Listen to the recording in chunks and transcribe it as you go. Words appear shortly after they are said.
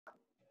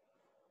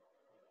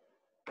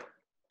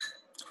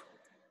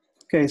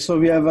Okay, so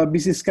we have a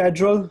busy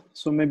schedule,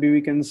 so maybe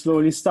we can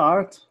slowly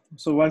start.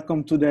 So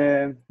welcome to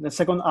the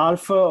second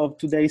half of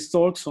today's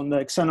talks on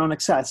the Xenon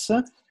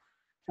XS.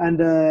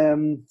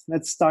 And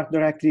let's start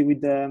directly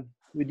with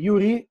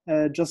Juri.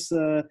 Just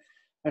a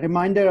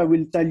reminder, I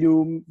will tell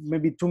you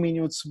maybe 2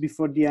 minutes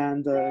before the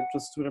end,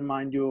 just to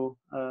remind you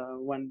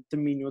when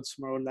 10 minutes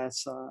more or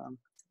less are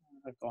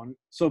gone.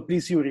 So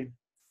please, Juri.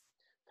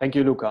 Thank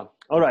you, Luca.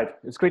 All right,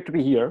 it's great to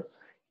be here.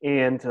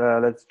 And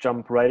let's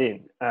jump right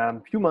in. A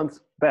few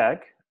months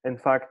back, in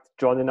fact,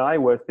 John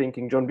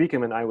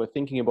Beacom and I were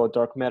thinking about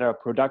dark matter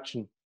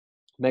production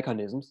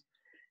mechanisms.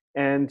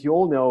 And you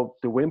all know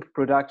the WIMP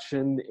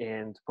production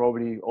and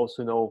probably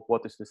also know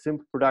what is the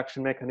SIMP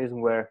production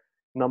mechanism, where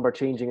number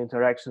changing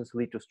interactions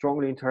lead to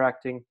strongly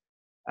interacting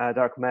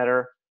dark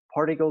matter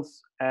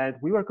particles. And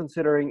we were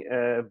considering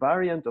a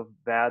variant of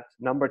that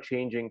number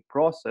changing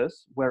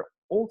process where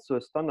also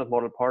a standard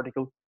model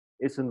particle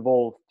is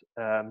involved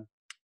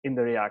in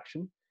the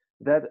reaction,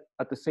 that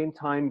at the same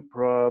time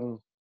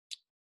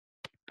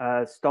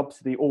stops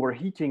the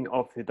overheating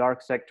of the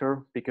dark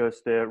sector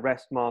because the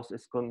rest mass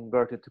is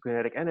converted to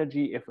kinetic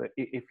energy.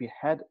 If we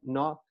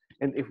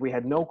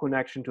had no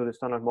connection to the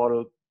standard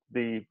model,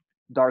 the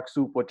dark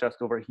soup would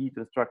just overheat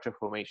and structure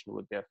formation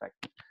would be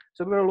affected.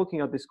 So we were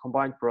looking at this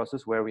combined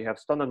process where we have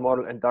standard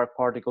model and dark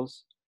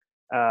particles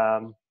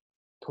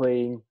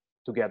playing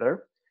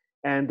together.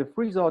 And the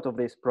freeze out of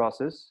this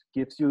process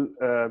gives you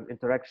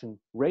interaction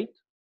rate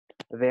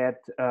that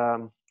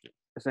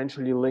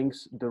essentially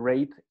links the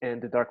rate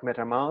and the dark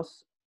matter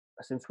mass,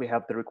 since we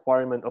have the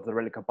requirement of the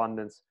relic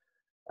abundance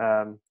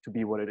to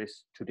be what it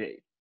is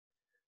today.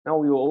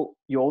 Now you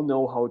all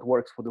know how it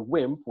works for the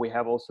WIMP. We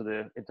have also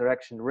the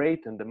interaction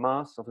rate and the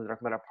mass of the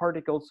dark matter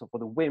particles. So for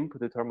the WIMP,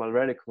 the thermal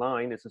relic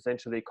line is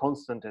essentially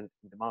constant in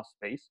the mass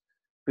space.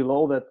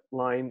 Below that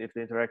line, if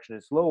the interaction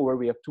is lower,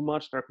 we have too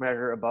much dark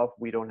matter. Above,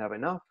 we don't have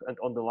enough, and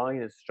on the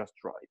line it's just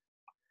right.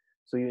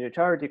 So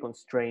unitarity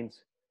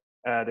constrains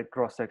the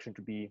cross section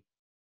to be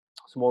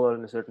smaller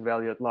than a certain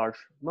value at large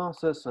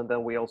masses, and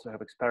then we also have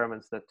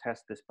experiments that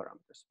test this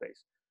parameter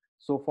space.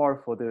 So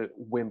far for the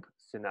WIMP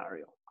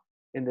scenario.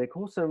 In the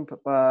Co-SIMP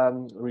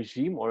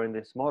regime, or in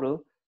this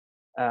model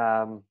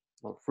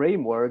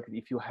framework,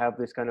 if you have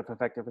this kind of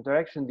effective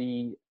interaction,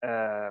 the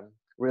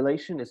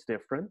relation is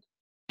different.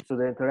 So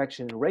the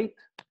interaction rate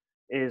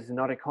is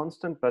not a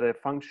constant, but a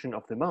function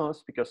of the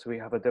mass, because we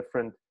have a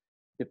different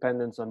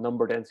dependence on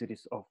number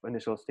densities of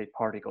initial state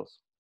particles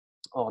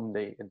on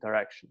the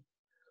interaction.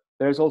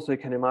 There's also a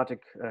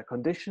kinematic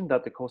condition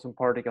that the Co-SIMP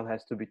particle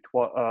has to be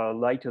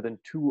lighter than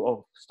 2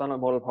 of standard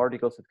model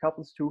particles it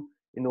couples to,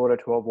 in order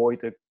to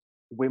avoid a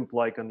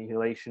WIMP-like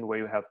annihilation where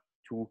you have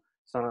 2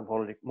 standard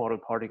model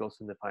particles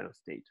in the final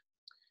state.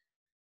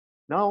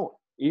 Now,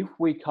 if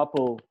we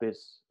couple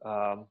this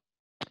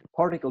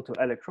particle to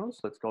electrons,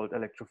 let's call it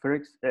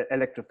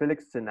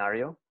electrophilic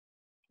scenario,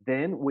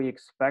 then we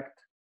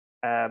expect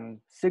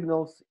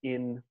signals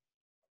in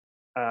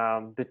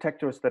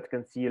detectors that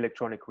can see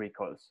electronic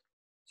recoils.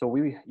 So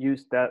we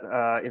used that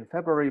in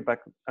February, but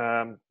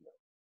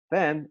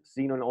then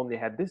Xenon only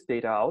had this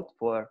data out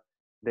for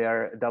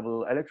their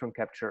double electron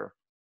capture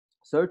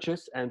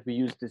searches, and we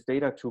used this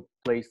data to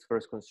place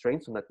first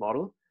constraints on that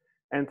model.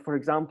 And for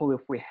example,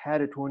 if we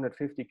had a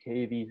 250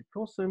 keV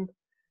Co-SIMP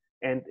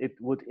and it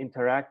would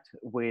interact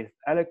with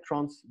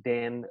electrons,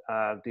 then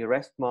the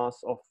rest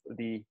mass of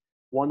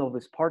one of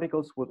these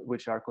particles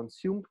which are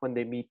consumed when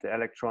they meet the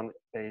electron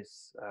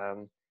is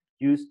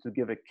used to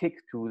give a kick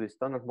to the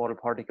standard model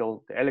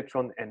particle, the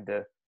electron, and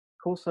the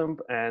Co-SIMP,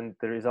 and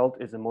the result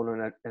is a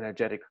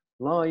monoenergetic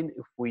line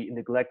if we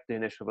neglect the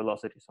initial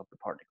velocities of the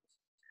particles.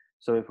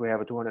 So if we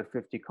have a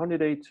 250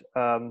 candidate,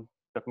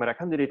 dark matter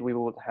candidate, we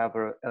would have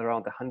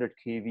around 100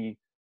 keV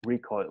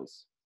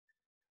recoils.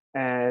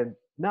 And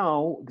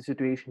now the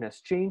situation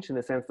has changed in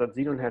the sense that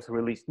Xenon has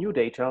released new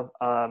data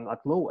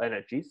at low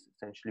energies,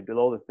 essentially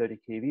below the 30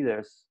 keV.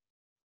 There's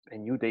a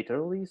new data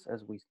release,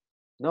 as we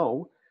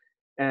know.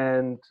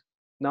 And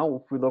now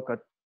if we look at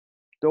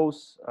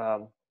those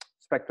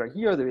spectra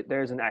here,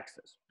 there's an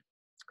axis.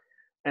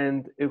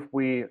 And if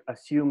we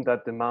assume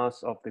that the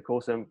mass of the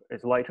Co-SIMP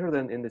is lighter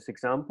than in this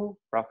example,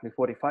 roughly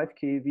 45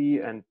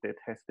 keV, and it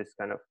has this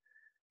kind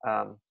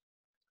of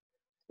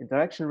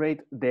interaction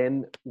rate,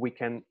 then we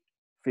can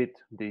fit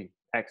the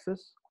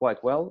axis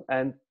quite well.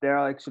 And there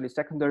are actually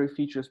secondary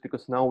features,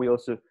 because now we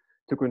also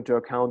took into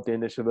account the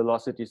initial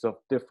velocities of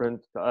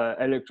different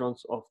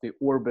electrons of the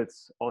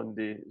orbits on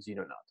the Xenon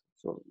atom.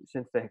 So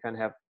since they can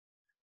have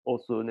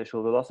also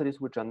initial velocities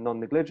which are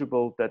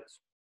non-negligible, that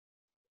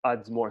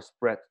adds more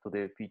spread to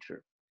the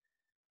feature.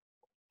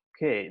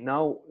 Okay,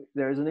 now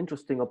there is an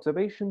interesting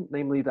observation,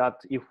 namely that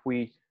if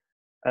we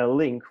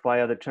link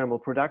via the thermal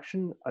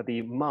production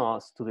the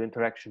mass to the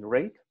interaction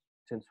rate,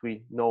 since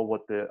we know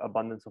what the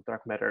abundance of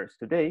dark matter is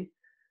today,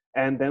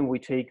 and then we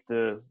take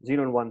the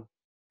Xenon 1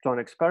 John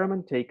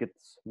experiment, take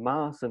its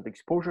mass and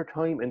exposure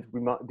time, and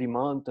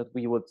demand that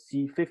we would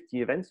see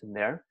 50 events in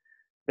there,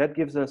 that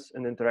gives us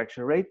an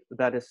interaction rate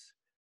that is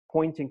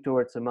pointing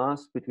towards a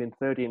mass between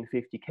 30 and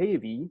 50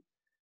 keV,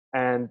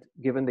 And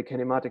given the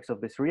kinematics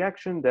of this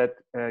reaction, that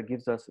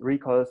gives us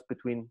recoils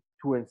between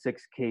 2 and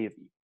 6 keV,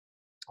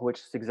 which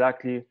is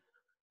exactly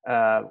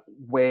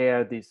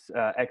where this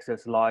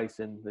excess lies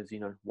in the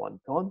Xenon 1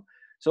 ton.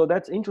 So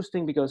that's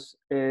interesting because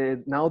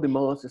now the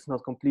mass is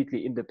not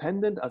completely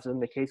independent, as in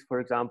the case, for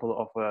example,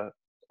 of an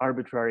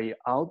arbitrary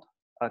out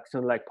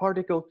axion-like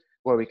particle,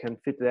 where we can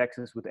fit the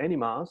excess with any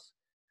mass.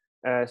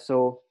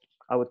 So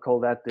I would call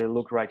that the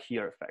look right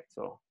here effect.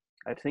 So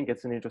I think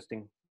it's an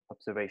interesting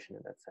observation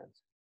in that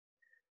sense.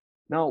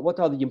 Now, what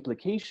are the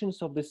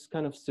implications of this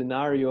kind of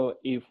scenario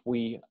if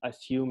we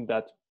assume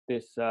that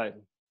this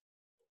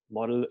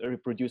model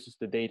reproduces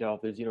the data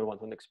of the Xenon 1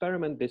 ton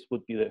experiment? This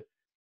would be the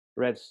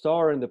red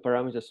star in the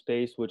parameter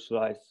space, which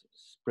lies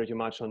pretty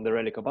much on the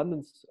relic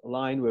abundance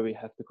line, where we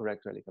have the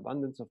correct relic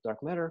abundance of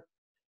dark matter.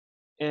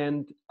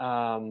 And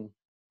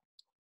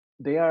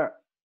there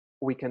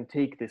we can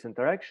take this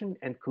interaction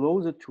and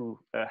close it to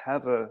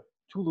have a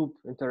two-loop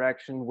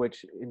interaction,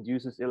 which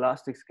induces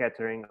elastic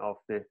scattering of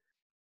the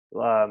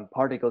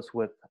particles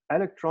with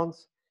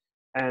electrons.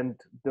 And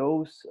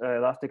those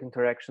elastic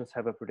interactions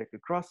have a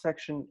predicted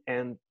cross-section.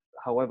 And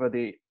however,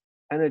 the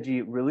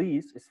energy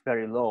release is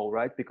very low,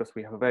 right? Because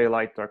we have a very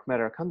light dark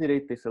matter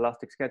candidate, this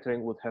elastic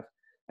scattering would have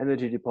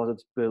energy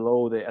deposits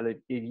below the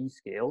LeV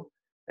scale.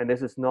 And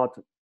this is not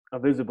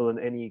visible in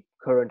any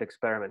current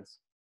experiments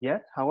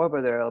yet.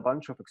 However, there are a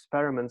bunch of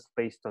experiments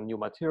based on new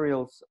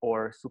materials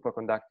or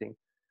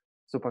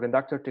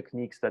superconductor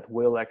techniques that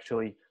will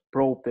actually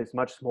probe these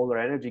much smaller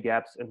energy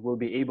gaps and will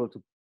be able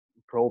to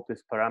probe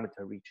this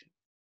parameter region.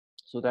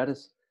 So that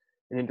is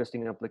an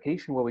interesting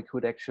application where we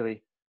could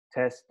actually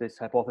test this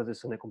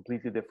hypothesis in a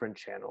completely different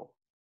channel.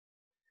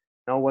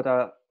 Now, what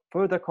are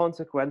further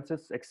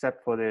consequences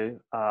except for the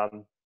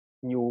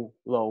new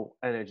low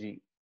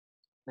energy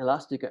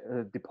elastic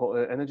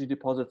energy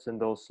deposits in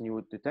those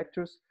new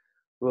detectors?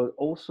 We'll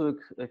also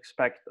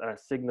expect a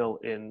signal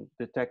in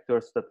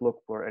detectors that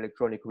look for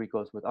electronic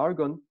recoils with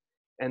argon.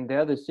 And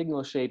there the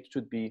signal shape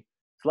should be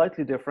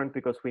slightly different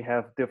because we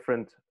have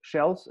different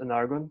shells in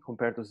argon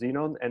compared to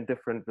xenon and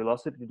different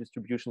velocity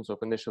distributions of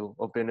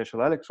the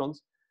initial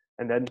electrons.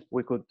 And then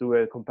we could do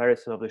a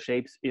comparison of the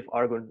shapes if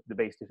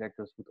argon-based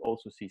detectors would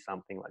also see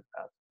something like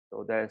that.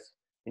 So there's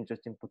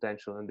interesting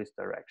potential in this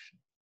direction.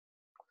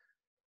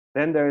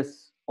 Then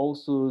there's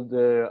also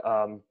the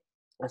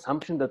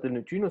assumption that the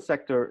neutrino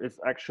sector is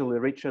actually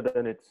richer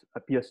than it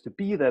appears to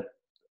be, that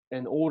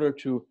in order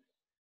to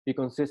be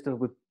consistent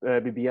with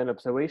BBN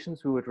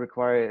observations, we would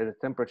require the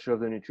temperature of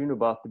the neutrino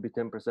bath to be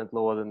 10%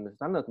 lower than the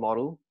standard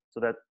model. So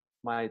that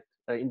might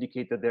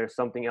indicate that there's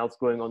something else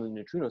going on in the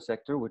neutrino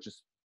sector, which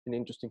is an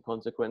interesting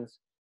consequence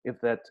if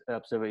that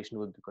observation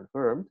would be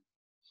confirmed.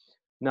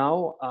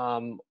 Now,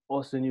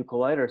 also new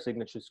collider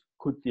signatures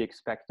could be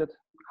expected.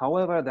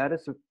 However, that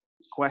is a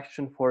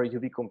question for a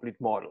UV complete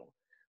model.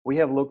 We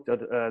have looked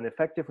at an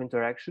effective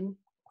interaction of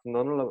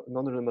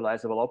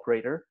non-normalizable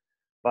operator,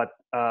 but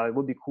it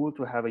would be cool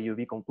to have a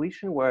UV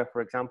completion where,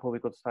 for example, we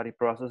could study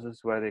processes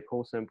where the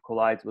Co-SIMP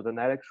collides with an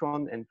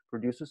electron and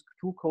produces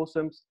two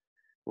Co-SIMPs,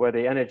 where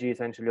the energy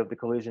essentially of the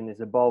collision is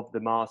above the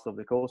mass of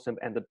the Co-SIMP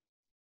and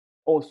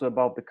also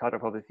above the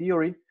cutoff of the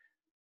theory.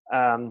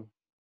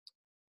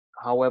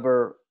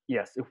 However,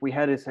 yes, if we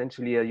had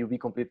essentially a UV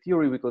complete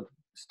theory, we could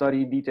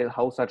study in detail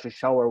how such a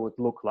shower would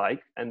look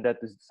like. And that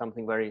is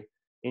something very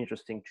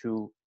interesting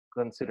to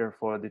consider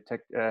for the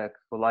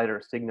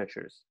collider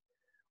signatures.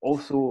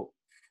 Also,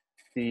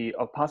 the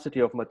opacity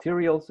of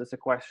materials is a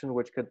question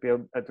which could be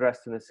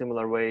addressed in a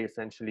similar way,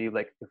 essentially,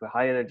 like if a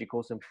high energy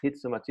Co-SIMP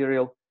hits the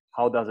material,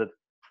 how does it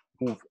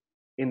move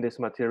in this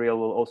material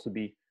will also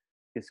be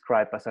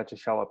described by such a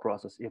shower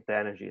process if the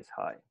energy is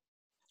high.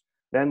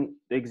 Then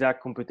the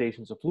exact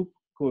computations of loop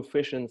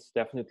coefficients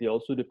definitely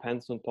also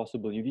depends on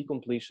possible UV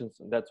completions,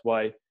 and that's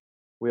why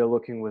we are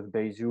looking with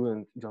Beizhu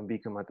and John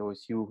Beacom at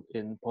OSU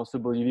in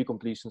possible UV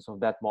completions of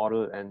that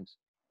model, and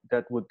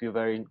that would be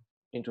very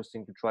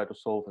interesting to try to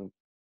solve and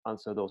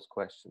answer those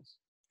questions.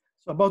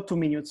 So about 2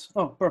 minutes.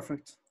 Oh,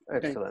 perfect.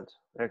 Excellent,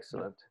 okay.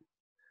 Excellent.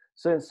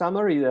 So in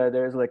summary,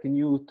 there's like a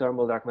new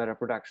thermal dark matter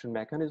production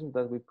mechanism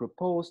that we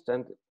proposed,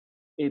 and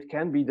it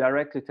can be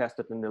directly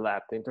tested in the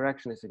lab. The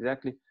interaction is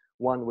exactly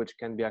one which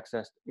can be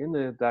accessed in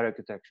the direct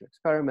detection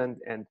experiment,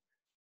 and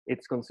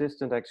it's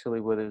consistent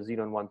actually with a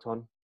Xenon 1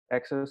 ton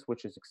access,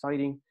 which is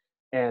exciting.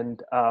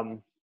 And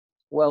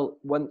well,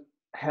 one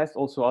has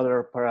also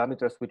other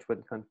parameters which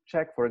one can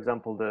check, for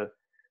example, the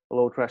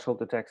low threshold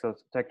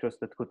detectors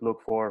that could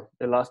look for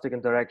elastic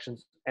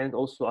interactions, and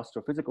also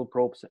astrophysical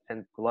probes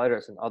and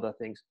colliders and other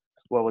things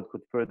where one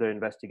could further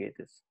investigate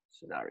this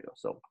scenario.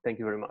 So thank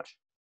you very much.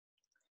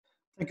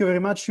 Thank you very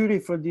much, Juri,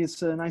 for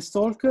this nice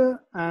talk.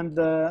 And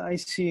I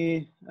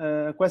see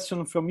a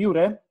question from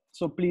Juri.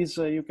 So please,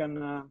 you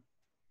can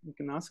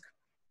ask.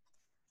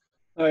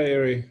 Hi,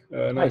 Juri.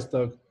 Nice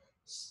talk.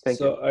 Thank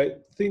you. I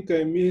think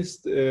I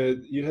missed,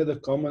 you had a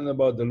comment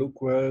about the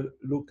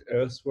look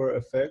elsewhere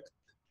effect.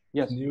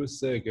 Yes. Can you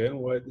say again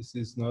why this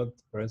is not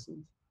present?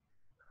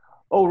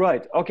 Oh,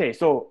 right. Okay.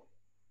 So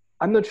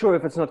I'm not sure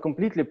if it's not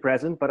completely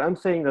present, but I'm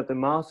saying that the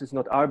mass is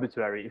not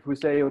arbitrary. If we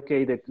say,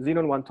 okay, the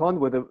xenon 1 ton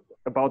with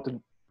about a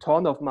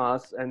ton of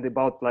mass and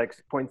about like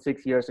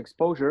 0.6 years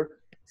exposure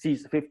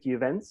sees 50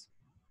 events,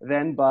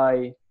 then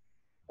by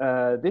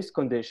this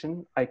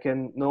condition, I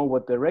can know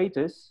what the rate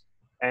is,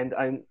 and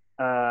I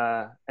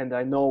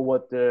know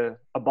what the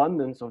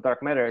abundance of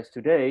dark matter is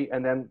today,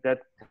 and then that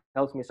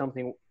tells me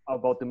something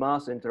about the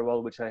mass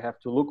interval which I have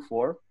to look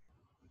for.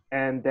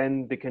 And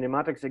then the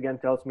kinematics again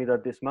tells me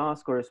that this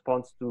mass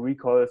corresponds to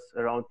recoils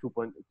around 2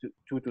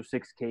 to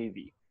 6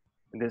 keV.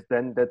 And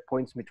then that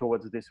points me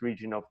towards this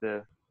region of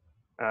the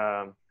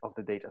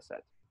data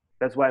set.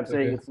 That's why I'm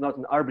saying it's not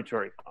an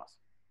arbitrary mass.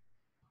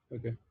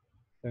 Okay,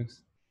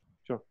 thanks.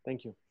 Sure,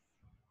 thank you.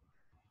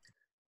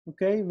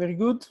 Okay, very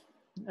good.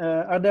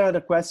 Are there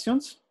other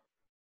questions?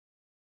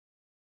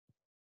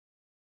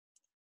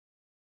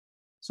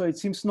 So it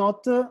seems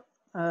not.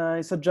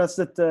 I suggest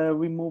that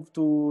we move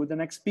to the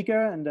next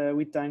speaker, and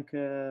we thank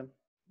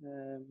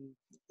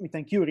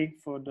Juri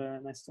for the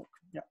nice talk.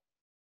 Yeah.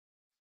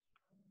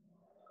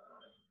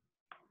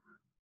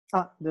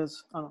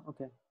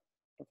 Okay.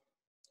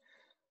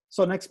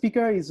 So next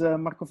speaker is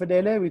Marco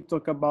Fedele. We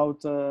talk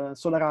about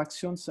solar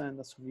axions and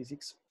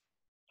astrophysics.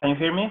 Can you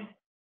hear me?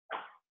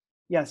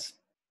 Yes.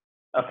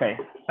 Okay.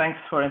 Thanks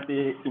for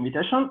the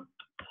invitation.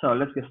 So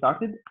let's get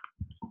started.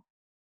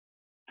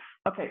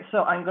 Okay,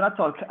 so I'm going to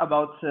talk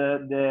about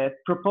the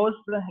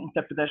proposed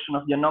interpretation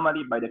of the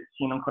anomaly by the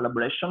Xenon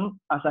collaboration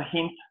as a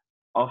hint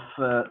of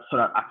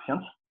solar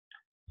axions.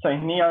 So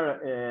in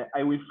here,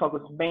 I will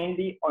focus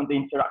mainly on the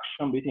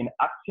interaction between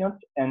axions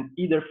and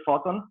either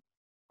photon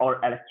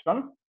or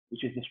electron,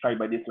 which is described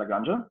by this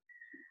Lagrange.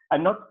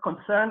 I'm not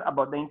concerned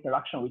about the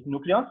interaction with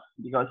nucleons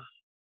because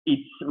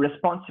it's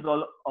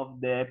responsible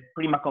of the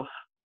Primakov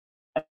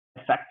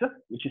effect,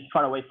 which is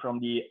far away from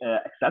the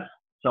excess.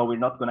 So we're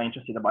not going to be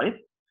interested about it.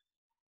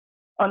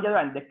 On the other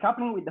hand, the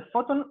coupling with the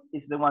photon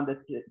is the one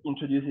that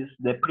introduces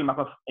the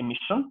Primakov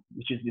emission,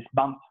 which is this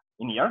bump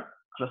in here,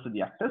 close to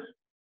the axis.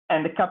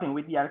 And the coupling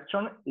with the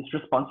electron is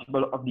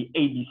responsible of the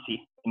ADC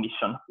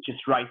emission, which is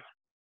right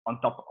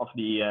on top of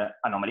the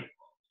anomaly.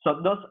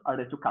 So those are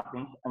the two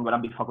couplings I'm going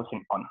to be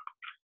focusing on.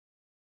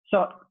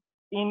 So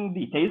in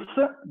details,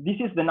 this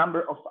is the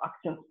number of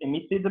axions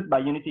emitted by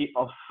unity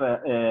of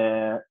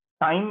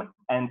time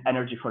and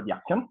energy for the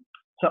axion.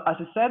 So as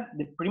I said,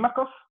 the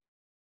Primakov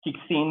kicks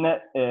in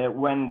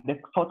when the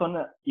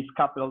photon is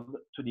coupled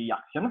to the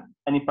axion,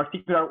 and in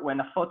particular when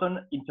a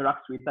photon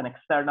interacts with an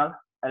external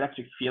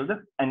electric field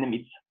and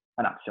emits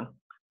an axion.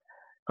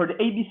 For the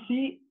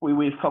ADC, we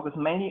will focus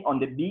mainly on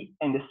the B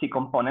and the C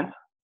components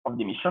of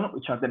the emission,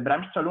 which are the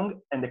Bremsstrahlung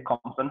and the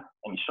Compton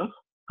emissions,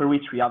 for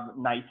which we have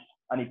nice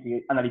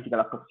analytical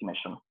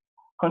approximation.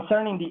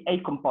 Concerning the A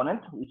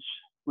component, which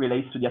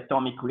relates to the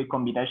atomic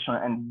recombination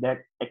and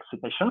their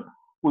excitation,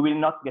 we will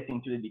not get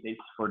into the details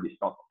for this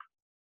talk.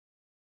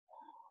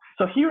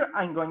 So here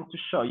I'm going to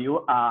show you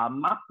a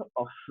map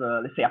of,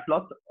 let's say, a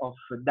plot of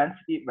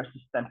density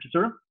versus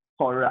temperature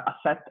for a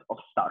set of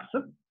stars.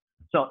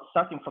 So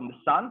starting from the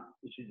sun,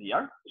 which is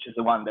here, which is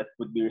the one that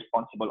would be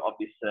responsible of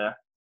this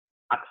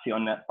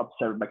axion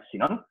observed by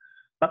Xenon.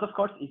 But of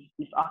course, if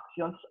these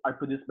axions are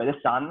produced by the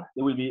sun,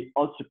 they will be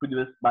also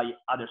produced by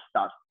other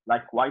stars,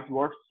 like white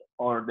dwarfs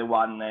or the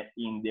one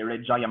in the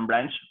red giant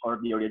branch or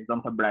the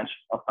horizontal branch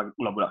of a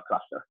globular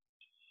cluster.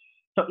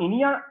 So in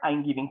here,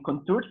 I'm giving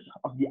contours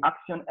of the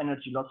axion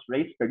energy loss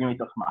rates per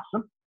unit of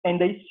mass,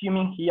 and I'm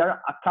assuming here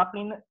a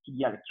coupling to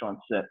the electrons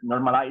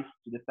normalized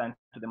to the 10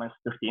 to the minus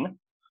 13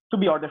 to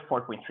be order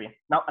 4.3.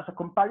 Now, as a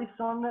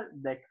comparison,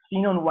 the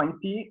Xenon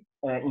 1T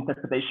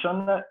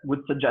interpretation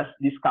would suggest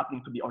this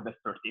coupling to be order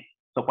 30,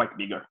 so quite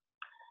bigger.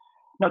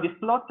 Now, this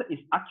plot is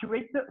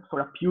accurate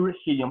for a pure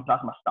helium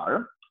plasma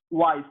star,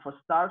 while for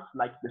stars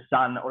like the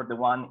sun or the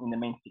one in the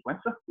main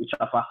sequence, which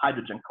have a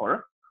hydrogen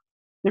core,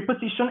 their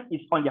position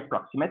is only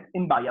approximate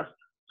and biased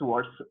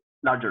towards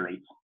larger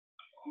rates.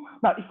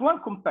 Now, if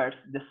one compares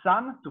the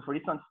sun to, for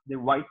instance, the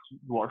white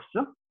dwarfs,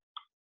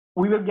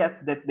 we will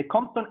get that the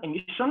Compton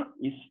emission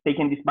is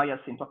taking this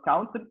bias into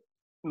account,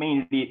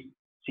 mainly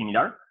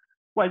similar,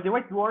 while the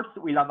white dwarfs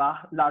will have a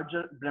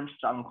larger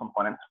Bremsstrahlung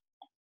component.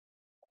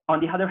 On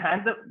the other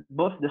hand,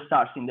 both the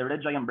stars in the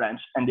red giant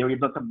branch and the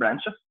horizontal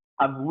branch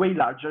have way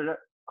larger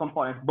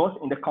components, both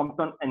in the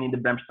Compton and in the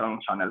Bremsstrahlung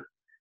channel.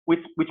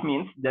 Which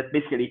means that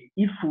basically,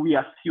 if we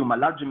assume a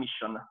large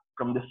emission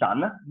from the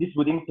sun, this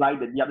would imply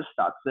that the other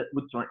stars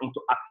would turn into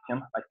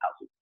axion like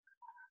houses.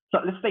 So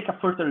let's take a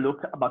further look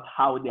about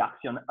how the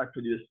axion are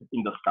produced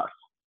in those stars.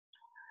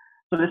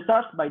 So the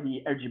stars by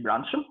the RG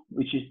branch,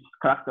 which is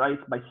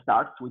characterized by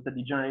stars with a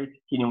degenerate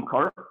helium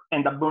core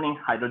and a burning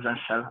hydrogen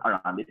shell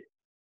around it.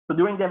 So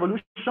during the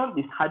evolution,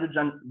 this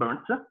hydrogen burns,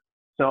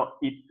 so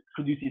it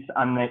produces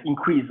an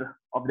increase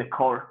of the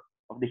core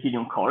of the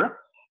helium core.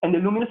 And the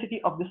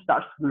luminosity of the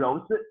stars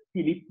grows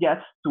till it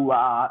gets to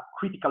a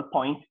critical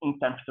point in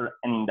temperature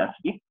and in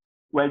density,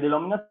 where the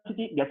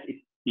luminosity gets its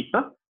peak,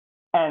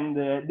 and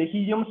the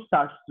helium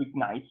starts to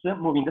ignite,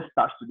 moving the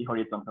stars to the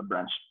horizontal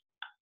branch.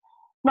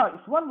 Now,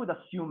 if one would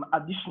assume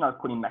additional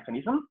cooling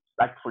mechanism,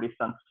 like for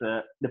instance,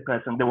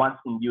 the ones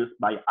induced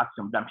by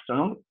Axion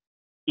Bremsstrahlung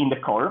in the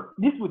core,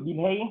 this would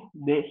delay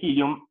the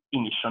helium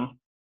emission,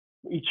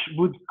 which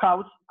would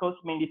cause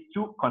mainly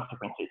two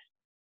consequences.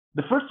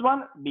 The first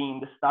one being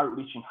the star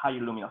reaching higher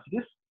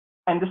luminosities,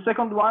 and the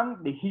second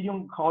one, the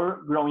helium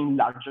core growing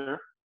larger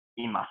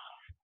in mass.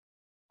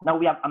 Now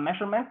we have a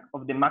measurement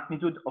of the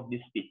magnitude of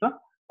this tip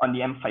on the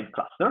M5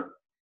 cluster.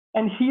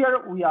 And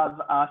here we have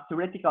a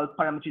theoretical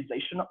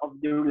parameterization of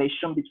the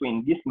relation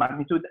between this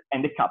magnitude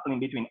and the coupling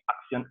between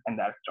axion and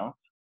electrons.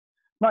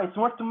 Now it's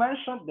worth to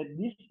mention that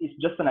this is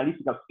just an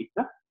elliptical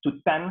fit to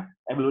 10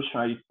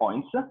 evolutionary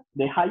points,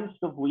 the highest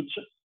of which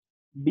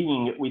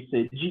being with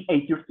the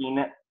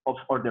Ga13 of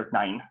order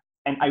 9.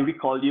 And I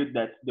recall you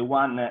that the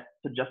one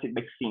suggested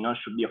by Xenon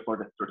should be of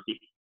order 30.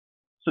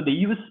 So the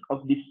use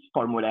of this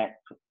formula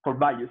for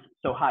values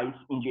so high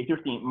in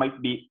Ga13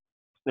 might be,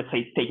 let's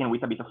say, taken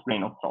with a bit of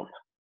grain of salt.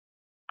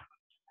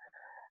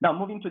 Now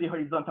moving to the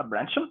horizontal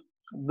branch,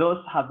 those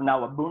have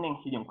now a burning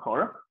helium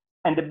core,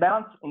 and the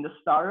balance in the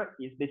star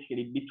is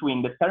basically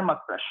between the thermal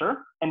pressure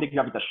and the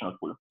gravitational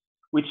pull,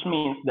 which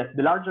means that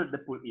the larger the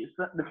pull is,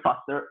 the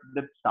faster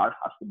the star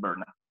has to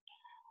burn.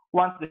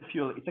 Once the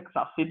fuel is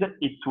exhausted,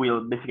 it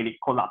will basically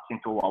collapse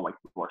into a white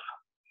dwarf.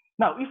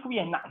 Now, if we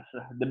enhance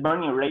the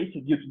burning rate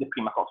due to the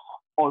Primakov,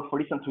 or for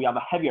instance, we have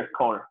a heavier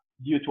core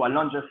due to a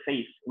longer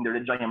phase in the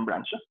giant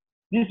branch,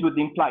 this would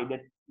imply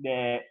that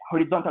the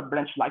horizontal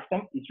branch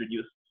lifetime is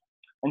reduced.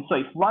 And so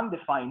if one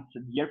defines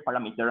the year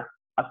parameter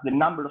as the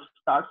number of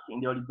stars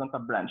in the horizontal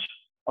branch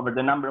over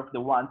the number of the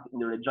ones in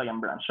the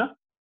giant branch,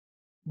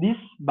 this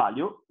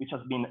value, which has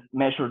been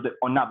measured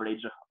on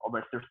average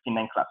over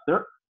 39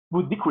 clusters,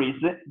 would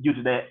decrease due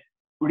to the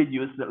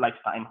reduced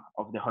lifetime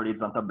of the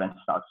horizontal branch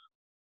stars.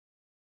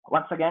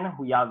 Once again,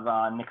 we have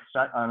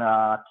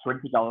a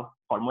theoretical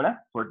formula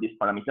for this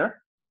parameter,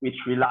 which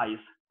relies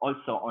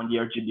also on the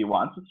RGB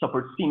ones. So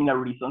for similar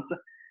reasons,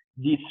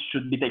 this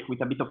should be taken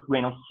with a bit of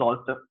grain of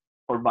salt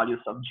for values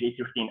of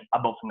Ga13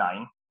 above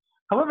 9.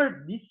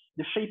 However,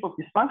 the shape of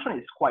this function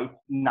is quite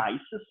nice,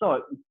 so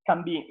it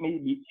can be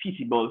maybe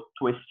feasible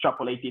to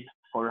extrapolate it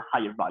for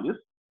higher values.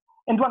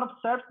 And one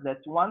observes that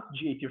once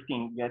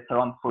Ga13 gets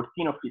around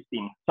 14 or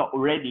 15, so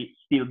already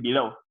still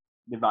below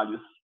the values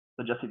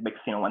suggested by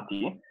Xenon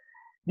 1T,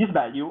 this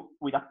value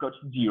will approach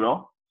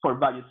 0 for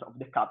values of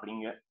the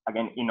coupling,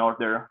 again, in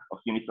order of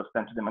units of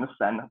 10 to the minus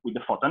 10 with the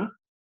photon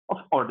of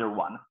order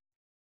 1.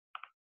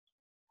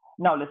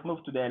 Now let's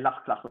move to the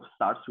last class of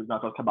stars we're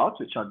going to talk about,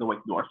 which are the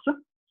white dwarfs.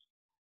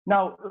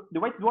 Now, the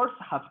white dwarfs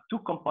have two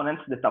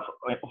components that are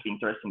of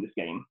interest in this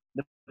game.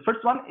 The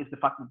first one is the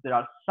fact that there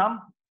are some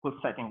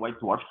pulsating white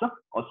dwarfs,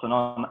 also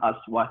known as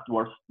white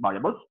dwarf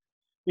variables,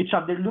 which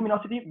have their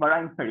luminosity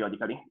varying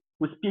periodically,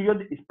 whose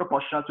period is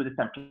proportional to the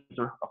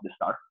temperature of the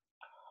star.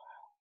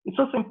 It's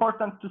also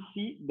important to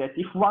see that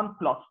if one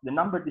plots the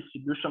number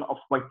distribution of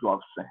white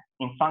dwarfs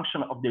in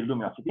function of their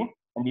luminosity,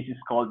 and this is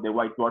called the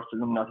white dwarf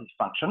luminosity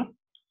function,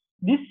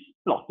 this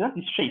plot,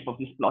 this shape of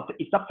this plot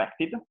is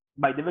affected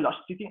by the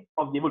velocity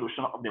of the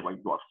evolution of the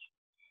white dwarfs.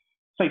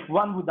 So if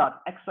one would add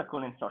extra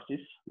Coulomb sources,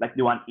 like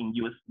the one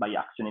induced by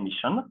Axion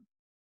emission,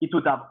 it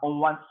would have on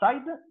one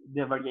side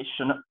the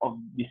variation of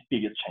this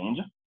period change,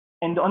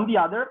 and on the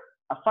other,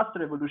 a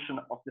faster evolution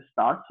of the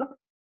stars,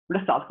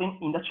 resulting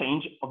in the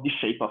change of the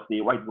shape of the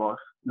white dwarf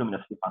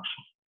luminosity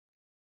function.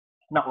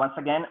 Now, once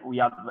again, we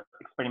have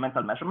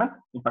experimental measurements,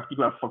 in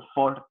particular for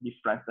 4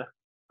 different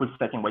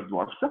pulsating white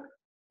dwarfs,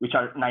 which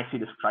are nicely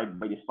described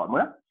by this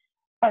formula.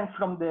 And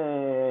from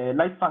the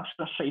light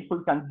function shape,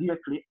 we can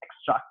directly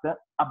extract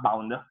a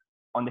bound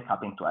on the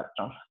coupling to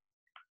electrons.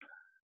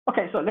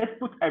 Okay, so let's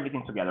put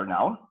everything together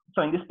now.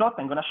 So in this plot,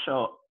 I'm going to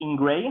show in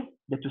gray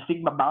the 2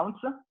 sigma bounds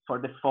for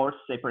the 4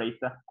 separate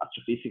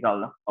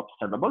astrophysical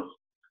observables.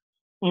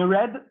 In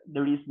red,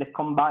 there is the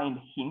combined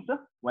hint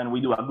when we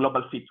do a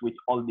global fit with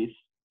all this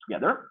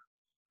together.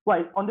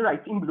 While on the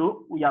right in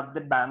blue, we have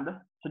the band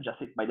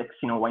suggested by the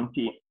Xenon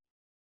 1T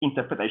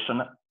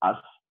interpretation as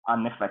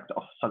an effect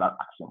of solar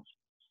axions.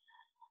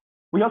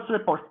 We also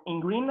report in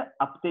green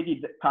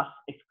updated class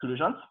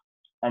exclusions.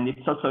 And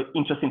it's also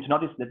interesting to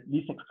notice that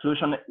this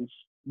exclusion is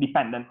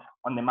dependent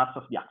on the mass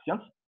of the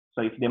axions.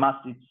 So if the mass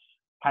is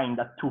kind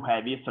of too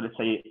heavy, so let's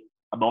say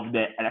above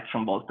the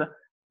electron volt,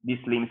 these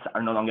limits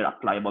are no longer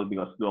applicable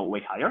because they go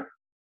way higher.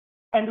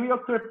 And we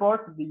also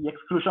report the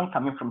exclusion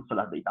coming from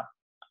solar data.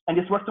 And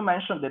it's worth to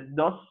mention that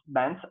those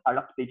bands are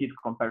updated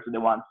compared to the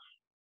ones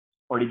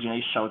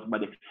originally showed by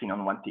the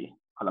Xenon 1T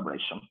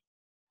collaboration.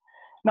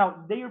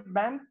 Now, their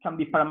band can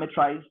be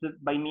parameterized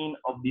by means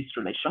of this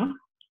relation,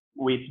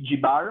 with G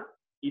bar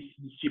is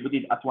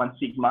distributed at 1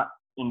 sigma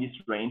in this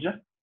range,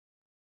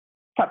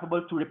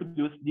 capable to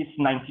reproduce this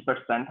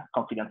 90%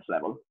 confidence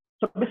level.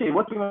 So basically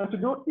what we want to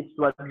do is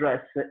to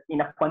address in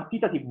a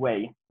quantitative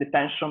way the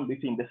tension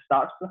between the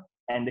stars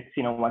and the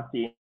Xenon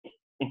 1T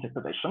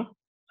interpretation.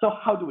 So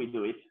how do we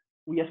do it?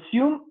 We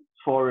assume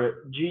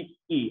for G,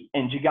 E,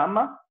 and G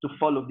gamma to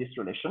follow this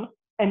relation,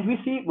 and we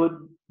see what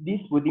this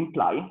would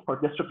imply for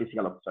the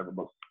astrophysical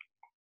observables.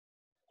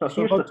 So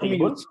here's a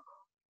table.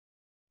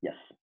 Yes.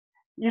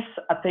 Is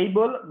a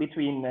table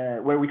between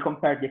where we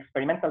compare the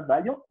experimental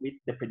value with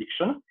the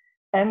prediction,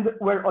 and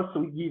where also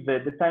we give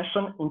the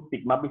tension in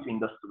sigma between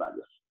those two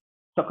values.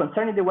 So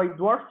concerning the white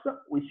dwarfs,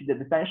 we see that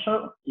the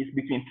tension is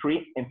between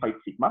 3 and 5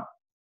 sigma.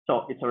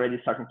 So it's already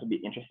starting to be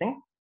interesting.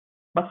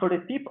 But for the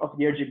tip of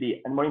the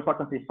RGB, and more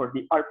importantly for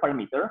the R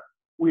parameter,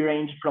 we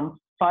range from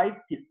 5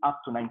 till up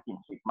to 19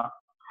 sigma.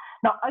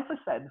 Now, as I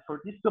said, for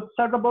these two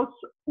observables,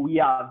 we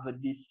have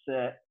this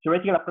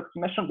theoretical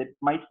approximation that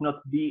might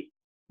not be,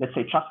 let's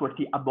say,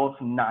 trustworthy above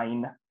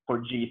 9 for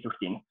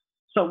G13.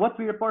 So what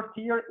we report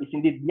here is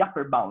indeed the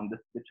upper bound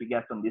that we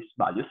get on these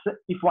values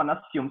if one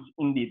assumes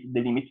indeed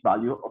the limit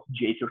value of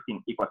G13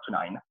 equal to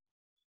 9.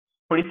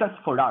 For instance,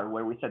 for R,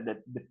 where we said that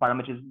the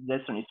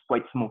parameterization is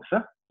quite smooth,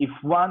 if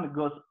one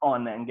goes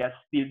on and gets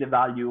still the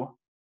value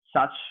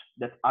such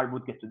that R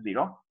would get to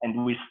 0,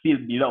 and we're still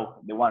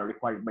below the one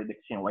required by the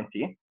Xenon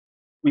 1T,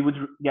 we would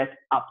get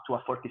up to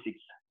a 46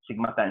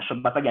 sigma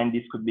tension. But again,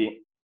 this could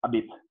be a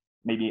bit,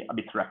 maybe a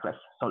bit reckless.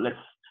 So let's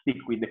stick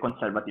with the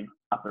conservative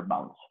upper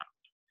bounds.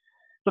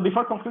 So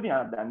before concluding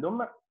an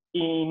addendum,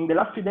 in the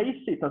last few days,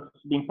 it has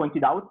been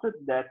pointed out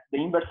that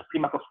the inverse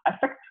Primakov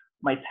effect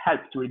might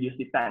help to reduce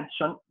the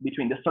tension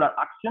between the solar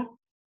axion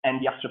and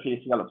the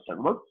astrophysical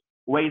observables.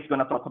 Wei is going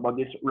to talk about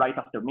this right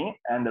after me,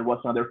 and there was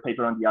another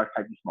paper on the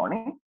archive this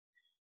morning.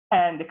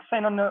 And the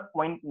Xenon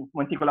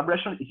 1T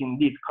collaboration is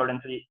indeed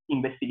currently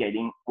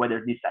investigating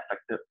whether this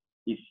effect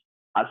is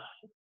as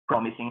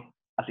promising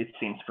as it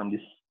seems from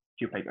these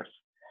few papers.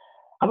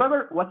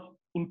 However, what's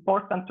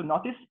important to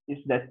notice is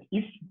that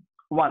if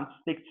one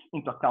takes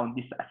into account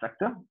this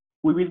effect,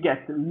 we will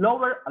get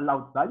lower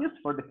allowed values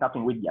for the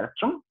coupling with the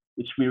electron,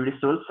 which will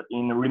result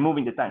in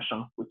removing the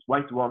tension with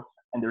white dwarfs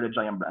and the red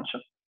giant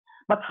branches.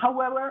 But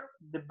however,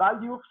 the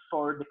value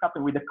for the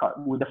coupling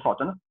with the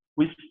photon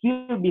will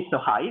still be so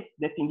high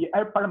that in the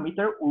R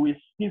parameter, we will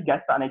still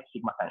get an 8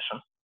 sigma tension.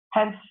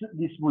 Hence,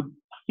 this would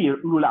still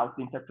rule out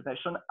the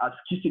interpretation as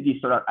QCD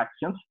solar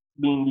axions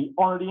being the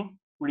only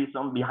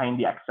reason behind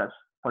the excess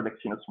for the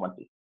Xenon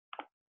 1T.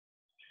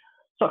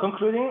 So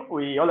concluding,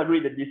 we all agree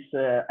that this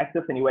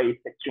excess anyway is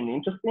extremely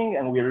interesting,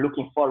 and we're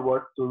looking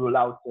forward to rule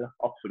out,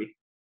 hopefully,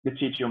 the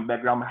tritium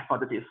background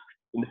hypothesis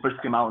in the first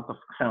few months of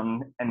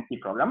Xenon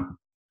NT program.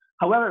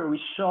 However, we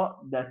show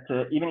that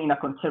even in a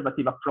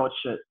conservative approach,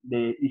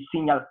 the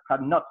signal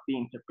cannot be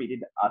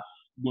interpreted as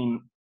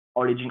being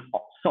originated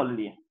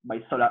solely by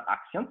solar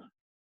axions,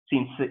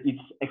 since it's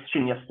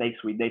extremely at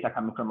stakes with data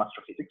coming from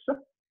astrophysics.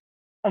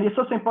 And it's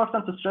also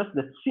important to stress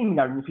that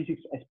similar new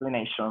physics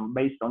explanation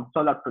based on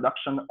solar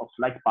production of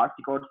light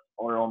particles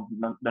or on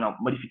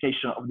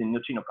modification of the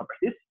neutrino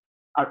properties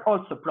are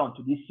also prone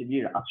to these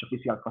severe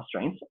astrophysical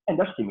constraints and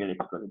are similarly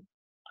excluded.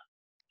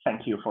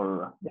 Thank you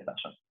for the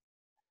attention.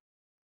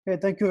 Okay,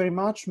 thank you very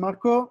much,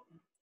 Marco.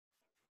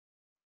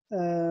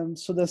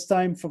 So there's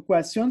time for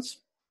questions.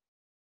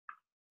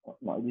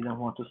 No, I didn't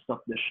want to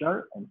stop the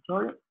share. I'm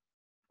sorry.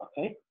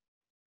 Okay.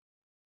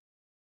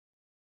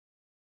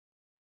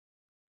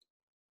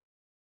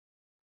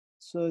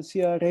 So I see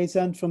a raised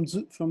hand from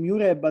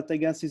Juri, but I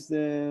guess it's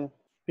the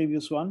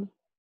previous one.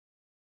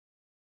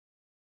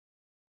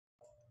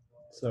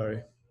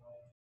 Sorry.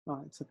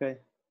 Oh, it's okay.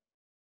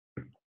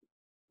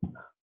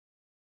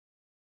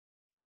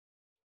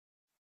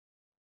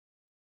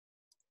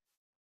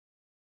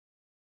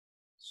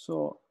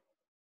 So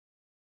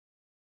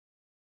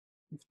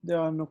if there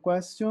are no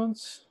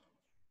questions,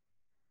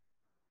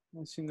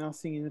 I see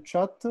nothing in the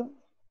chat.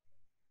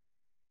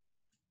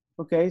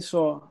 Okay,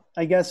 so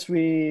I guess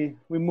we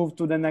move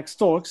to the next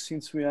talk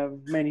since we have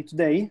many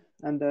today,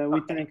 and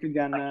we thank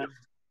again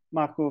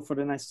Marco for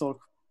the nice talk.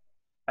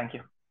 Thank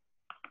you.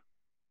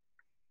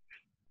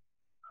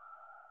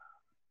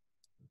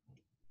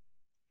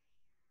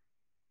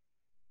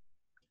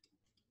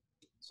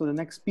 So the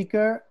next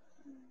speaker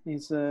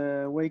is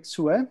Wei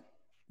Xue,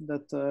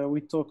 that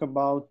we talk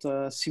about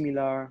a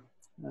similar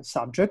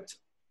subject.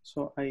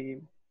 So I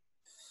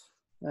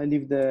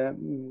leave the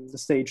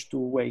stage to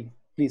Wei,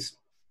 please.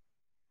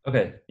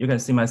 Okay, you can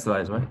see my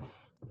slides, right?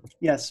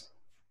 Yes.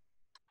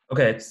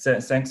 Okay, so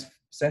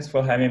thanks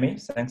for having me.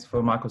 Thanks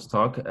for Marco's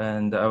talk,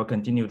 and I will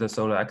continue the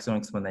solar axion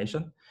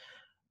explanation.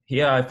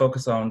 Here I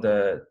focus on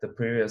the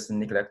previous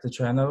neglected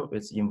channel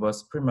with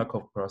inverse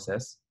Primakov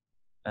process,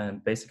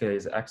 and basically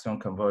is axion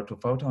convert to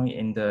photon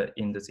in the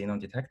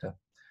xenon detector.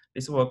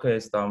 This work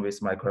is done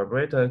with my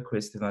collaborator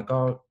Christina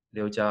Gao,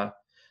 Liu Jia,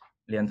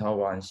 Liantao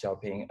Wang,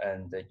 Xiaoping,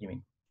 and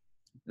Yiming.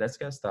 Let's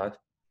get started.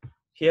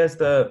 Here's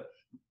the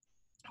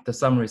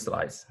summary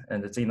slides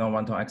and the xenon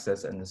one-ton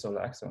access and the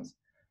solar axions.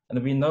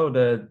 And we know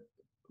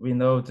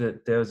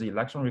that there's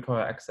electron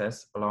recoil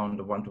access around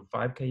 1 to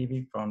 5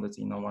 keV from the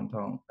xenon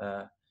one-ton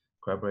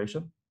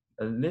collaboration.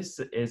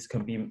 This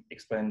can be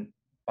explained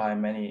by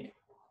many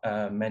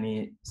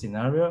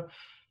scenarios.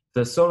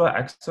 The solar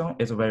axion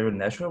is a very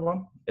natural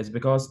one. It's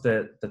because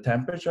the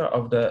temperature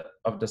of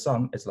the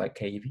sun is like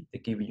keV. They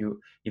give you,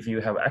 if you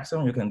have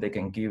axion, they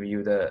can give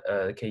you the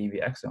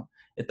keV axion.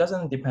 It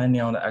doesn't depend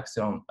on the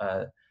axion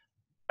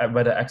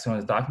whether axion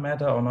is dark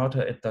matter or not,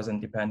 it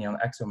doesn't depend on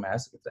axion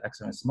mass. If the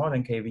axion is smaller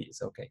than keV,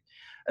 it's okay.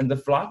 And the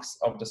flux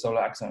of the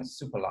solar axion is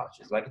super large.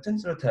 It's like 10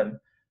 to the 10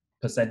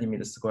 per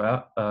centimeter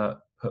square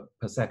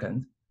per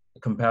second,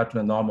 compared to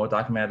the normal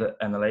dark matter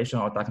annihilation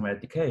or dark matter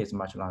decay is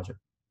much larger.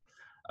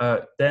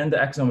 Then the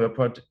axion will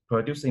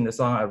produce in the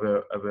sun. I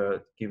will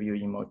give you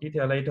in more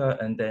detail later,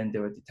 and then they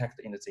will detect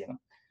in the xenon.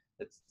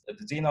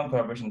 The xenon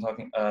collaboration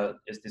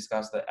is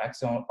discussed the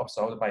axion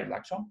absorbed by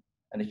electron,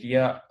 and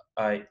here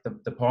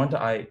the point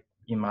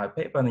in my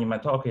paper and in my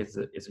talk is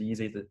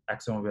easy. The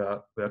axion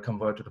will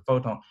convert to the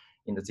photon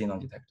in the xenon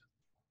detector.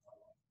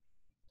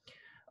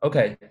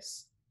 Okay,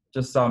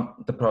 just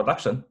the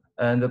production,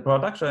 and the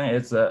production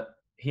is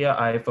here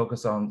I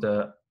focus on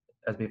the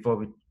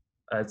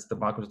as the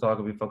Marcus talk,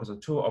 we focus on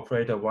two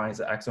operators. One is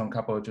the axion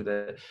coupled to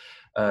the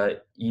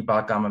E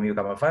bar gamma mu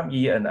gamma phi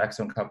E, and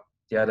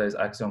the other is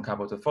axion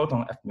coupled to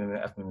photon F mu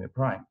F mu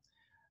prime.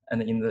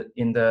 And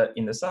in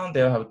the sun,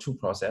 they have two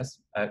processes.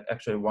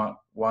 Actually,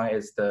 one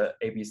is the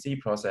ABC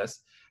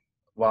process.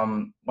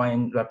 One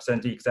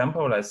represented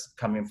example that's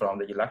coming from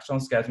the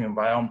electron scattering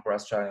via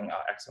brass sharing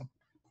axion.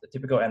 The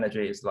typical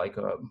energy is like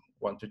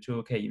 1 to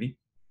 2 keV.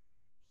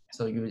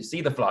 So you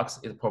see the flux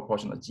is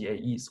proportional to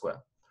GAE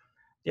square.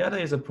 The other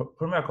is a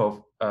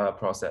Primarkov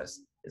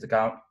process. It's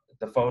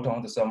the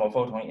photon, the thermal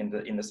photon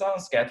in the sun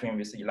scattering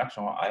with the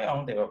electron or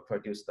ion. They will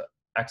produce the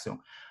axion.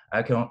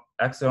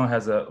 Axion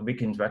has a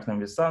weak interaction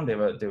with sun. They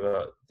will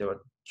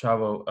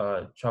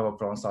travel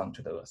from sun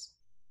to the Earth.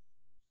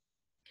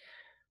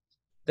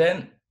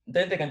 Then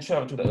they can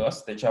travel to the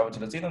Earth. They travel to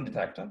the xenon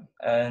detector,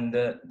 and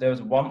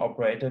there's one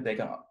operator.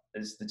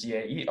 It's the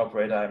GAE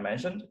operator I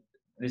mentioned.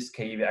 This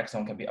keV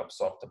axion can be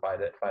absorbed by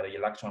the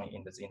electron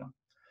in the xenon.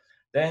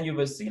 Then you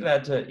will see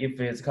that if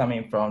it's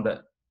coming from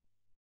the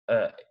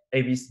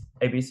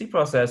ABC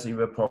process, it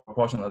will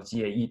proportional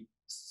GAE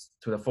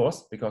to the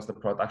force because the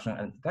production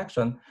and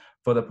detection.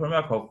 For the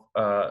Primarkov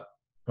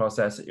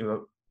process, it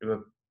will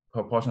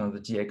proportional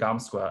to GA gamma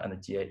square and the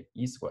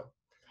GAE square.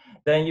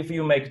 Then if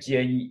you make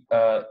GAE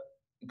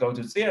go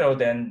to 0,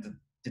 then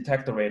the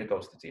detector rate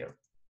goes to 0.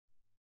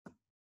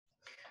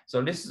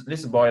 So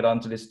this boiled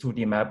down to this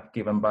 2D map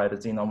given by the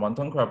Xenon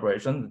one-ton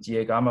collaboration. The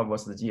GA gamma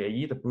versus the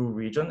GAE. The blue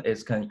region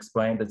can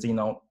explain the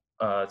Xenon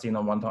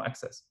one-ton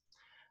axis.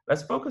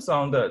 Let's focus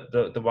on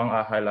the one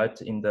I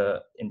highlight in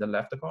the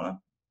left corner,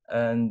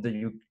 and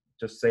you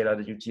just say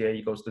that your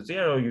GAE goes to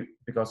 0.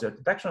 Because your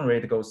detection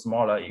rate goes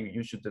smaller,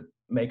 you should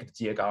make the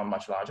GA gamma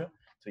much larger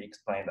to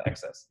explain the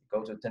axis. You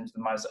go to 10 to the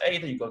minus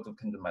 8, you go to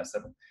 10 to the minus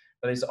 7.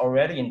 But it's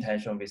already in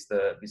tension with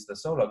the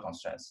solar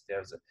constraints.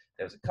 There's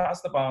a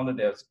cast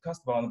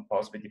bound,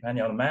 possibly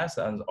depending on the mass,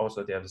 and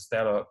also there's a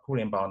stellar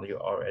cooling bound you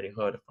already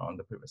heard from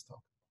the previous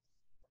talk.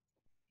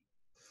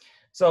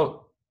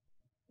 So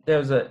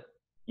there's a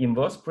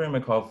inverse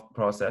Primarkov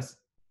process.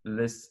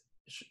 The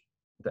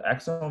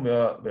axion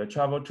will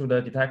travel to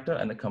the detector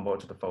and convert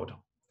to the photon.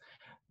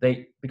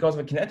 Because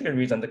of a kinetic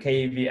reason, the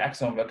keV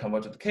axion will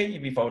convert to the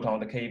keV photon.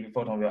 The keV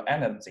photon will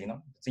enter the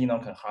xenon. The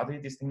xenon can hardly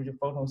distinguish the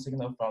photon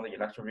signal from the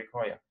electron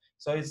recoil.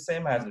 So it's the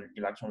same as the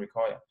electron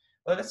recoil.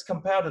 But let's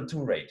compare the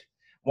two rates.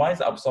 One is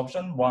the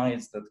absorption, one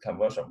is the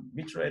conversion.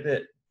 Which rate?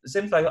 It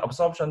seems like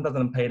absorption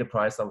doesn't pay the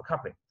price of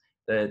coupling.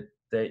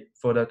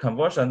 For the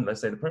conversion,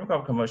 let's say the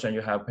Primarkov conversion,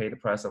 you have paid the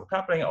price of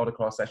coupling, or the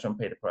cross section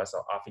paid the price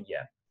of alpha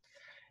EN.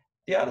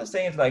 The other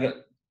thing is like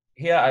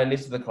here I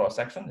listed the cross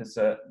section. It's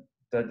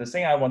the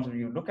thing I want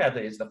you to look at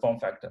is the form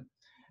factor.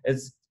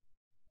 It's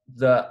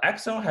the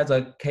axion has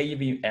a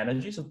keV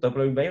energy, so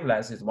W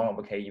wavelength is 1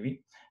 over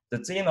keV. The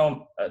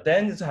xenon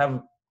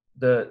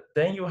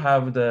then you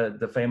have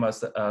the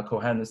famous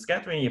coherent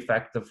scattering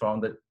effect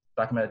from the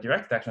dark matter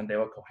direct detection. They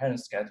were coherent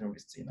scattering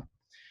with xenon.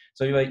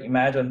 So you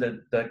imagine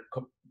that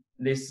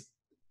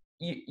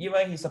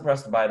even he's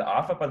suppressed by the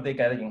alpha, but they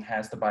get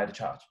enhanced by the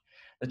charge.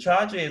 The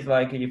charge is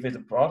like if it's a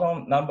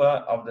proton number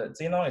of the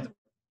xenon is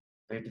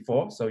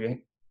 54. So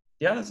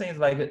the other thing is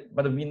like,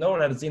 but we know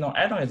that the xenon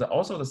atom is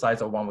also the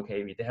size of 1 over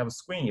keV. They have a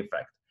screen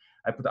effect.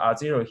 I put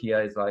R0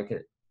 here is like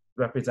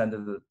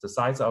represented the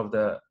size of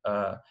the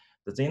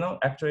xenon.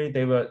 Actually,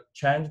 they will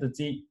change the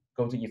Z,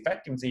 go to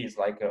effective Z is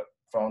like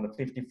from the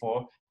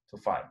 54 to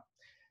 5.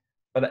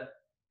 But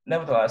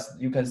nevertheless,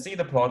 you can see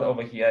the plot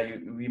over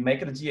here. We make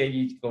the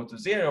GAE go to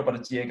 0, but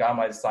the GA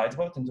gamma is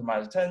sizable, 10 to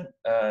minus 10.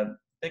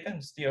 They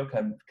can still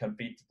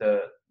compete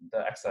the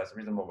exercise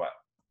reasonable well.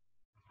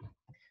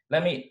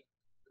 Let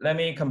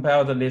me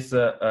compare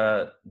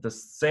the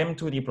same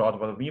 2D plot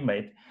what we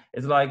made.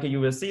 It's like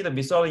you will see the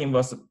visually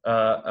inverse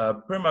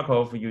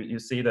Primarkov. You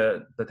see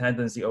the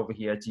tendency over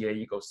here.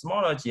 GAE goes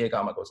smaller, GA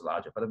gamma goes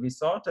larger. But we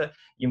saw the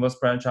inverse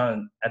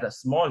Primarkov at a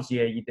small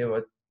GAE, they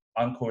were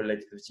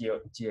uncorrelated with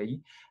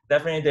GAE.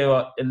 Definitely, they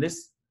were at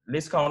least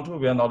contour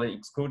we are not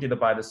excluded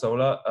by the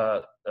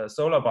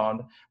solar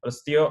bond, but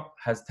still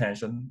has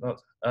tension.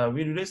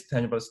 We release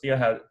tension, but still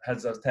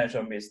has a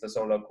tension with the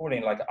solar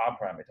cooling like R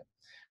parameter.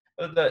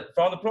 But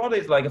from the plot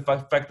is like a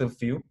factor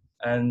few,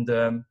 and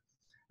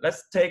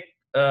let's take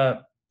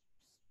the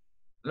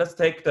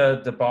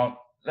bond.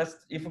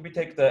 If we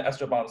take the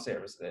astral bound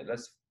series,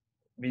 let's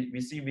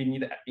we see we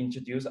need to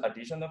introduce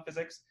additional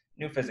physics,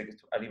 new physics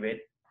to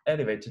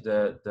elevate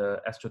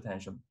the extra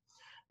tension.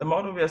 The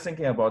model we are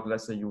thinking about,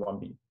 let's say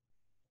U1b.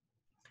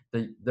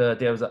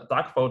 There's a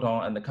dark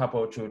photon and the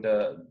coupled to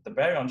the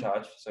baryon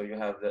charge. So you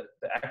have the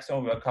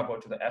axion will couple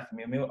to the F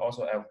mu mu,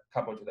 also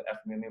coupled to the F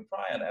mu mu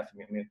prime, and F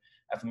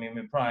mu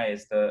mu prime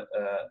is the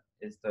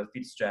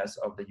field stress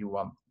of the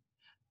U1,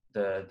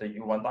 the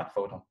U1 dark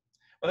photon.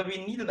 But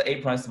we need the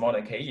A prime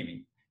smaller than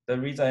KeV. The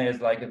reason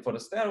is like for the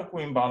stereo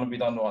cooling bound, we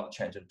don't want to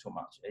change it too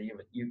much.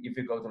 If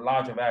you go to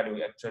larger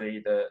value,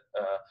 actually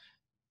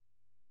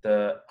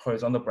the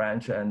horizontal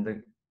branch and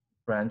the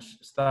branch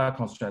star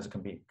constraints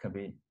can be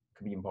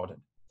important.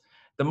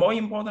 The more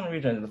important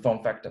region is the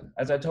form factor.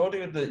 As I told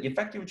you, the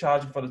effective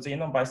charge for the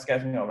xenon by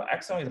scattering of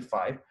axion is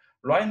 5.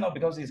 Right now,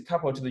 because it's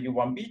coupled to the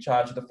U1b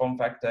charge, the form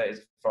factor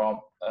is from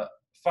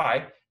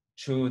 5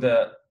 to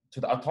the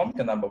atomic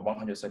number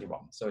 131.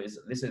 So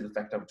this is a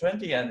factor of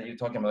 20, and you're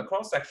talking about the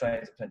cross section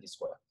is 20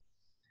 square.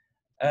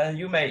 And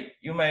you may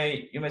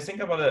think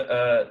about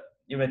it.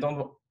 You may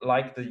don't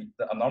like the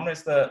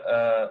anomalous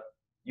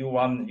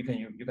U1.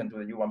 You can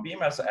do the U1b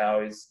minus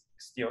L is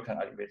still can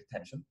elevate the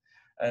tension.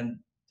 And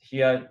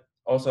here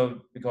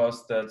also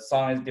because the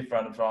sign is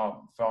different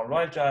from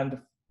right giant,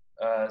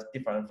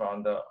 different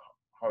from the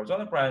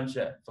horizontal branch.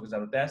 For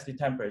example, density,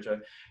 temperature.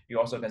 You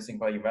also can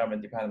think about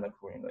environment dependent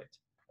cooling rate.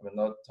 I will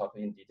not talk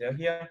in detail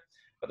here,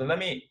 but let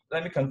me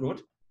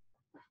conclude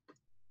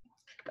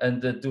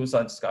and do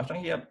some discussion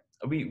here.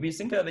 We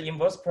think that the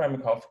inverse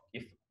Permikov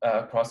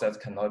process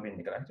cannot be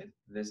neglected.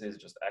 This is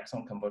just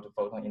axion convert to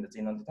photon in the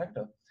xenon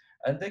detector,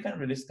 and they can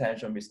release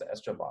tension with the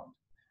extra bond.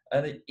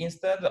 And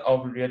instead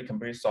of really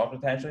completely solve the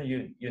tension,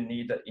 you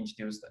need to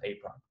introduce the A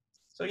prime.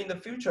 So in the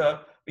future,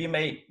 we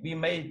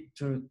may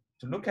to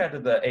look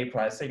at the A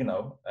prime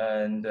signal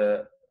and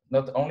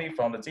not only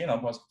from the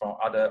xenon, but from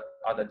other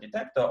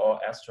detector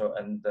or astro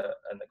and the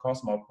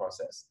Cosmos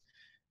process.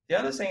 The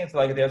other thing is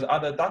like there's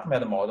other dark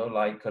matter model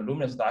like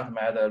luminous dark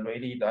matter,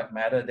 radiant dark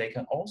matter. They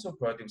can also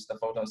produce the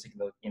photon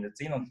signal in the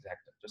xenon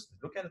detector. Just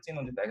look at the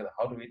xenon detector.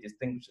 How do we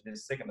distinguish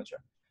this signature?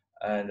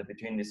 And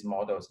between these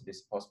models,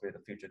 this possibly the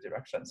future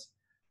directions.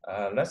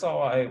 That's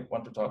all I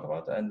want to talk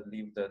about, and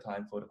leave the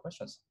time for the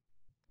questions.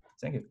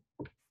 Thank you.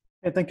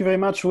 Okay, thank you very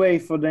much, Wei,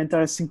 for the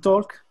interesting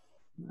talk.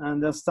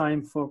 And there's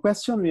time for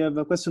question. We have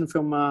a question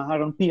from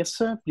Aaron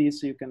Pierce.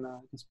 Please, you can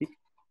speak.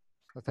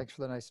 Well, thanks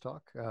for the nice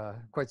talk.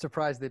 Quite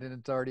surprised they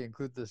didn't already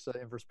include this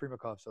inverse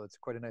Primakov, so it's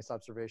quite a nice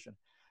observation.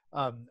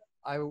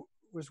 I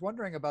was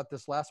wondering about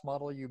this last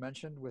model you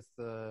mentioned with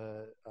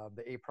the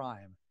A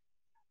prime.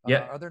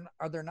 Yeah.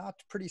 Are there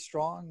not pretty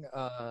strong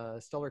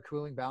stellar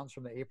cooling bounds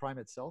from the A prime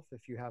itself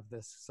if you have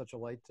such a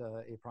light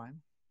A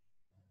prime?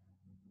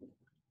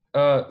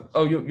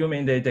 Oh, you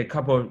mean they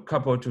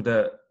couple to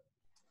the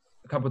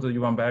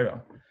U1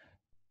 barrier?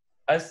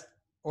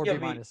 Or B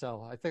minus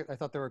L. I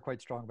thought there were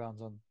quite strong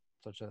bounds on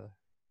such a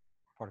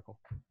particle.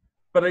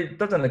 But it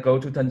doesn't go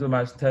to 10 to the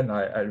minus 10.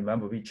 I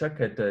remember we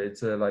checked it.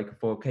 It's like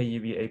for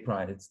KeV A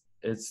prime.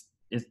 It's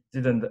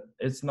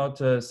not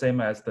same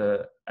as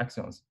the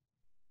axions.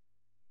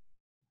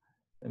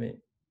 I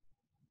mean,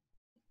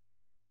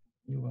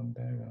 U1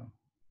 barrier.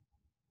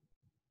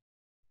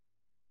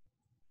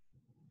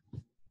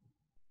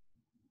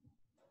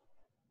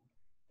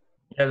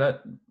 Yeah,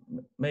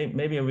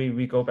 maybe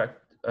we go back.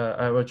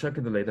 I will check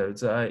it later.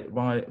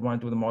 When I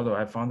do the model,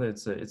 I found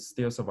it's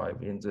still survive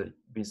with the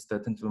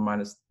 10 to the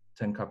minus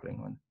 10 coupling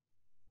one.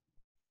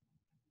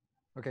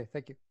 Okay,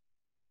 thank you.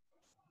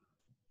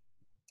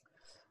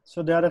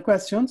 So the other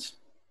questions?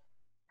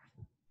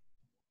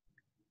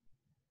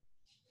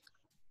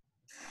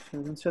 I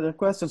don't see other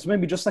questions.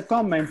 Maybe just a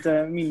comment.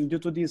 I mean, due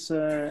to this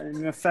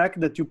new effect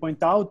that you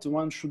point out,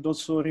 one should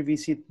also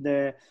revisit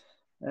the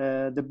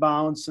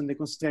bounds and the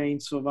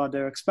constraints of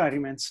other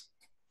experiments,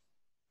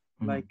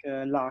 like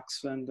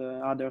LUX and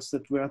others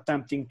that were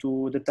attempting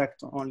to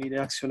detect only the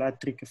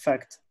axioelectric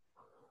effect.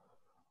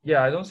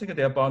 Yeah, I don't think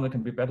their bound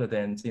can be better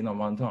than xenon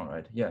 1 ton,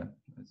 right? Yeah.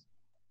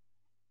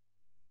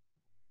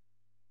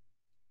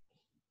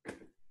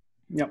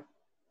 Yeah.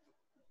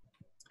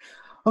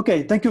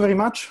 Okay, thank you very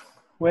much,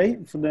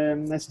 Wei, for the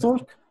nice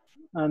talk.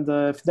 And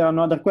if there are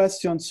no other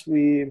questions,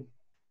 we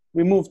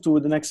move to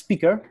the next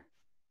speaker.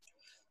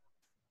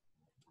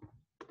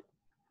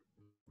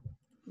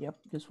 Yep,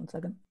 just 1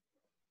 second.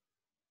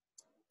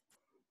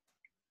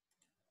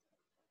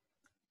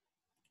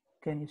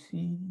 Can you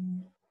see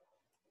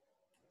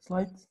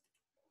slides?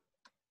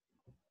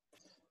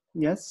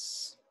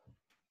 Yes.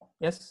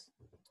 Yes.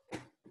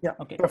 Yeah,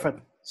 okay.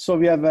 Perfect. So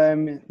we have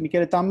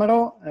Michele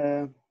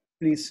Tammaro,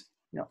 please.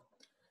 Yeah.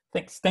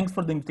 Thanks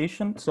for the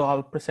invitation. So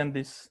I'll present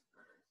this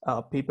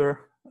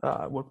paper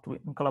I worked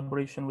with in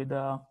collaboration with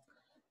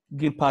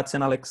Gil Patz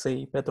and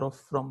Alexei Petrov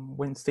from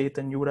Wayne State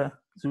and Juri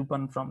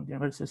Zupan from the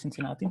University of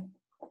Cincinnati.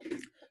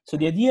 So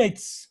the idea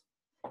it's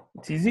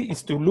easy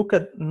is to look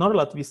at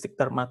non-relativistic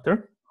dark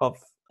matter of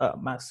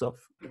mass of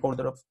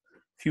order of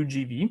few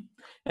GeV.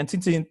 And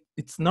since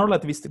it's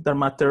non-relativistic dark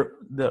matter,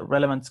 the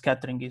relevant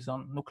scattering is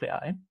on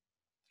nuclei.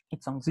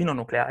 It's on xenon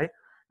nuclei.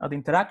 The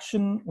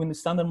interaction with the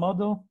standard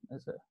model,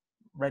 as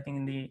writing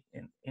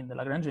in the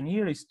Lagrangian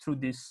here, is through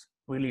these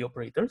Rayleigh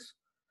operators,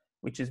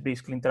 which is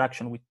basically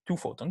interaction with two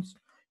photons.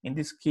 In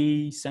this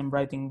case, I'm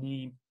writing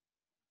the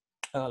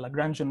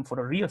Lagrangian for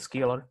a real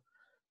scalar,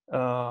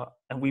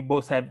 and we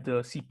both have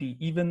the CP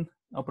even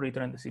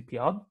operator and the CP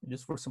odd.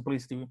 Just for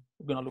simplicity,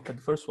 we're going to look at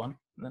the first one,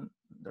 and then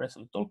the rest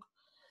of the talk.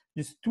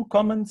 Just two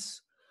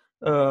comments.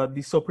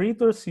 These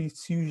operators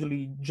is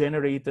usually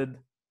generated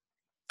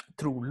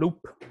through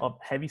loop of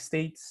heavy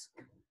states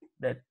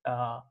that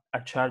are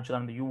charged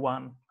on the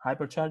U1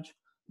 hypercharge.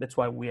 That's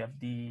why we have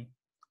the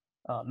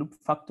loop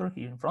factor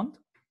here in front.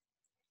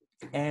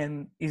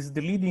 And is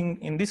the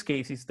leading, in this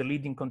case, is the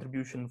leading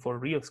contribution for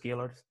real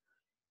scalars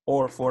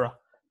or for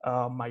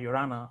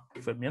Majorana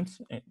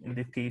fermions. In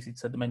this case,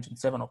 it's a dimension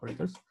 7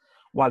 operators.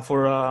 While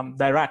for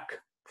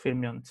Dirac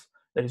fermions,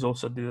 there is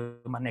also the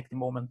magnetic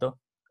moment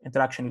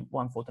interaction with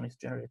one photon is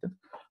generated.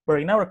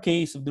 But in our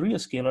case of the real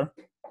scalar,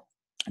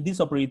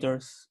 these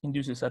operators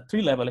induces a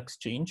 3-level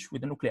exchange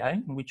with the nuclei,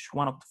 in which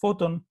one of the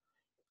photon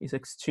is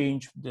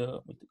exchanged with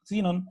the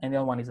xenon, and the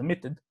other one is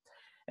emitted.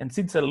 And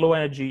since a low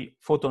energy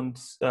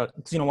photons,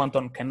 xenon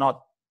 1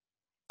 cannot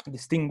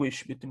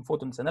distinguish between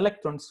photons and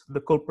electrons,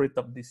 the culprit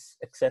of this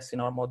excess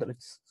in our model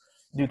is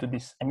due to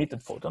this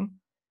emitted photon.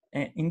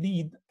 And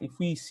indeed, if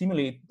we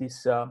simulate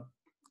this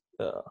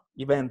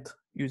event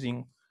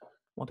using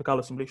Monte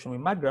Carlo simulation with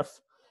MAGRaph,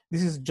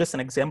 this is just an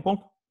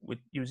example with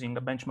using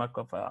a benchmark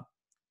of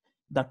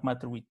dark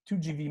matter with 2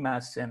 GeV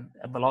mass and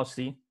a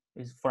velocity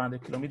is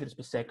 400 kilometers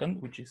per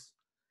second, which is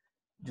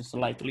just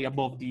slightly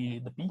above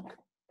the peak.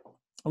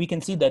 We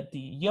can see that the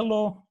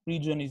yellow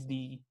region is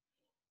the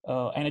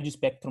energy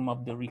spectrum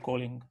of the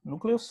recoiling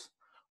nucleus,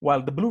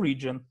 while the blue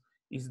region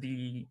is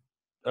the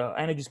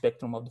energy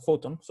spectrum of the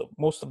photon. So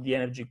most of the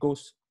energy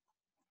goes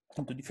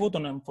into the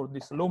photon, and for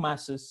this low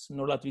masses,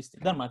 no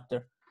relativistic dark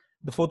matter,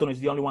 the photon is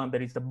the only one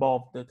that is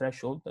above the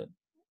threshold,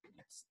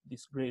 that's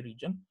this gray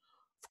region.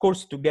 Of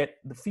course, to get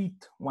the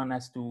fit, one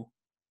has to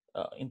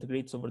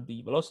integrate over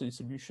the velocity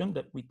distribution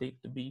that we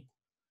take to be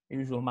a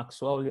usual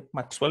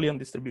Maxwellian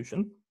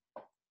distribution.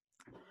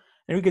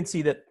 And we can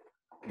see that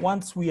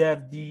once we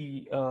have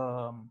the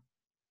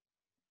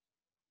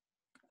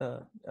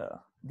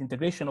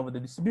integration over the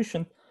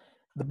distribution,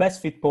 the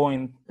best fit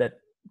point that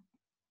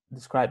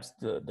describes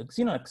the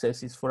xenon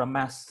excess is for a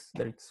mass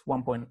that it's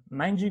 1.9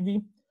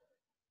 GeV,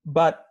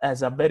 but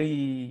as a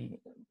very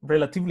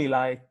relatively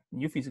light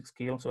new physics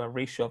scale, so a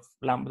ratio of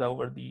lambda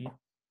over the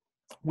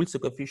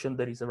Wilson coefficient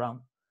that is around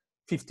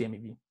 50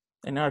 MeV.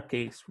 In our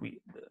case,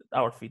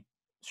 our fit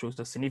shows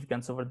the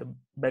significance over the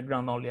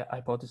background only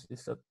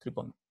hypothesis at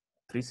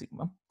 3.3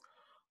 sigma.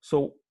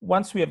 So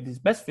once we have this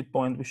best fit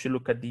point, we should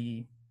look at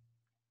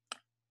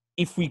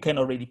if we can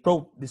already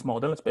probe this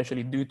model,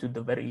 especially due to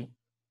the very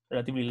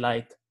relatively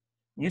light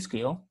new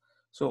scale.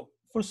 So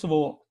first of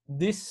all,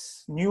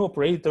 these new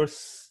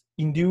operators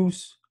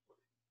induce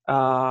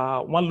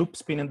one loop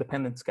spin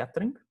independent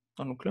scattering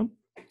on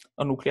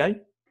nuclei,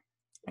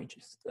 which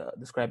is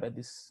described by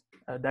this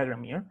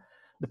diagram here.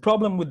 The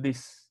problem with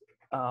this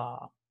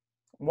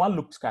one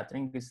loop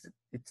scattering is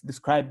it's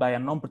described by a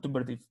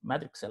non-perturbative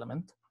matrix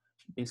element,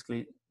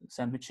 basically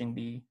sandwiching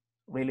the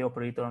Rayleigh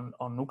operator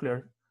on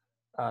nuclear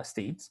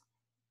states.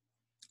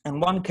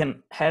 And one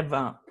can have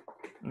a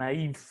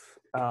naive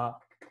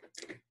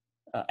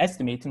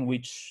estimate in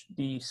which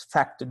this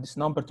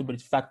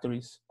non-perturbative factor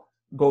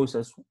goes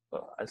as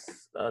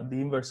the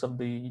inverse of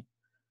the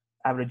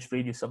average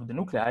radius of the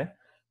nuclei,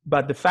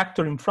 but the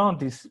factor in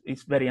front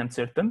is very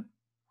uncertain.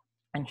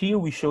 And here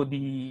we show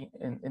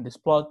in this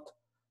plot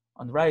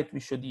on the right, we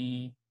show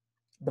the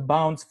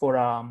bounds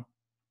for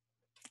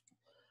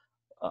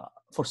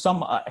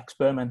some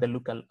experiment that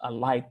look at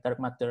light dark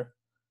matter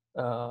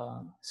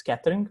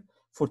scattering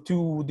for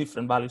two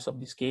different values of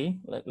this k.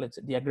 Like, let's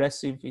say the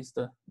aggressive is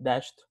the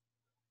dashed,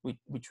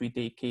 which we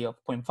take k of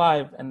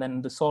 0.5, and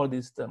then the solid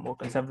is the more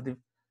conservative,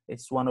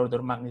 it's 1 order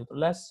of magnitude or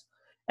less.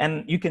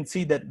 And you can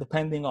see that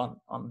depending on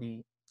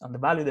the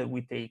value that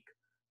we take,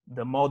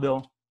 the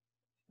model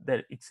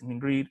that it's in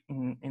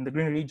the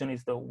green region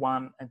is the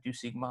 1 and 2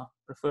 sigma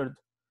preferred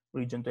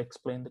region to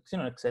explain the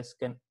xenon excess,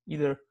 can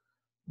either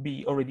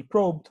be already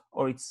probed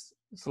or it's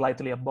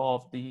slightly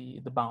above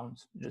the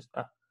bounds. Just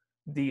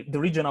the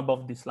region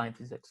above this line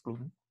is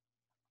excluded.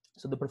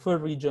 So the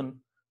preferred region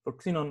for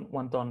xenon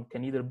 1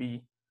 can either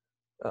be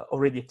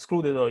already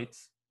excluded or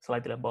it's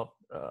slightly above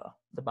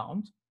the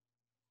bounds.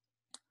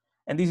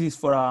 And this is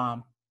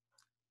for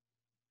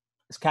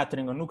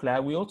scattering on nuclei.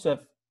 We also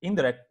have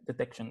indirect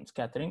detection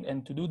scattering,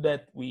 and to do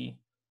that, we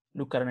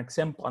look at an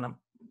example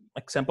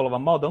of a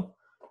model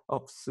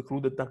of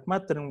secluded dark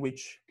matter in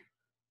which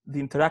the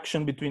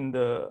interaction between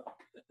the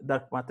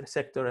dark matter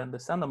sector and the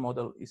standard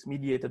model is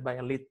mediated by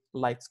a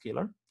light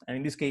scalar. And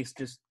in this case,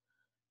 just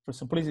for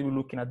simplicity, we're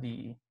looking at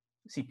the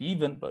CP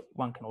even, but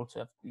one can also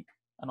have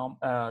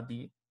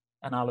the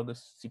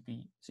analogous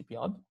CP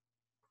odd.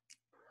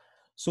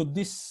 So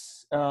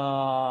this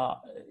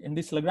in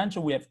this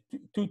Lagrangian, we have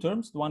two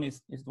terms. One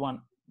is the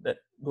one that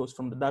goes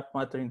from the dark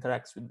matter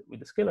interacts with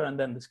the scalar, and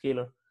then the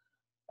scalar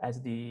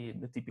as the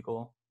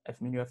typical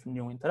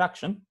F-mu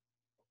interaction.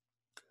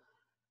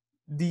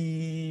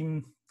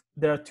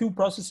 There are two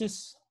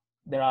processes.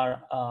 There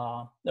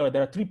are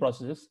three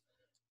processes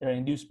that are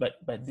induced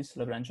by this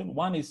Lagrangian.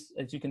 One is,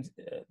 as you can,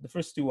 the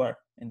first two are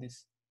in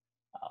this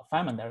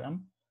Feynman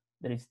diagram.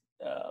 There is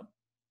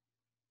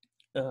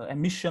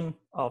emission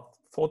of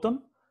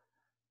photon,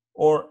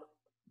 or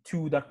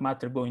two dark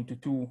matter going to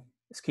two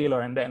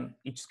scalar, and then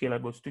each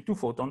scalar goes to two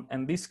photon,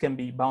 and this can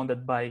be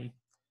bounded by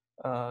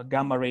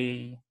gamma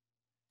ray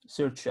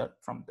search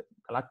from the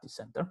galactic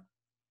center.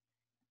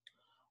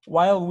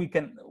 While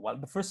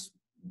the first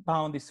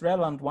bound is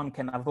relevant, one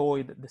can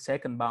avoid the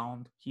second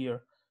bound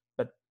here,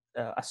 but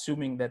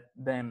assuming that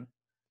then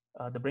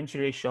the branch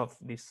ratio of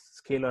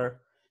this scalar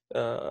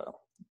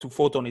to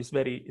photon is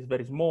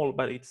very small,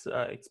 but it's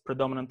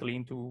predominantly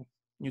into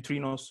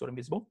neutrinos or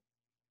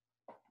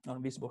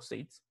invisible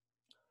states.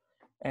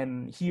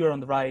 And here on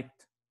the right,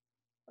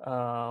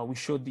 we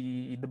show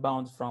the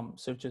bounds from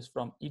searches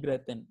from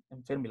Ygritte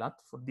and Fermi-Lat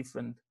for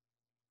different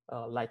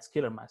light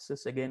scalar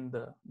masses. Again,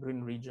 the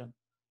green region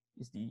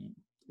is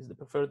the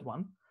preferred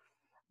one.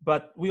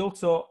 But we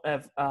also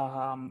have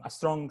a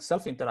strong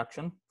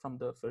self-interaction from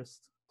the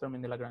first term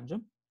in the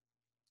Lagrangian,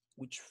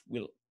 which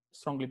will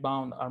strongly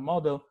bound our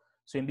model.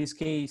 So in this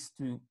case,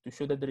 to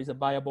show that there is a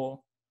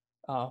viable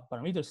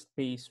parameter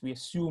space, we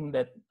assume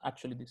that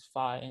actually this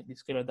phi,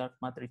 this scalar dark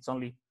matter, it's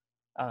only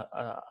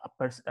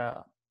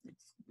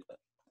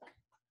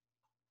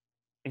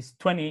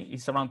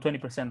it's around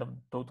 20% of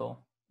the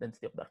total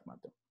density of dark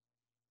matter.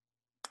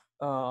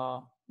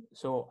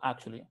 So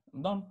actually,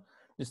 I'm done.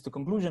 Just the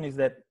conclusion is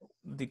that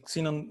the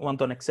Xenon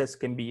one-to-one excess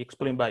can be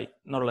explained by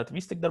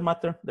non-relativistic dark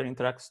matter that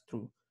interacts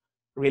through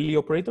Rayleigh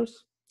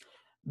operators.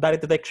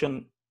 Direct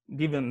detection,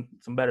 given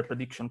some better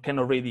prediction, can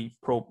already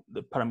probe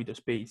the parameter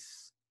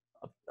space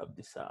of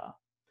this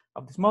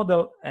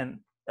model and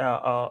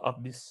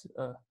of this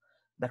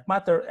dark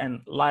matter,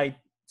 and light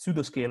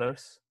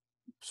pseudoscalars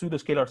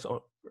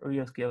or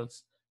real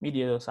scales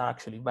mediators are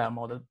actually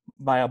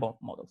viable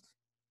models.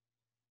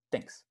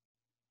 Thanks.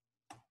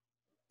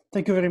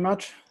 Thank you very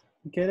much,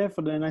 Michele,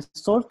 for the nice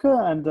talk.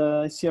 And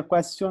I see a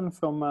question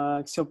from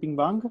Xiaoping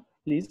Wang,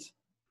 please.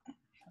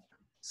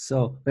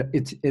 So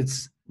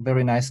it's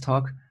very nice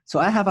talk. So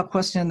I have a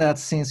question that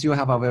since you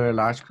have a very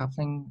large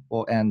coupling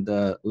and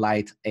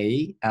light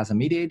A as a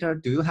mediator,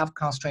 do you have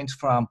constraints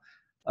from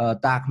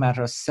dark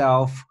matter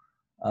self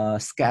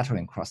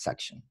scattering cross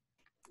section?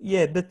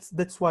 Yeah,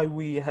 that's why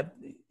we had.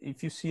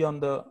 If you see on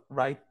the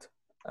right,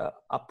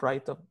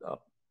 upright of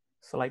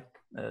slide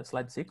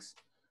 6,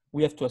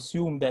 we have to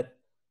assume that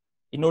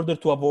in order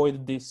to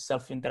avoid these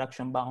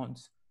self-interaction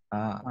bounds,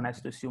 one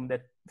has to assume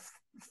that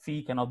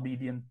phi cannot be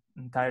the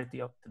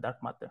entirety of the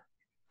dark matter.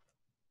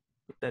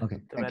 That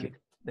okay, the relic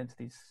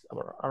densities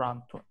are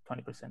around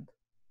 20%.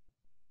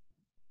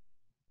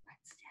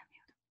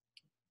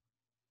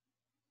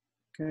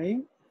 Okay.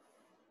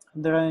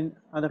 Are there any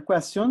other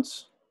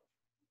questions?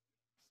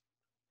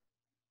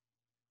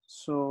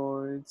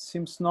 So it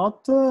seems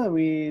not.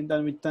 We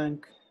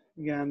thank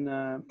again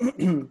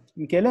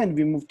Michele, and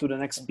we move to the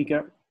next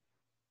speaker.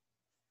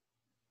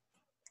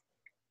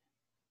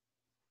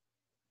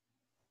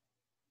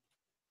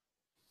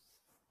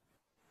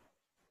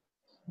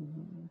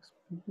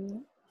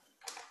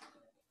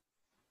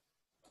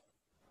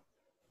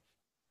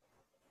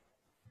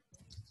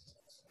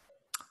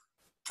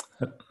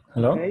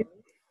 Hello. Okay.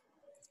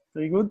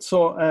 Very good.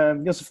 So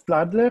Josef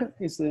Pradler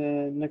is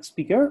the next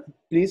speaker,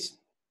 please.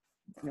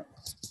 Yeah.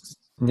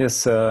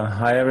 Yes.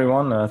 Hi,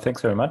 everyone.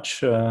 Thanks very much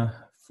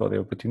for the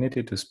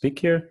opportunity to speak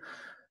here.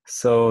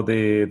 So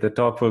the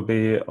talk will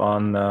be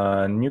on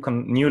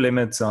new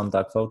limits on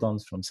dark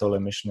photons from solar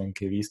emission in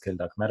KV scale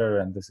dark matter,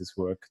 and this is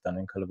work done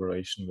in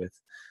collaboration with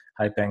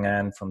Haipeng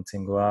An from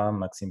Tsinghua,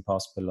 Maxim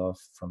Pospelov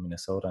from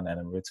Minnesota, and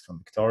Adam Ritz from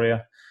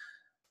Victoria.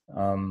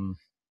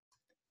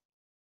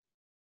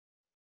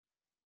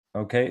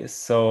 Okay,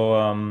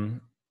 so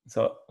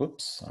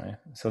oops, sorry.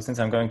 So since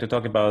I'm going to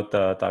talk about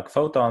dark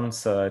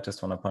photons, I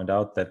just want to point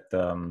out that,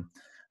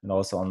 and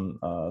also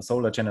on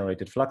solar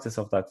generated fluxes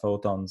of dark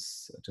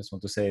photons, I just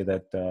want to say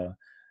that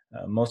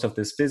most of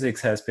this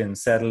physics has been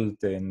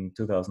settled in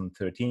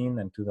 2013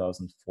 and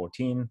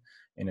 2014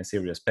 in a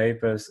series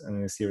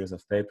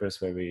of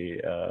papers where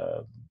we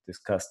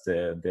discussed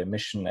the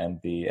emission and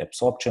the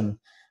absorption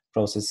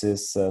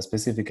processes,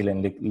 specifically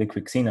in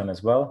liquid xenon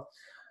as well.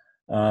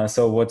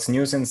 So what's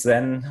new since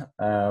then,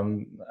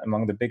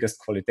 among the biggest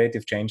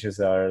qualitative changes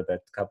are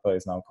that kappa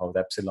is now called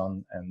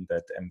epsilon and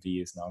that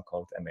MV is now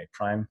called MA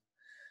prime.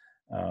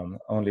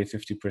 Only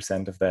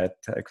 50% of that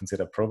I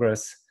consider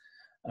progress.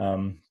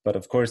 But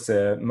of course,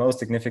 the most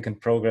significant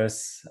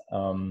progress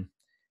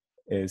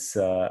is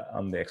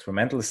on the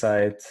experimental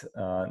side,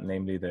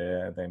 namely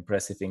the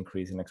impressive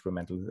increase in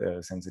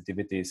experimental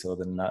sensitivity. So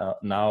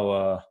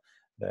now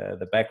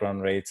the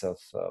background rates of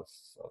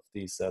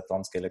these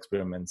ton scale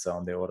experiments are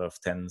on the order of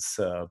tens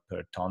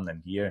per ton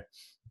and year.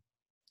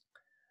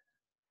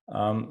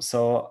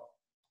 So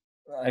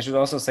I should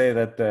also say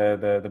that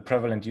the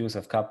prevalent use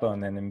of kappa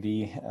and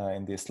NMV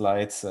in these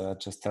slides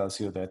just tells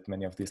you that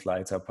many of these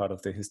slides are part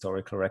of the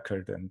historical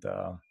record, and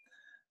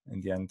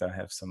in the end I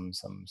have some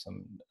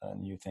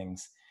new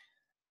things.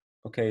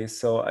 Okay,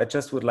 so I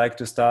just would like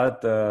to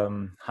start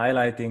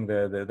highlighting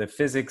the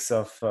physics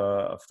of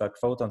dark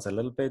photons a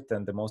little bit,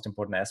 and the most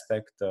important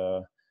aspect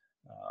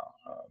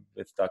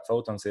with dark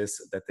photons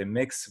is that they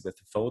mix with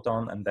the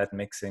photon, and that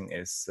mixing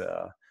is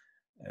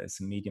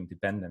medium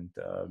dependent.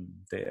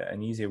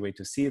 An easier way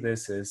to see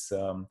this is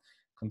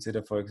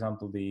consider, for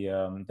example, the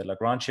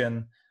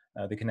Lagrangian,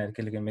 the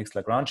kinetically mixed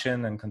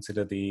Lagrangian, and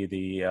consider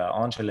the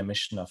on-shell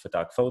emission of a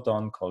dark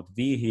photon called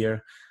V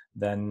here.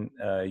 Then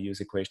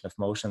use equation of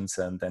motions,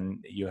 and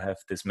then you have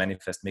this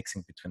manifest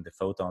mixing between the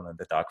photon and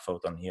the dark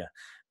photon here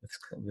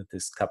with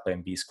this kappa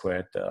m v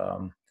squared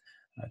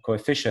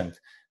coefficient.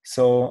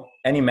 So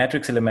any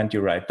matrix element you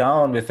write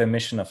down with the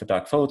emission of a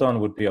dark photon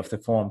would be of the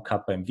form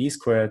kappa m v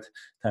squared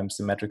times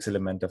the matrix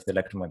element of the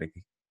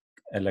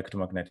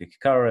electromagnetic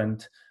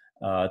current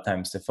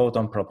times the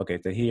photon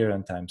propagator here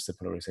and times the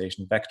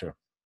polarization vector.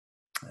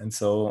 And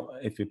so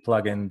if we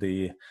plug in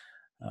the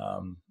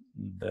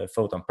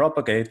photon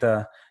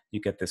propagator, you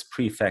get this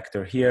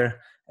prefactor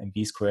here,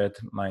 mv squared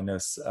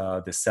minus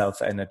the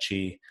self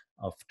energy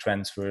of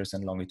transverse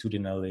and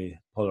longitudinally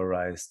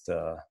polarized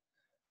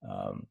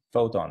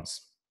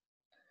photons.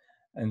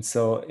 And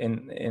so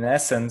in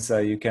essence,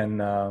 you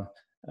can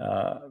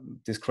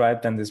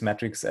describe then this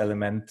matrix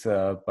element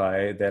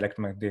by the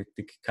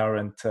electromagnetic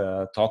current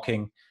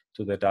talking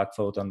to the dark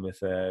photon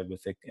with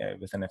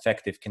an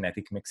effective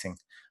kinetic mixing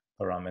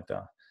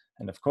parameter.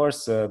 And of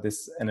course,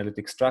 this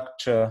analytic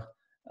structure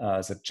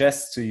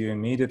suggests to you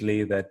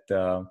immediately that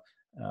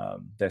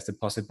there's the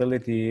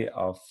possibility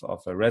of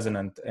a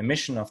resonant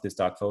emission of these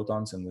dark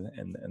photons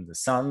in the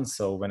sun.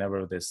 So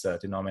whenever this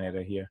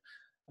denominator here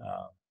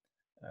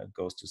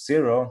goes to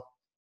 0,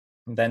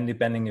 then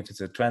depending if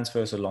it's a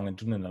transverse or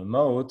longitudinal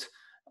mode,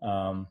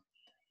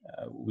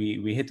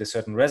 we hit a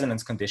certain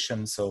resonance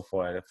condition. So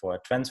for a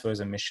transverse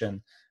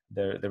emission,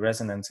 the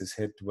resonance is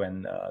hit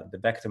when the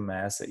vector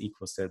mass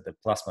equals the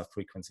plasma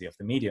frequency of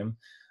the medium.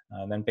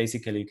 Then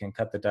basically you can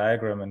cut the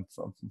diagram and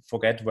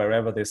forget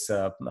wherever this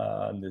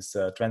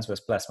transverse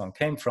plasma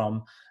came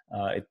from.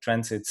 It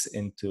transits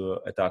into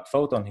a dark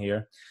photon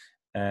here.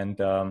 And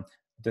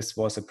this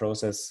was a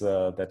process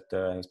that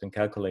has been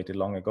calculated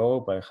long ago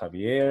by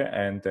Javier.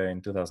 And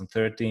in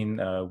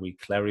 2013, we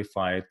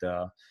clarified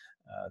the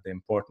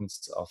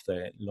importance of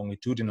the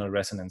longitudinal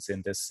resonance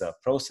in this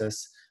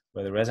process,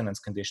 where the resonance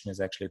condition is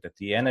actually that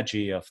the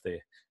energy of the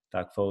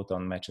dark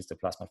photon matches the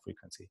plasma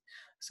frequency.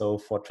 So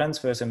for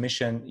transverse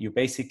emission, you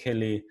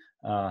basically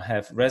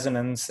have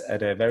resonance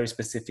at a very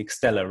specific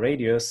stellar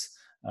radius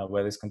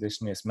where this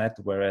condition is met,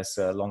 whereas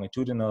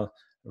longitudinal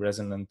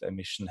resonant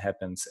emission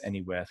happens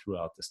anywhere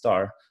throughout the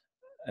star,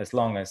 as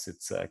long as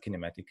it's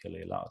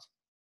kinematically allowed.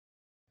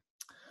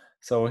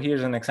 So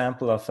here's an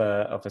example of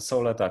a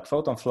solar dark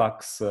photon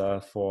flux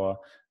for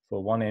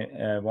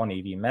one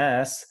eV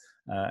mass.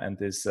 And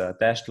this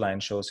dashed line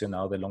shows you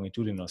now the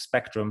longitudinal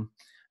spectrum.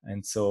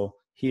 And so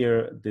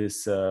here,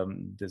 this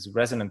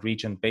resonant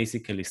region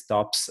basically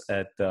stops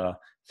at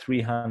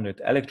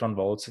 300 electron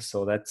volts.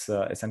 So that's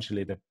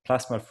essentially the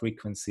plasma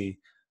frequency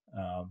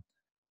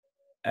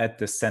at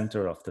the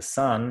center of the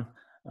sun.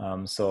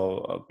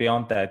 So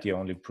beyond that, you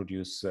only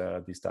produce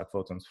these dark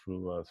photons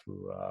through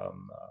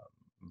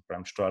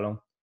Bremsstrahlung.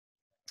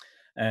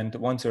 And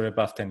once you're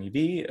above 10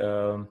 eV,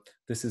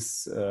 this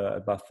is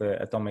above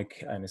the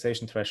atomic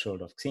ionization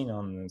threshold of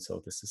xenon. And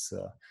so this is,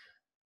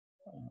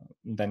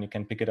 then you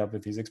can pick it up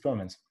with these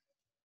experiments.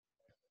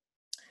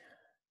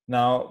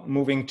 Now,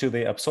 moving to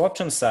the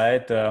absorption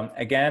side,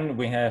 again,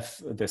 we have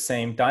the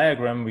same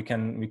diagram. We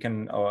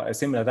can, or a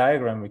similar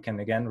diagram. We can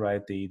again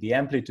write the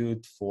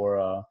amplitude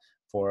for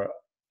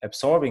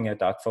absorbing a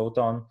dark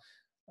photon.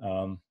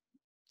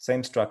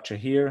 Same structure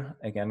here.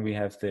 Again, we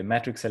have the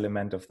matrix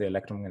element of the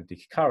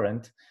electromagnetic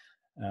current.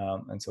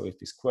 And so if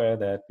we square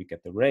that, we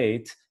get the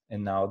rate.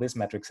 And now this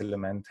matrix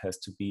element has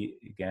to be,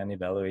 again,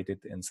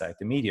 evaluated inside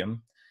the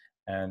medium.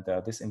 And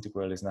this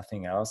integral is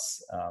nothing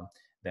else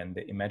than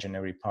the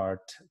imaginary part,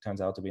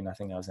 turns out to be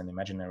nothing else than the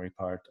imaginary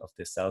part of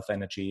the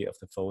self-energy of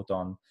the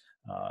photon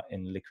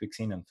in liquid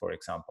xenon, for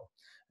example.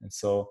 And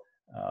so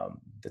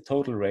the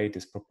total rate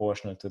is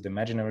proportional to the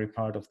imaginary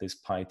part of this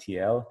pi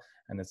TL,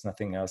 and it's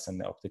nothing else than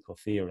the optical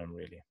theorem,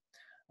 really.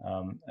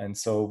 And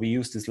so we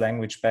used this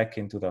language back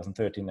in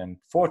 2013 and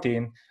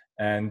 14,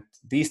 and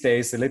these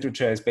days the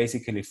literature is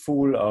basically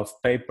full of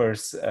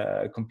papers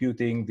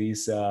computing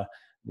these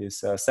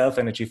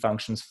self-energy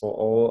functions for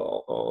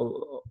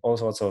all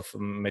sorts of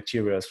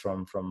materials,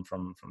 from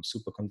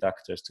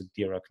superconductors to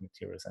Dirac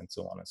materials and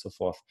so on and so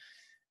forth.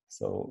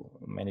 So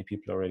many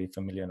people are already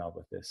familiar now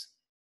with this.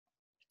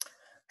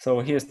 So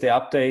here's the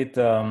update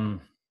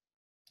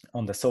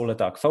on the solar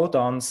dark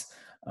photons.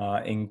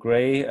 In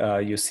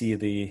gray, you see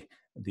the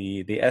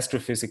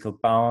astrophysical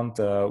bound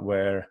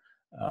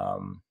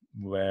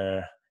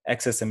where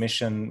excess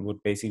emission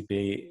would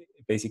basically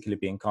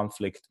be in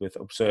conflict with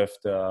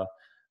observed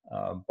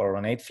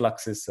boronate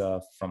fluxes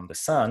from the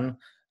sun.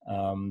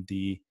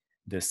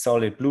 The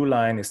solid blue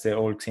line is the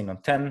old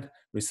Xenon 10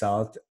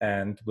 result,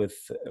 and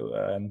with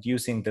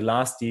using the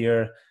last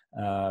year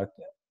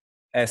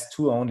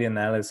S2 only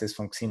analysis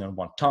from Xenon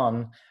 1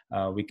 ton,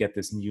 we get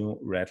this new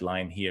red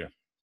line here.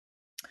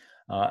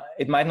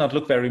 It might not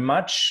look very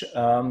much,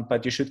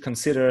 but you should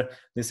consider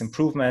this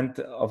improvement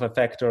of a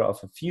factor of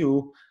a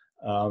few.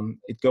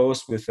 It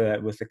goes with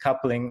a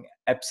coupling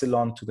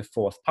epsilon to the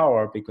 4th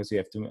power, because you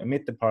have to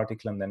emit the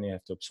particle and then you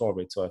have to absorb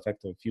it. So a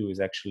factor of few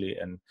is actually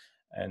a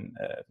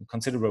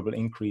considerable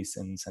increase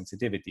in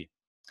sensitivity.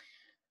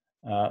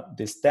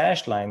 These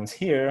dashed lines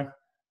here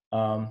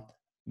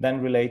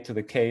then relate to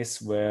the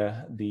case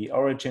where the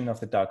origin of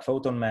the dark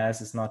photon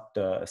mass is not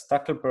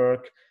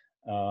Stuckelberg,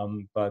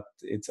 but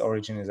its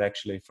origin is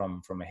actually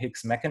from a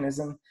Higgs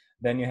mechanism.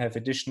 Then you have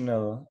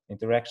additional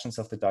interactions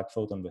of the dark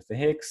photon with the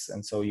Higgs,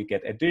 and so you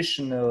get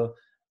additional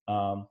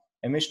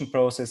emission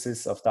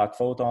processes of dark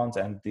photons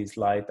and these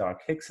light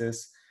dark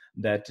Higgses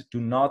that do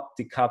not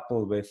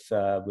decouple with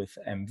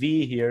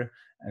MV here,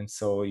 and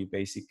so you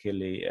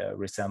basically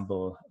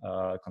resemble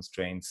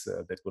constraints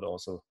that would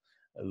also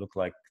look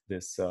like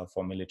this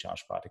for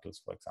milli-charged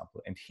particles, for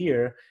example. And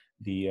here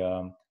the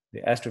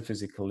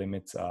astrophysical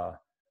limits are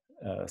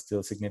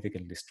still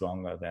significantly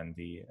stronger than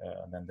the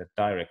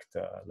direct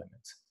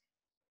limits.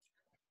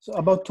 So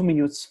about 2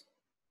 minutes.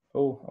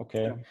 Oh,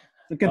 okay. Yeah.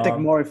 You can take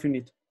more if you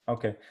need.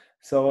 Okay.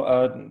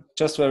 So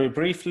just very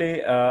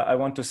briefly, I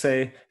want to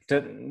say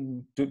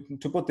to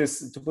put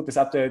this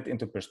update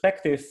into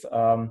perspective,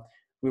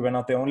 we were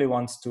not the only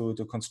ones to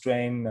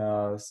constrain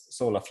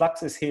solar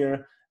fluxes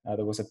here.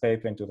 There was a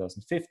paper in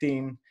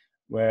 2015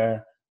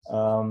 where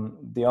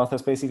the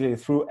authors basically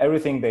threw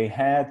everything they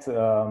had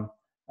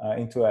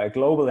into a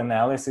global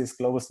analysis,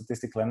 global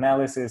statistical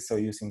analysis. So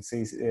using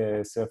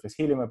surface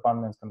helium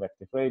abundance,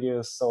 convective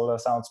radius, solar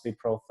sound speed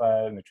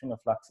profile, neutrino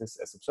fluxes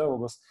as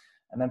observables.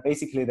 And then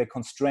basically they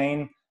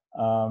constrain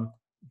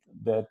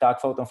the dark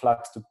photon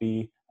flux to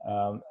be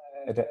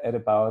at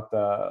about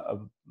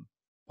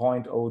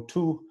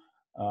 0.02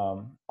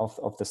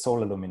 of the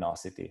solar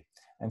luminosity.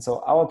 And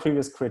so our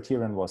previous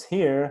criterion was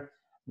here.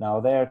 Now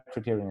their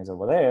criterion is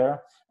over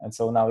there. And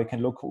so now we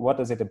can look, what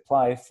does it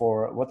apply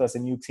for, what does a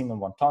new Xenon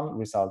 1 ton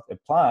result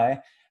apply?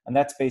 And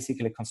that's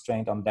basically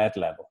constrained on that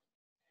level.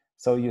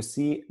 So you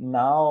see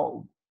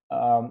now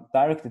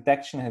direct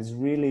detection has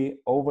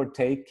really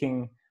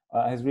overtaken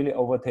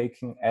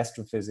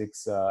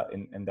astrophysics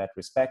in that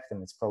respect,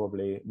 and it's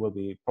probably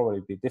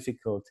be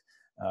difficult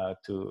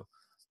to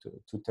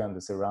turn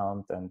this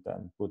around and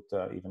put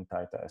even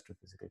tighter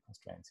astrophysical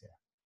constraints here.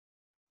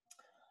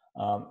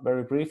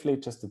 Very briefly,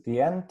 just at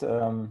the end,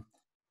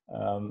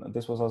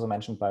 this was also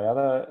mentioned by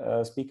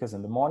other speakers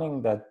in the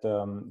morning, that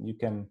you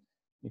can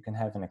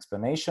have an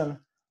explanation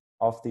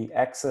of the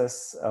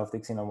axis of the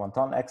Xenon 1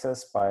 ton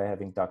axis by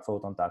having dark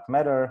photon, dark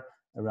matter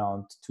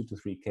around 2 to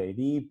 3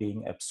 keV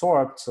being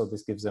absorbed. So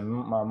this gives a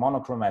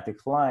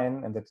monochromatic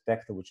line in the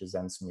detector, which is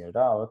then smeared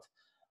out.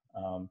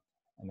 And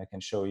I can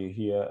show you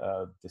here,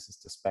 this is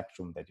the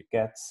spectrum that you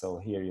get. So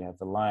here you have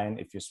the line.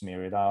 If you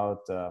smear it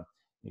out,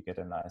 you get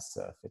a nice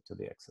fit to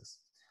the axis.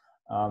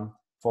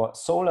 For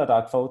solar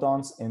dark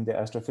photons in the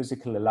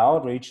astrophysical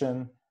allowed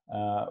region,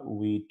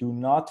 we do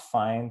not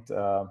find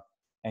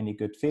any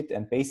good fit.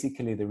 And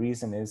basically the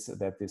reason is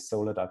that these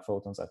solar dark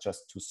photons are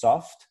just too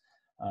soft.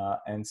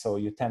 And so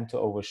you tend to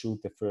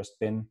overshoot the first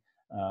bin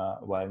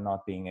while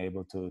not being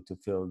able to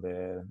fill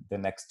the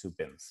next 2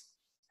 bins.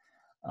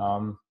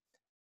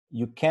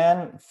 You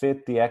can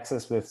fit the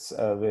axis with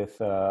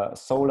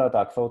solar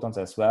dark photons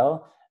as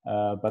well,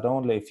 but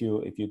only if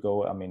you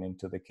go,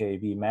 into the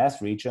keV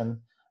mass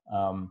region.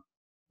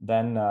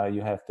 Then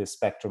you have this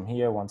spectrum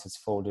here. Once it's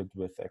folded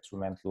with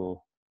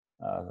experimental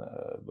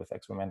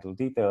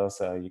details,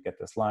 you get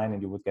this line,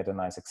 and you would get a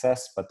nice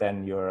excess. But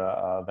then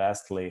you're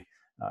vastly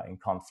in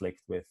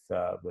conflict with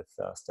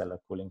stellar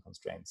cooling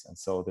constraints, and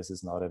so this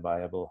is not a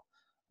viable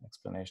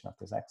explanation of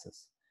this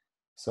axis.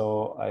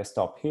 So I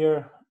stop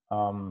here.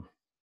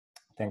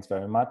 Thanks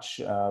very much.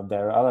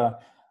 There are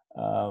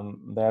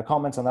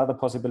comments on other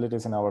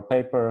possibilities in our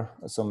paper.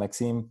 So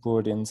Maxim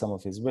poured in some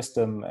of his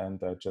wisdom, and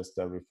just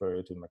refer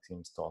you to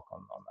Maxim's talk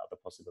on other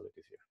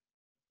possibilities here.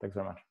 Thanks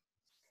very much.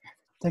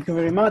 Thank you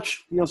very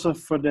much, Josef,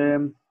 for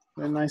the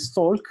nice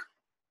talk.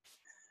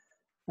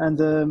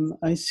 And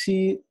I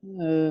see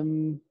a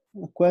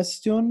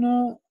question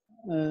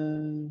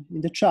in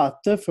the chat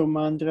from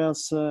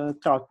Andreas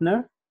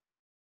Trautner.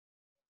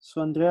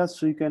 So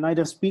Andreas, you can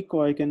either speak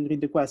or I can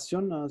read the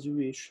question as you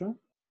wish.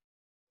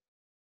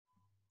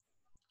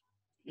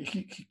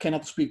 He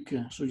cannot speak,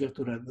 so you have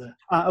to read the...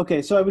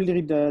 Okay, so I will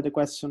read the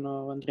question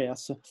of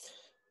Andreas.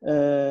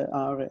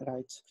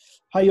 Right.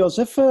 Hi,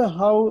 Josef.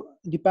 How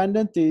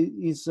dependent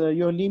is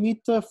your limit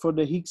for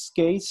the Higgs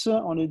case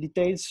on the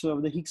details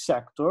of the Higgs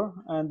sector,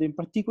 and in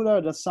particular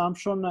the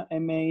assumption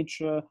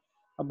MH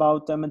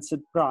about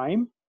MZ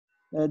prime?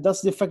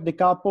 Does the effect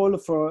decouple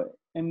for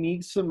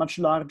mx much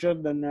larger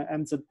than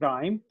mz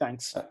prime?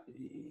 Thanks.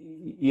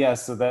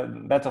 Yes, so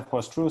that's of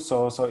course true.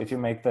 So if you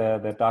make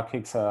the dark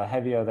Higgs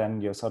heavier,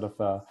 then you're sort of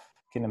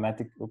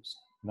kinematic.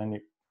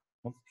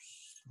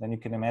 Then you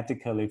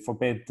kinematically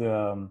forbid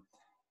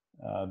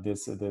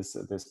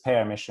this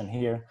pair emission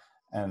here,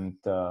 and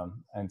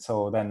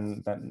so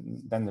then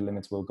the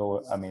limits will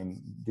go. I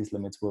mean, these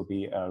limits will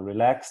be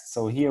relaxed.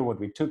 So here, what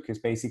we took is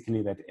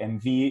basically that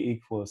mv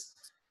equals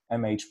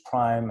mh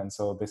prime, and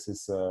so this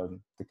is the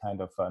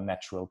kind of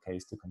natural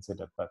case to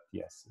consider. But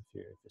yes, if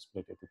you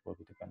split it, it will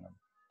be dependent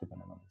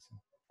on this.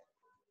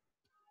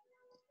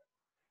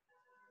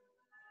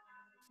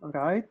 All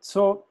right.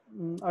 So,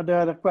 are there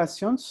other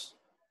questions?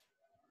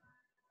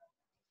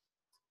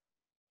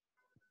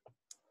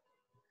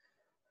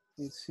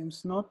 It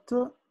seems not.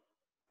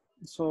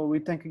 So we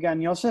thank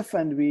again Josef,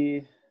 and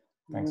we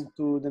move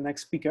to the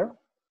next speaker.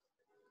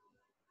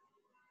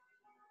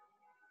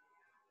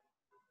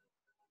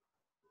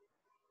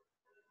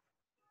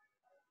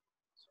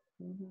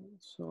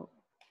 So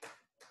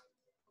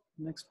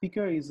next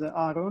speaker is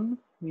Aaron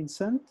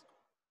Vincent.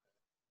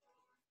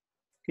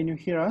 Can you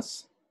hear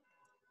us?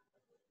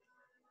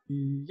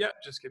 Yeah,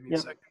 just give me a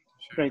second.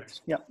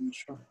 Great. Yeah,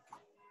 sure.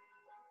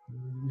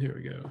 Here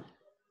we go.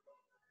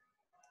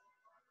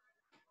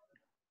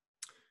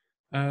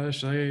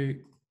 Should I?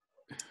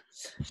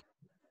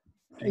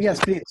 Yes,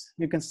 please.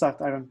 You can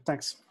start, Aaron.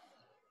 Thanks.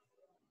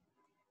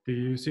 Do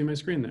you see my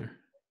screen there?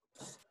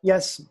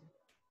 Yes,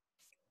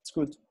 it's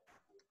good.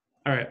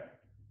 All right.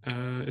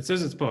 It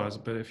says it's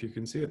paused, but if you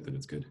can see it, then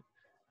it's good.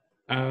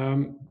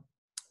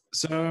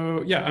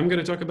 So yeah, I'm going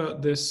to talk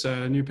about this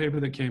new paper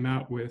that came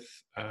out with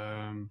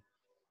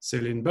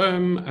Céline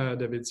Boehm,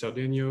 David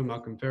Sardegno,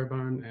 Malcolm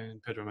Fairbairn,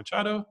 and Pedro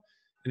Machado.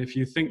 And if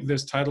you think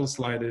this title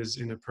slide is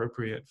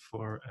inappropriate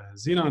for a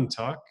Xenon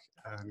talk,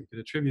 you could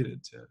attribute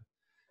it to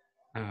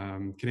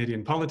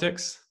Canadian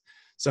politics.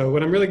 So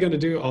what I'm really going to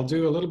do, I'll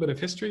do a little bit of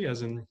history,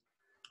 as in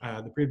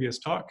the previous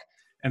talk,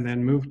 and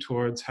then move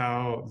towards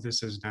how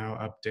this is now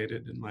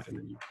updated in light of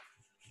the new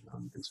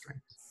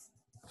constraints.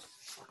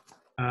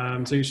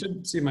 So you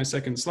should see my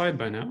second slide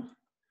by now.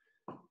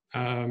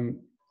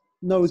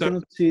 No, we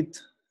cannot see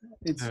it.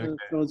 It's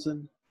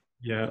frozen.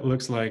 Yeah, it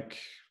looks like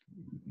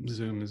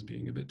Zoom is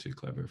being a bit too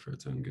clever for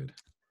its own good.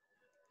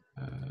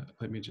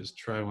 Let me just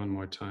try one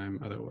more time.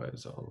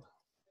 Otherwise, I'll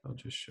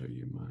just show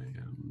you my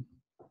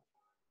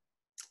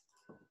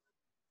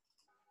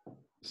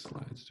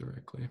slides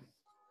directly.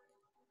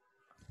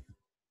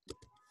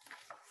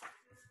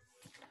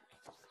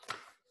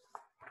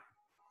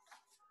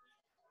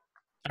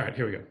 All right,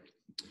 here we go.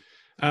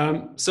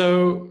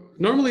 So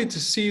normally to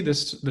see the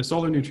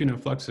solar neutrino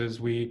fluxes,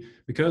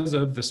 because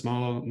of the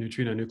small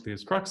neutrino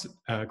nucleus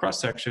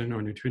cross-section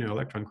or neutrino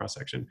electron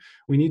cross-section,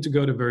 we need to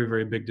go to very,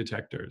 very big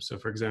detectors. So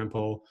for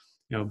example,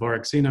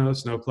 borax Xenon,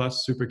 SNO+,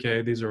 Super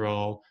K, these are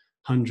all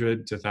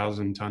 100 to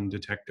 1,000 ton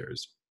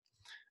detectors.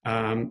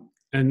 And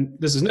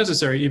this is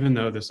necessary even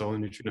though the solar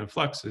neutrino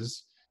flux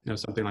is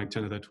something like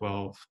 10 to the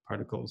 12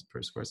 particles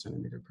per square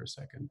centimeter per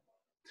second.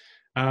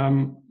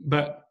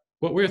 But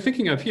what we're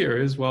thinking of here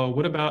is, well,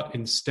 what about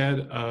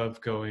instead of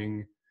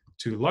going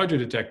to larger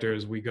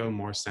detectors, we go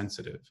more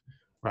sensitive,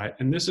 right?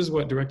 And this is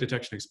what direct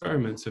detection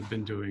experiments have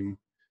been doing,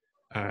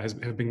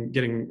 have been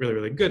getting really,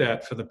 really good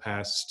at for the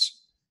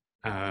past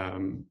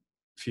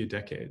few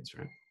decades,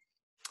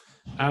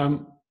 right?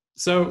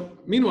 So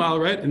meanwhile,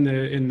 right,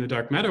 in the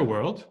dark matter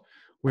world,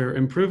 we're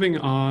improving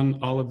on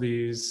all of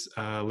these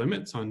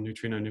limits on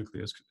neutrino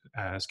nucleus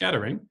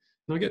scattering.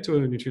 And I'll get to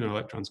a neutrino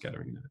electron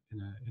scattering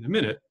in a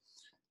minute.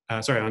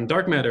 Sorry, on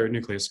dark matter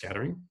nucleus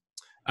scattering.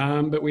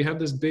 But we have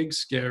this big,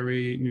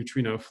 scary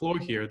neutrino floor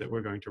here that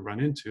we're going to run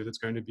into that's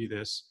going to be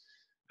this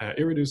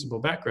irreducible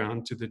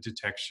background to the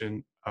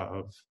detection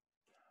of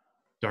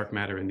dark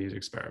matter in these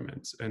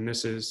experiments. And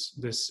this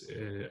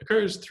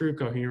occurs through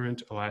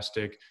coherent,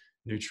 elastic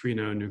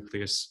neutrino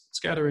nucleus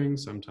scattering,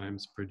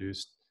 sometimes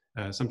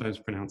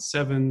pronounced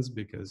sevens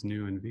because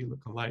nu and v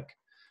look alike.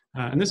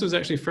 And this was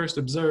actually first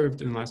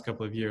observed in the last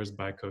couple of years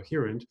by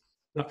coherent,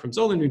 not from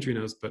solar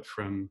neutrinos, but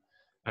from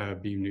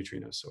beam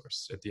neutrino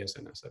source at the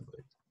SNS, I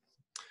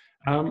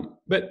believe.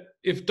 But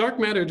if dark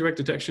matter direct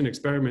detection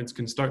experiments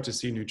can start to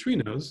see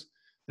neutrinos,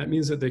 that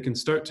means that they can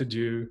start to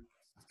do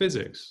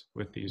physics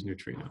with these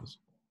neutrinos.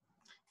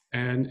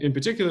 And in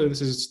particular,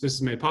 this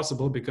is made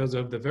possible because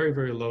of the very,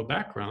 very low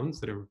backgrounds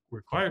that are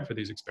required for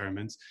these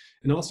experiments,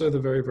 and also the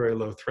very, very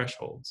low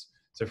thresholds.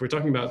 So if we're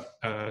talking about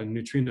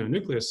neutrino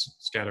nucleus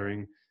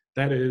scattering,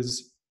 that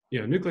is,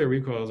 nuclear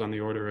recoils on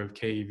the order of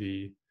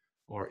keV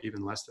or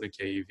even less than a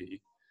keV.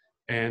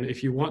 And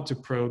if you want to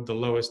probe the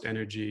lowest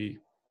energy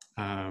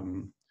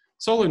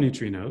solar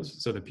neutrinos,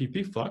 so the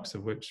PP flux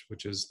of which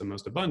is the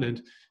most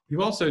abundant,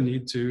 you also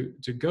need to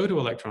go to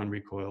electron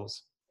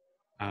recoils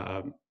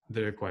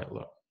that are quite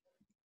low.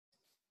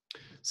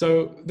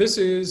 So this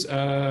is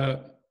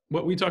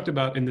what we talked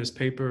about in this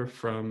paper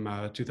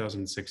from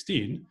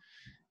 2016.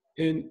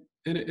 And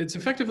it's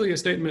effectively a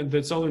statement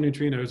that solar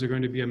neutrinos are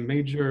going to be a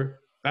major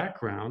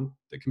background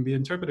that can be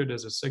interpreted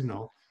as a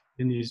signal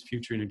in these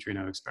future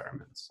neutrino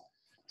experiments.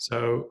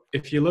 So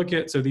if you look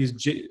at, so these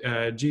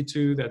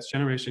G2, that's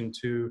generation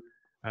 2,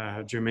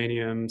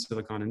 germanium,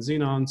 silicon, and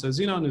xenon. So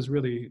xenon is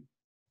really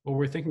what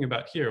we're thinking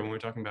about here when we're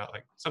talking about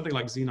like something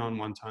like xenon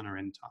 1 ton or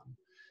n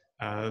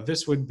ton.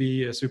 This would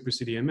be a super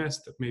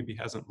CDMS that maybe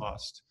hasn't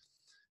lost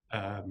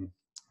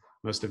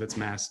most of its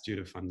mass due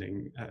to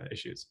funding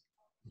issues.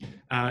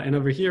 And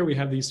over here we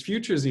have these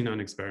future xenon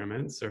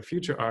experiments, or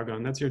future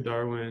argon, that's your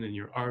Darwin, and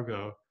your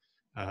Argo.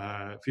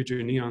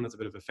 Future neon, that's a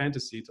bit of a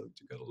fantasy to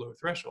go to lower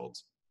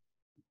thresholds.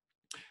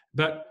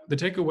 But the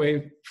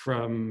takeaway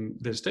from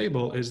this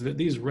table is that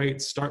these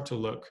rates start to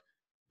look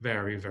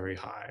very, very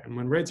high. And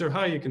when rates are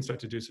high, you can start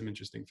to do some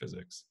interesting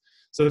physics.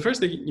 So the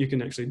first thing you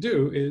can actually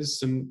do is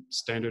some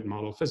standard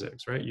model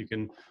physics, right? You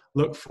can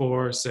look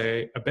for,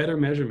 say, a better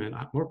measurement,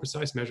 a more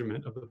precise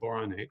measurement of the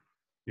boron-8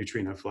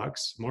 neutrino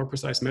flux, more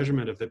precise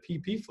measurement of the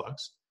PP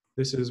flux.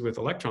 This is with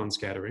electron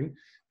scattering,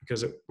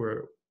 because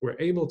we're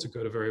able to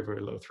go to very,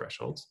 very low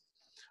thresholds.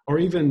 Or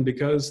even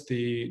because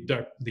the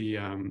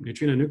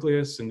neutrino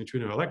nucleus and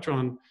neutrino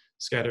electron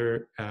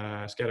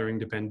scattering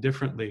depend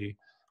differently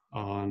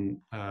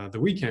on the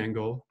weak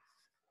angle,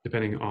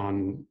 depending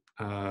on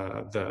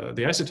the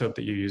isotope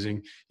that you're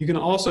using. You can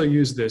also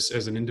use this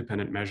as an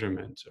independent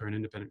measurement or an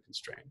independent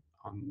constraint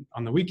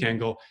on the weak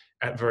angle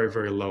at very,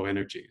 very low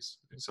energies.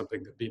 It's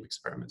something that beam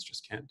experiments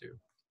just can't do.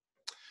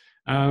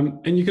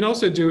 And you can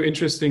also do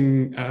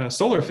interesting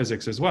solar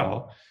physics as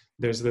well.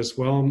 There's this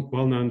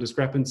well-known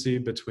discrepancy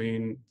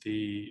between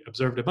the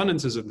observed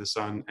abundances of the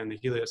sun and the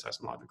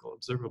helioseismological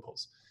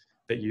observables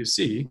that you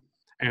see.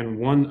 And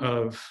one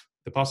of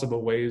the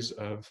possible ways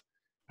of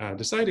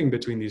deciding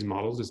between these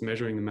models is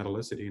measuring the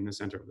metallicity in the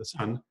center of the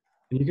sun.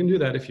 And you can do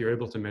that if you're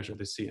able to measure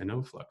the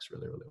CNO flux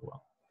really, really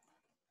well.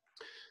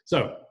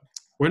 So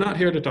we're not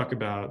here to talk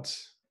about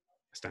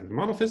standard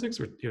model physics,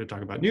 we're here to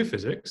talk about new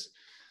physics.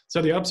 So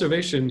the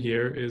observation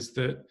here is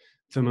that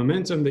the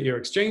momentum that you're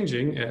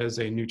exchanging as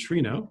a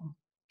neutrino,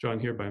 drawn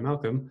here by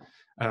Malcolm,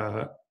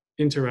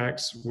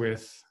 interacts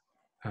with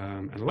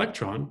an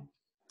electron,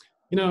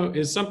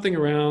 is something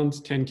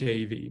around 10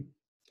 keV.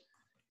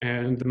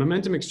 And the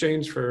momentum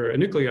exchange for a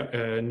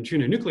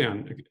neutrino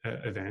nucleon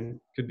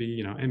event could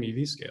be,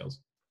 MeV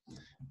scales.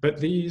 But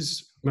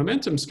these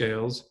momentum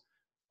scales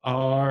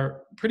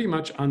are pretty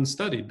much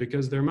unstudied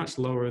because they're much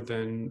lower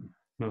than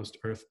most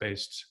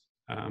Earth-based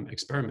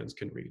experiments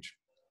can reach.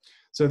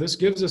 So this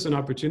gives us an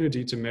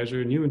opportunity to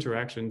measure new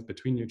interactions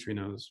between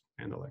neutrinos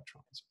and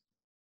electrons.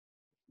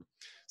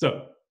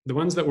 So the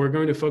ones that we're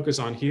going to focus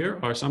on here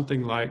are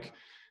something like,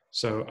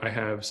 so I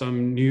have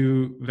some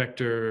new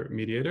vector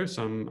mediator,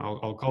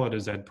 I'll call it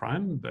a Z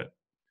prime, but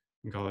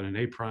you can call it an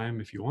A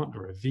prime if you want,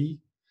 or a V,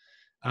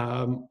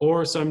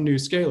 or some new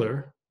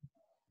scalar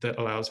that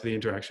allows for the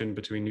interaction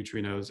between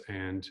neutrinos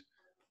and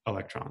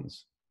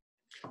electrons,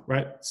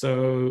 right?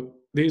 So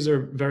these are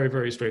very,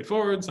 very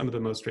straightforward. Some of the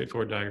most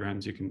straightforward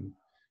diagrams you can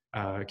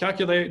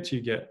calculate.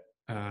 You get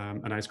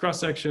a nice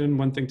cross-section.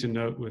 One thing to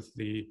note with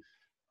the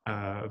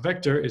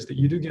vector is that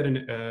you do get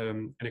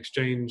an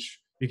exchange.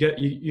 You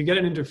get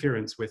an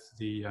interference with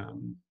the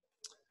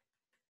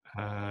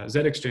Z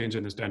exchange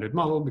in the standard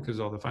model because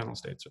all the final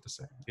states are the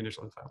same. The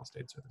initial and final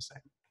states are the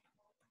same.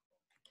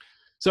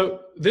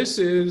 So this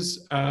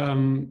is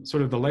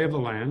sort of the lay of the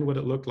land, what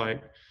it looked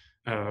like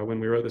when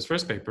we wrote this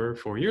first paper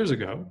 4 years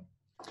ago.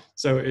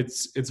 So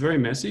it's very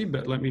messy,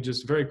 but let me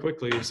just very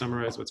quickly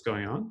summarize what's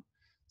going on.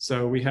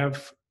 So we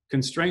have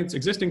constraints,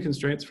 existing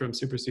constraints from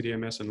Super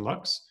CDMS and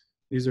LUX.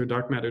 These are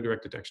dark matter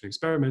direct detection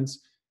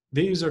experiments.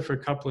 These are for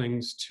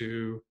couplings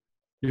to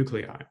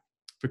nuclei.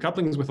 For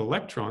couplings with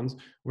electrons,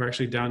 we're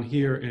actually down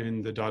here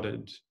in the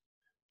dotted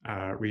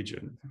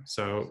region.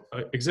 So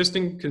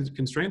existing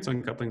constraints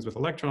on couplings with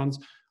electrons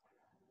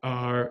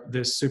are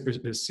this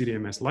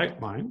CDMS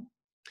light line.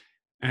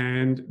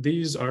 And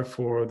these are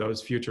for those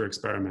future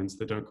experiments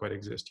that don't quite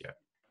exist yet.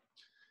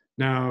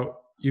 Now,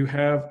 you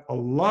have a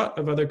lot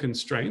of other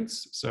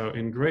constraints. So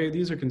in gray,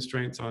 these are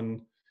constraints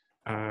on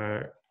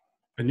a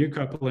new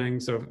coupling.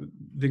 So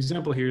the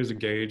example here is a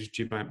gauge,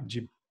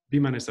 B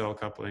minus L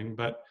coupling,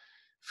 but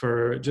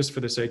just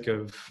for the sake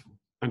of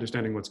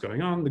understanding what's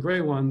going on, the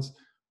gray ones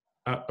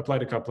apply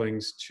to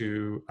couplings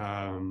to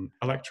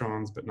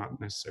electrons, but not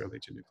necessarily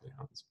to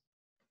nucleons.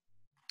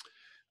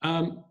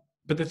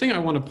 But the thing I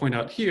want to point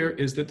out here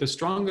is that the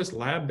strongest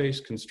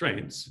lab-based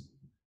constraints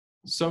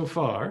so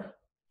far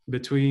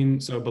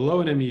so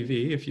below an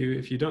MeV, if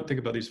you don't think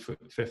about these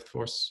fifth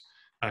force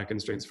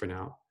constraints for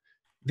now,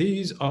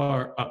 these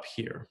are up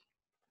here,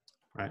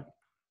 right?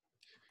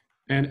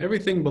 And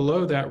everything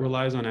below that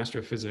relies on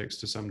astrophysics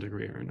to some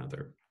degree or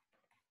another.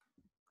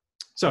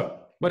 So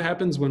what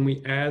happens when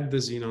we add the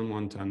Xenon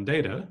 1 ton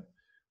data?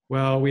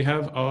 Well, we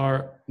have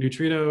our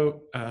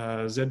neutrino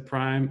Z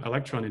prime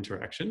electron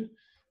interaction.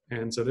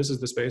 And so this is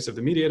the space of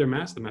the mediator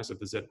mass, the mass of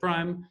the Z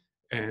prime,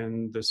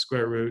 and the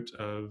square root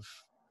of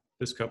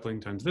this coupling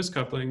times this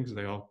coupling,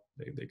 so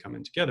they come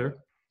in together.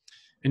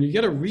 And you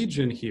get a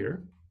region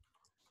here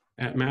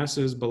at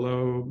masses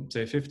below,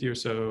 say, 50 or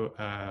so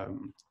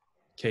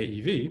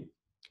keV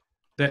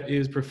that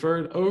is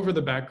preferred over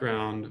the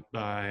background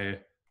by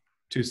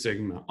 2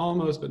 sigma,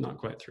 almost, but not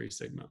quite 3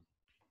 sigma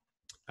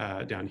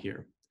down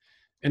here.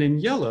 And in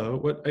yellow,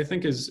 what I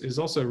think is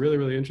also really,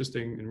 really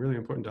interesting and really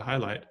important to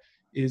highlight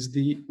is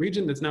the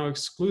region that's now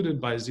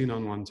excluded by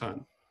Xenon 1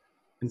 ton.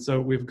 And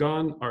so we've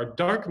gone, our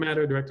dark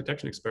matter direct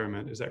detection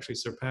experiment has actually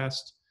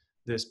surpassed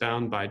this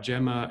bound by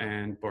Gemma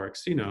and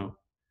Borexino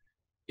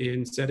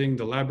in setting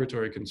the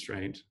laboratory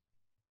constraint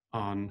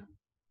on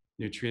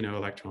neutrino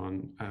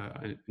electron,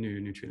 new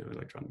neutrino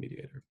electron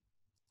mediator.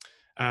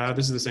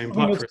 This is the same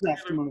plot for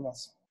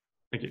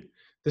thank you.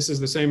 This is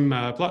the same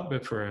plot,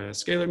 but for a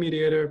scalar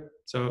mediator.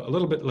 So a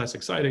little bit less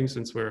exciting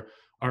since we're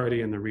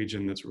already in the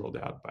region that's ruled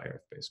out by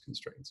Earth-based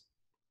constraints.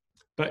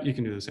 But you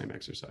can do the same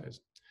exercise.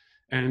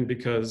 And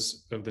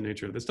because of the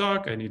nature of this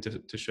talk, I need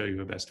to show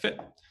you a best fit.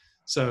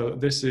 So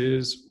this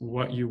is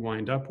what you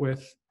wind up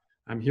with.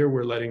 Here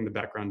we're letting the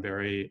background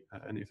vary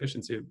and the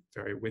efficiency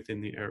vary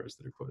within the errors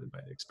that are quoted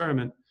by the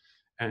experiment.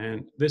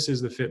 And this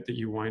is the fit that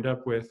you wind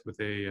up with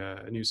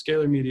a new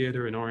scalar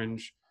mediator in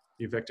orange,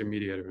 new vector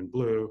mediator in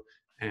blue.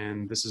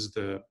 And this is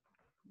the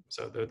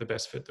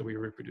best fit that we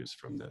reproduce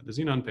from the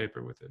Xenon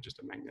paper with just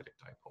a magnetic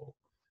dipole,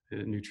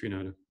 a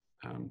neutrino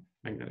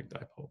magnetic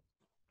dipole.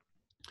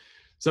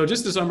 So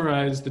just to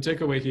summarize, the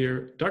takeaway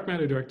here, dark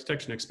matter direct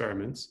detection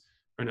experiments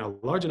are now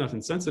large enough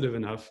and sensitive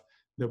enough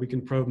that we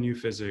can probe new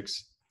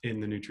physics in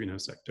the neutrino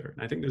sector.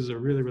 And I think this is a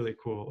really, really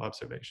cool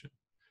observation.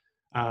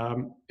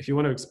 If you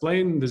want to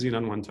explain the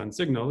Xenon 1 ton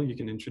signal, you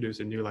can introduce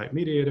a new light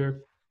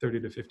mediator,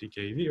 30 to 50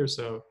 keV or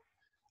so.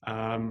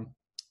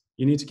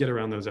 You need to get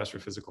around those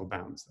astrophysical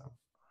bounds though.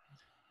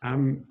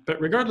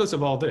 But regardless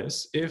of all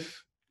this,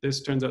 if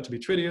this turns out to be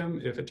tritium,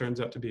 if it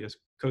turns out to be a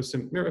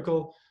Co-SIMP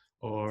miracle,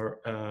 or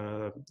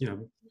an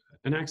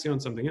axion,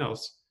 something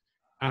else,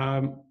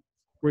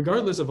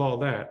 regardless of all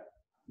that,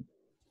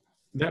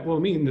 that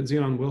will mean that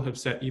Xenon will have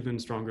set even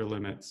stronger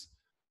limits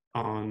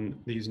on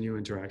these new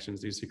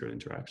interactions, these secret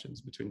interactions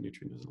between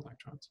neutrinos and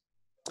electrons.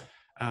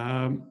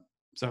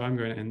 So I'm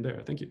going to end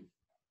there. Thank you.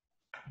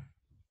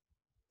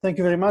 Thank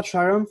you very much,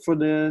 Aaron, for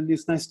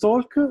this nice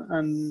talk.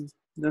 And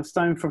there's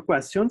time for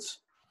questions.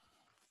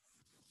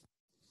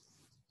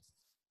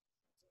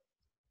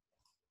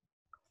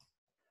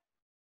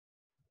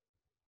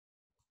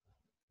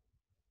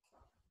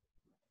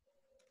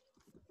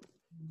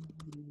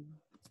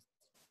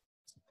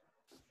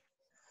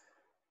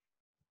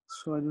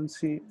 So I don't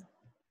see.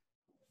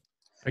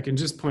 I can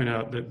just point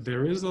out that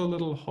there is a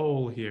little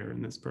hole here in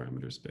this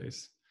parameter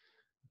space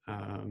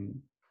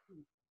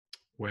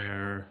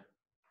where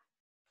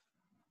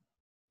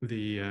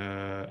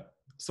the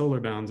solar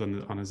bounds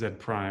on a Z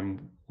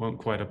prime won't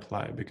quite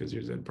apply because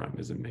your Z prime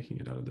isn't making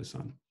it out of the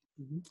sun.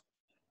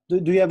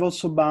 Mm-hmm. Do you have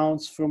also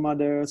bounds from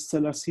other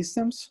stellar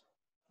systems?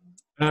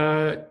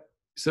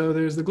 So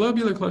there's the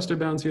globular cluster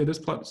bounds here. This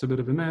plot's a bit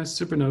of a mess.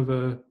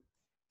 Supernova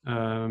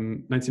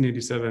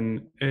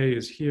 1987A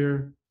is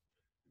here.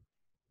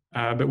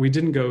 But we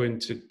didn't go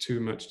into too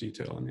much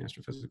detail on the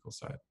astrophysical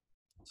side.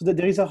 So that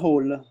there is a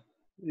hole.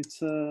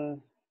 It's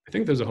I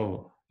think there's a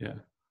hole, yeah.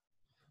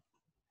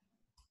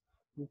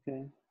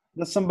 Okay.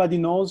 Does somebody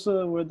knows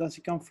where does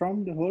it come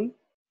from, the hole?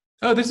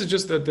 Oh, this is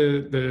just that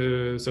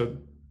so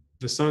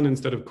the sun,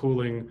 instead of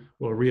cooling,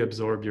 will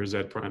reabsorb your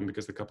Z prime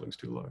because the coupling's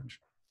too large.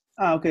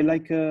 Ah, okay,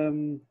 like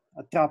a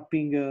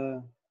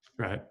trapping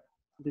right.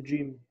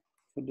 regime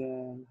for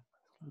the,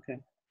 okay.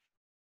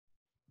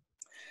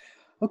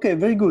 Okay,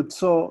 very good.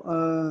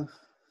 So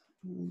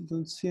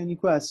don't see any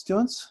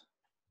questions.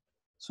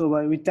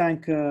 So we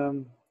thank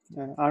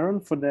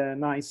Aaron for the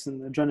nice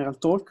and general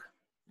talk.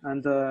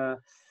 And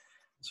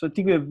so I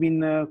think we have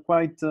been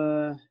quite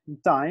in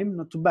time,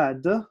 not too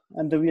bad.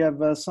 And we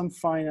have some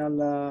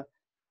final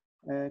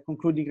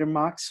concluding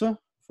remarks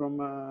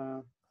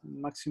from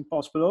Maxim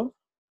Pospelov.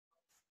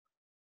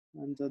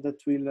 And that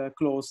will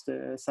close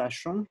the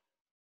session.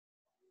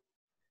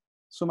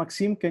 So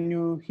Maxim, can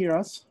you hear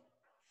us?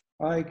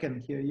 I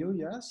can hear you,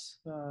 yes.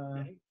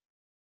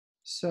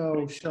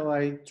 So shall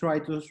I try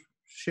to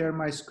share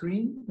my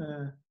screen?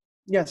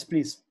 Yes,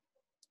 please.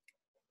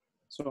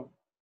 So.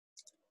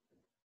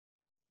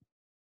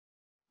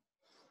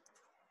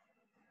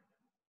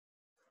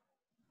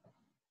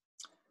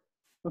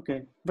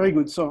 Okay, very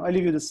good. So I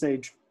leave you the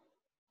stage.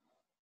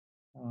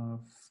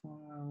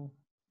 File,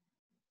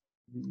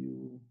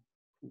 view,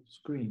 full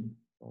screen,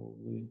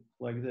 probably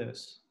like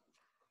this.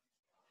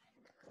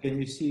 Can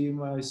you see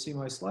my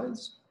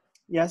slides?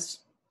 Yes.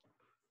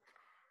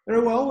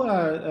 Very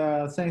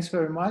well. Thanks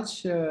very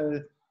much.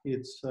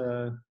 It's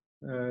a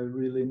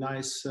really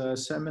nice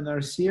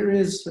seminar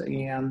series,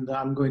 and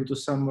I'm going to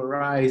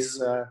summarize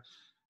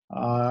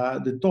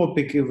the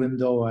topic, even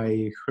though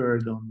I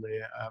heard only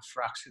a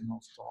fraction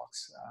of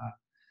talks.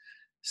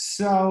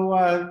 So,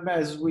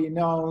 as we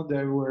know,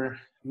 there were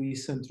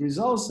recent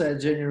results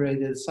that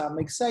generated some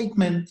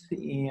excitement,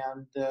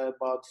 and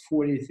about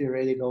 40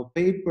 theoretical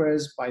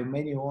papers by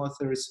many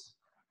authors,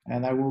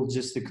 and I will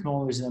just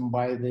acknowledge them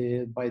by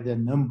the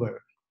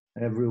number.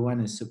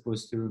 everyone is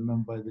supposed to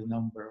remember the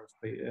number of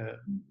the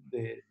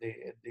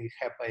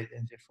HEP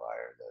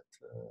identifier that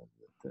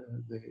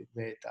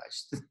they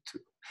attached to.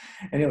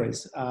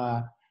 Anyways,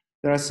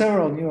 there are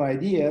several new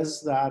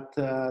ideas that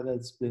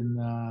that's been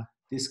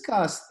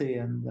discussed,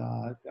 and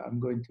I'm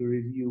going to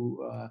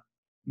review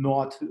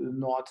not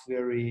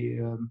very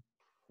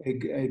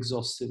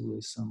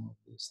exhaustively some of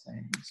these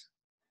things.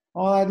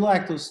 Well, I'd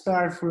like to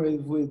start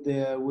with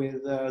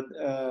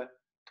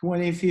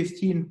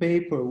 2015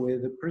 paper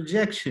with a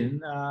projection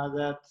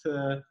that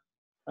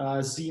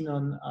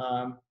Xenon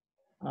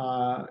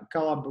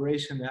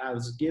collaboration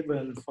has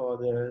given for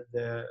the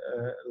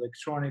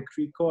electronic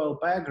recoil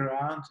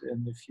background.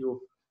 And if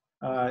you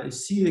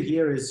see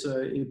here is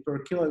per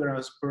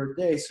kilograms per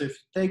day. So if you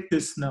take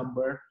this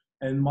number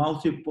and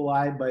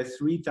multiply by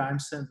 3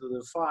 times 10 to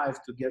the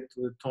 5 to get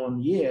to the ton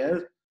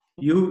yield,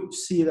 you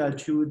see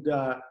that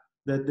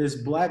that this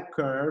black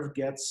curve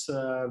gets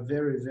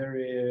very,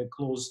 very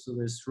close to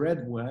this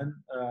red one.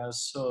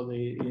 So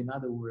in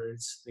other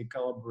words, the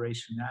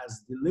calibration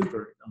has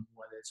delivered on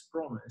what it's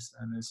promised,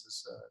 and this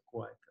is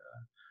quite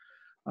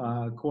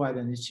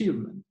an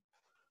achievement.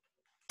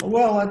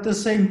 Well, at the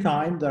same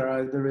time,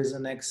 there is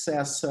an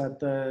excess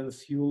at a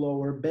few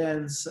lower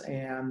bands,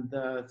 and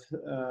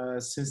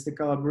since the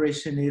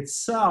calibration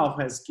itself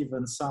has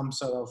given some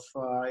sort of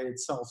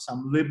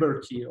some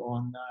liberty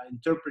on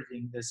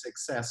interpreting this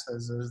excess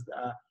as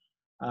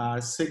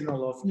a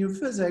signal of new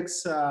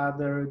physics,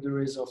 there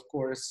is of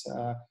course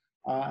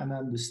an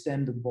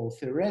understandable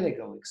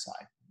theoretical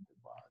excitement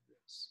about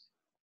this.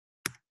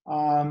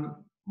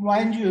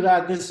 Mind you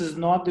that this is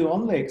not the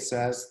only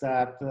excess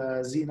that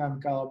Xenon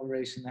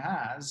calibration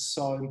has.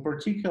 So in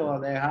particular,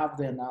 they have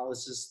the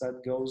analysis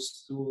that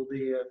goes to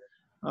the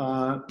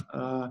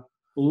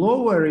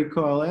lower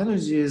recoil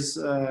energies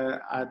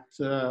at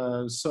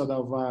sort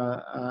of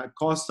a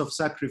cost of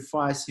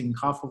sacrificing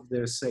half of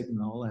their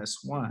signal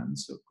S1,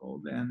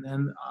 so-called. And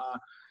then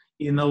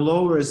in the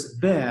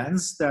lowest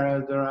bands, there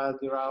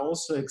are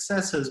also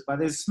excesses,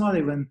 but it's not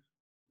even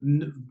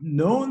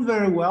known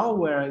very well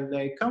where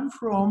they come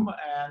from,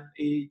 and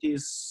it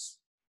is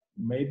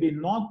maybe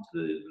not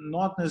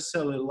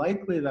necessarily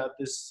likely that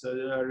this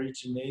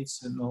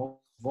originates in the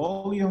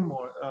volume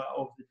or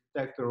of the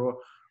detector or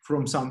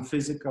from some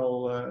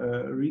physical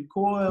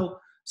recoil.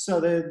 So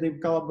the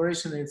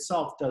calibration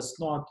itself does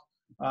not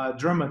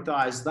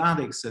dramatize that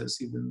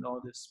excess, even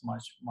though it's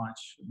much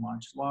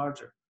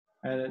larger.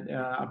 And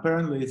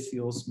apparently it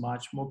feels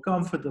much more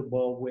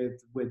comfortable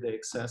with the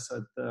excess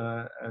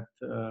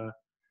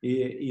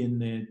in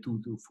the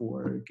 2 to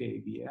 4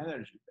 kV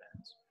energy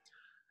bands.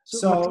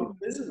 So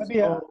this is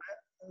maybe,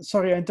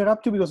 sorry, I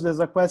interrupt you because there's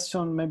a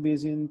question maybe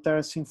is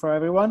interesting for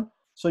everyone.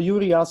 So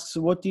Juri asks,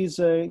 what is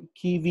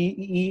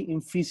kVe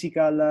in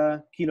physical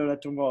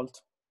kilo-electron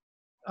volt?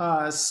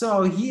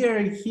 So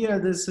here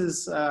this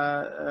is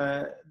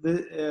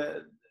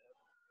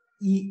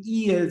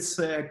E is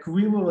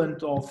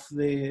equivalent of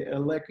the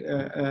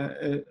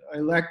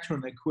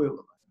electron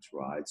equivalent.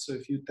 Right. So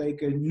if you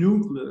take a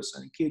nucleus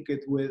and kick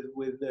it with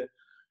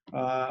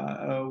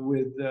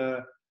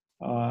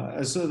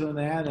a certain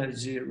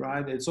energy,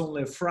 right, it's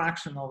only a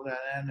fraction of that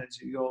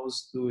energy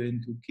goes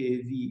into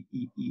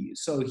kVe.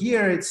 So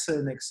here it's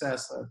an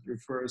excess that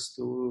refers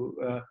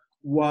to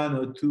 1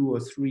 or 2 or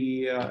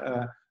 3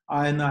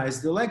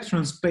 ionized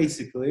electrons,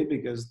 basically,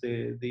 because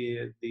the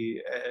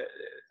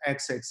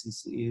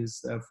x-axis is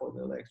for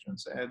the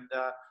electrons, and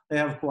they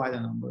have quite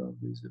a number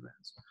of these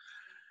events.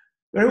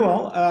 Very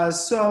well.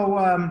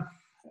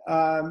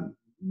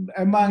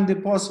 Among the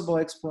possible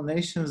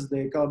explanations,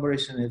 the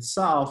calibration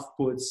itself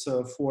puts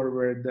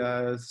forward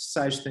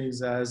such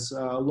things as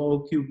low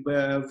cube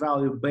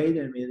value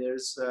beta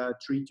emitters,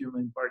 tritium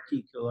in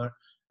particular.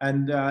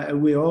 And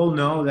we all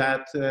know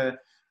that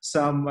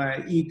some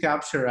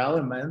E-capture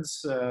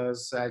elements,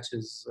 such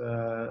as,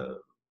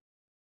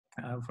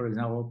 for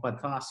example,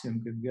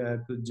 potassium,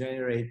 could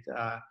generate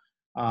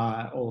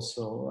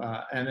also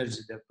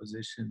energy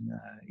deposition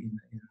in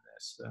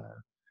this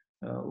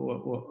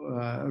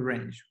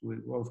range. We,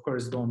 of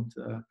course, don't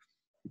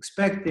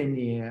expect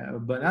any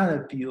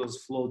banana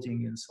peels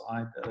floating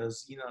inside a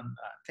Xenon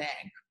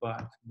tank,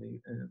 but the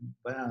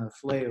banana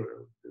flavor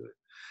would do it.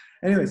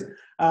 Anyways,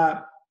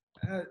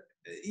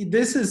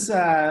 this is,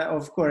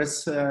 of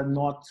course,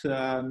 not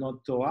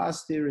to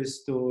us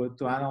theorists to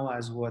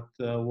analyze what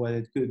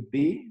it could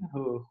be.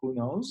 Who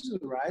knows,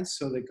 right?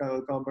 So the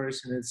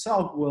calibration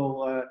itself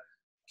will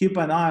keep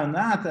an eye on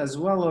that, as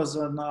well as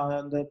on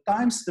the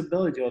time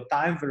stability or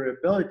time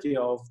variability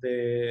of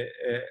the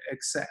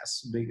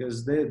excess,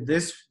 because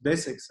this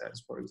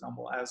excess, for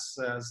example, has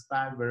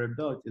time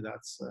variability.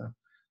 That's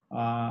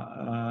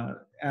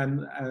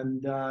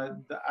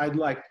I'd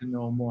like to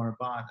know more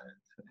about it.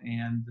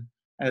 And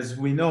as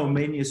we know,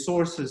 many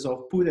sources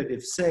of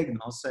putative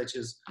signals, such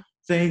as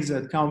things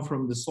that come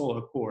from the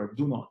solar core,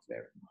 do not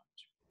vary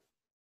much.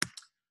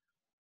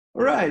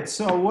 Right.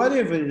 So what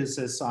if it is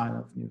a sign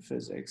of new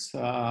physics?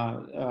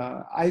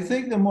 I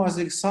think the most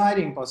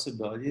exciting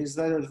possibility is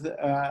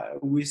that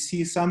we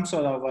see some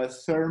sort of a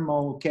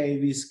thermal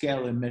KV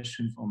scale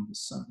emission from the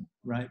sun,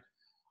 right?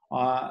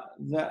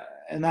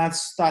 And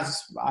that's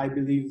I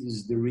believe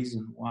is the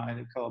reason why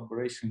the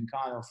collaboration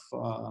kind of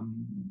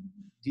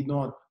did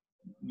not,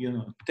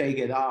 take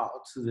it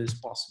out, this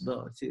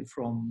possibility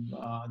from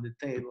the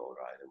table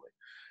right away.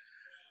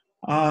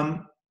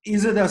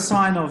 Is it a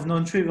sign of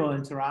non-trivial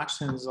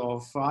interactions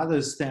of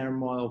other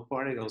thermal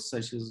particles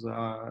such as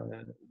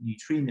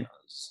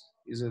neutrinos?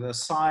 Is it a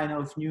sign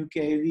of new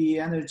KV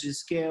energy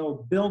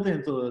scale built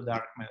into the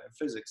dark matter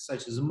physics,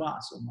 such as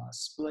mass or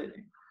mass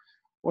splitting?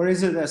 Or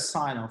is it a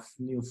sign of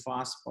new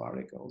fast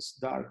particles,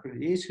 dark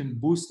radiation,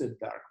 boosted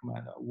dark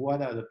matter?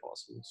 What are the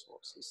possible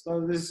sources?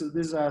 So these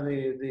are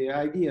the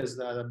ideas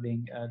that are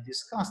being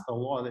discussed a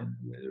lot in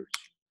the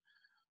literature.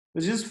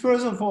 But just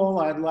first of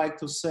all, I'd like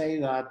to say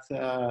that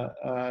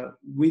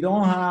we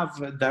don't have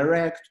a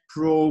direct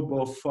probe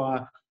of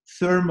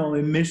thermal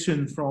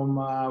emission from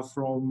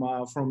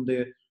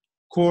the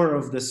core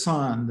of the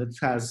sun that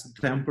has a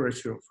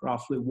temperature of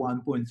roughly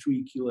 1.3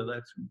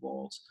 kiloelectron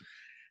volts.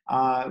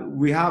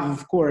 We have,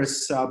 of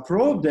course,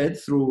 probed it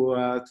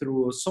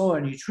through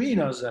solar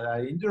neutrinos that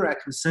are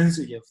indirectly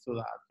sensitive to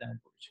that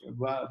temperature.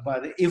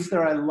 But if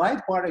there are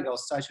light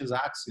particles such as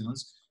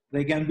axions,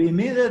 they can be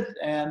emitted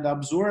and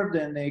absorbed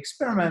in the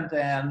experiment,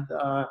 and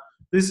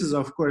this is,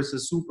 of course, a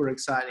super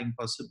exciting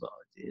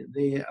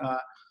possibility.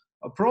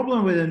 A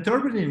problem with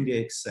interpreting the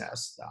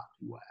excess that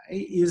way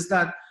is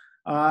that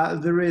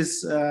there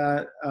is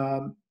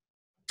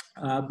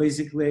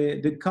basically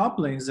the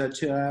couplings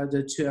that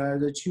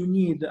you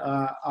need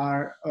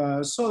are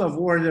sort of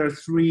order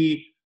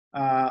 3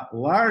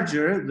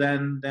 larger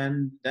than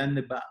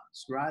the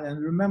bounds, right?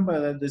 And remember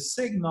that the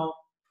signal,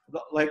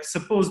 like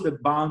suppose the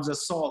bounds are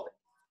solid,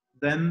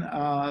 then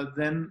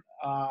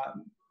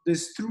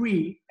this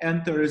 3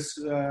 enters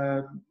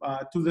to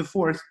the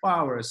 4th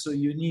power. So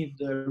you need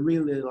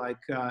really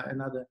like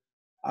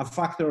a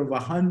factor of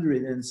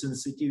 100 in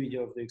sensitivity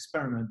of the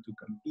experiment to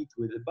compete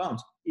with the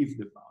bounds, if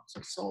the bounds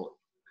are solid.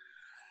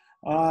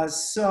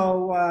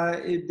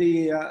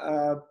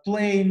 The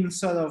plain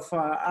sort of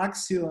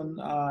axion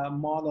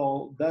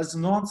model does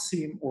not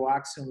seem, or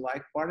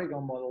axion-like particle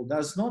model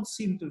does not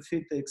seem to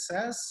fit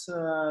excess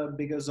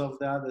because of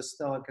the other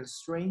stellar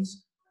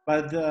constraints.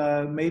 But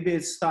maybe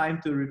it's time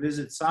to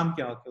revisit some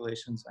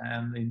calculations,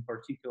 and in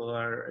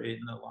particular,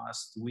 in the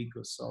last week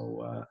or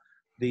so,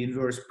 the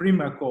inverse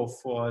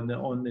Primakov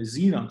on the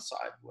Xenon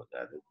side was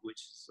added,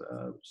 which is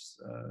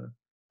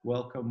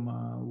welcome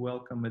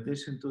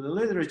addition to the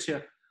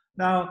literature.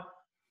 Now,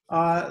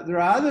 there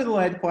are other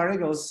light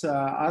particles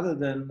other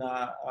than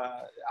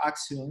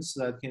axions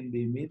that can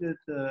be emitted,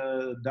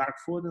 dark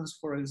photons,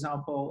 for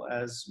example,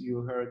 as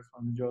you heard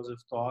from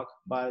Joseph's talk.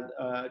 But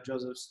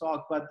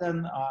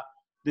then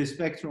the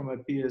spectrum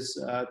appears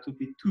to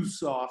be too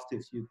soft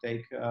if you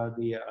take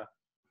the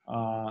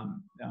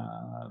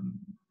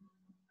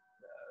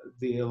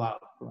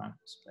allowed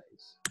parameter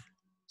space.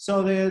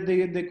 So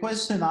the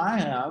question I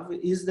have,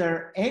 is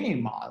there any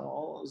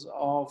models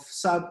of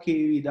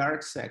sub-KV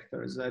dark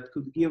sectors that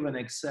could give an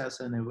excess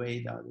and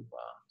evade out of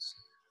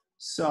bounds?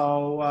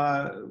 So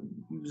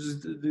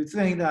the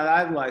thing that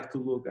I'd like to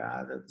look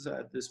at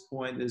this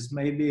point is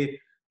maybe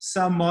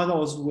some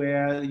models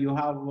where you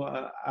have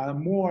a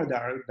more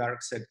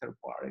dark sector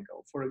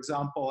particle. For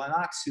example, an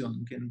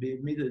axion can be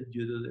emitted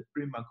due to the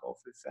Primakov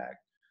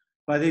effect,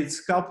 but its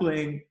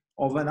coupling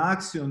of an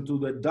axion to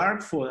the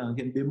dark photon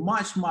can be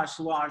much, much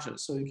larger.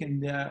 So you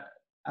can, an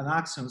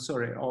axion,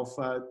 sorry, of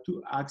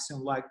two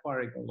axion-like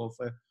particle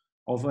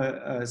of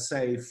a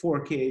say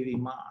 4 keV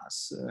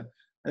mass.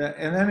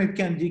 And then it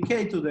can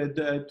decay to the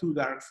 2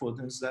 dark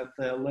photons that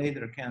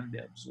later can be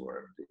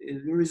absorbed.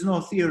 There is no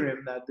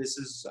theorem that this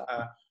is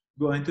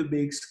going to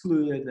be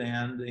excluded,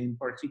 and in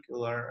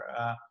particular,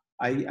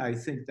 I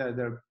think that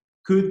there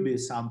could be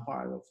some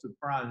part of the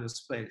parameter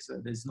space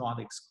that is not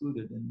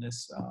excluded in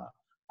this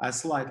a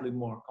slightly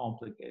more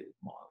complicated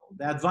model.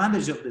 The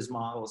advantage of these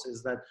models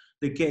is that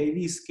the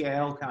KV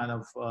scale kind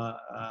of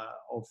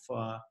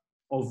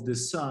the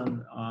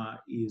sun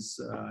is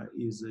a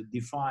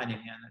defining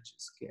energy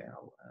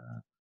scale.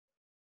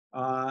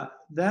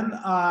 Then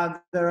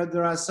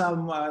there are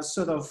some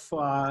sort of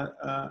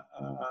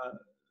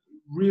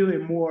really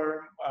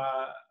more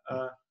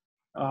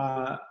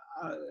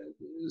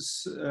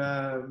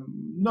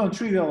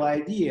non-trivial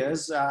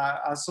ideas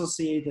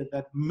associated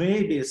that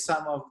maybe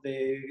some of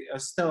the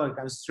stellar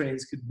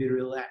constraints could be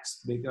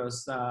relaxed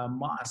because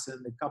mass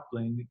and the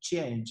coupling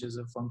change as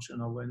a function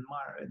of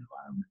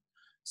environment.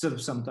 So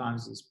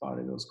sometimes this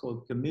particles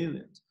called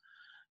chameleons.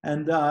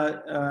 And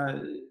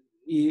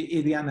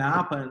it can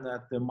happen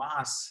that the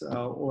mass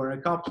or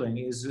a coupling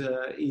is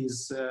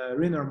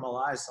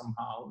renormalized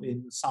somehow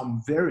in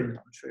some very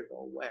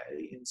non-trivial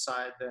way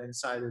inside a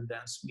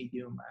dense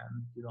medium,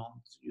 and you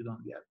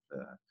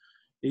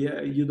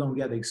don't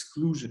get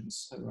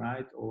exclusions,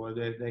 right? Or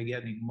they're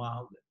getting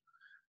molded.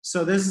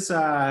 So this is,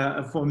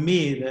 for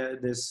me,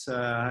 this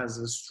has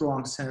a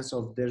strong sense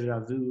of deja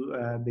vu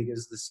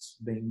because this is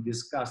being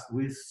discussed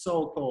with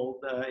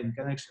so-called, in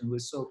connection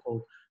with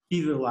so-called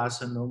PV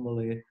loss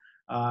anomaly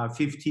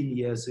 15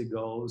 years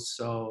ago.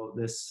 So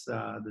this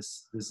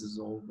is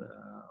old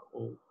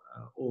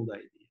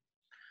idea.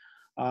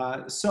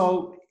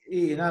 So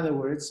in other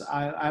words,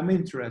 I'm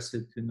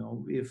interested to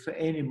know if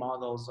any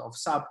models of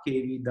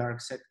sub-KV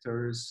dark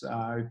sectors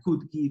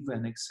could give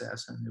an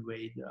excess and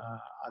evade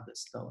other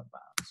stellar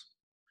bounds.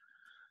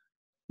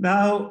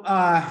 Now,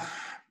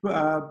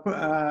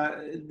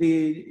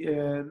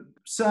 the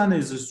sun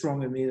is a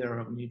strong emitter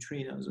of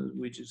neutrinos,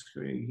 which is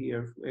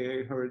here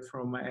heard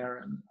from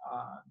Aaron.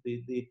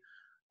 The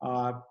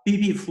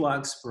PP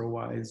flux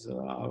provides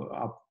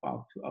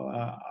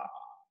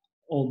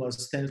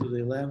almost 10 to the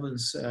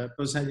 11th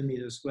per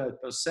centimeter squared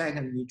per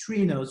second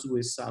neutrinos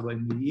with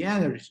sub-MeV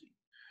energy.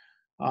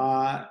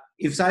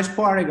 If such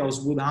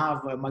particles would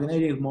have a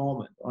magnetic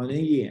moment on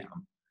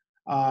EM,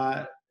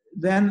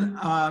 then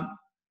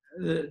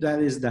that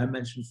is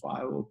dimension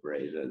 5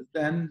 operator,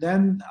 then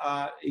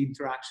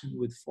interaction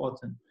with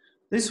photon.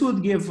 This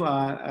would give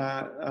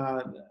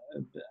a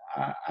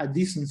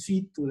decent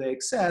fit to the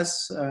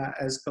excess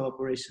as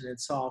collaboration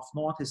itself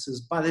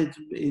notices, but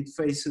it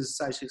faces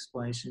such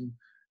explanation,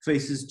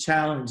 faces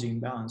challenging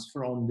bounds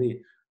from the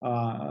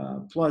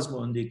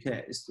plasmon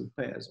decays to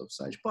pairs of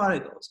such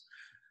particles.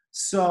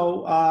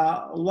 So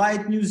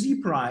light nu z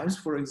primes,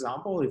 for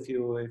example, if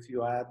you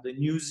add the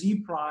nu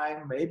z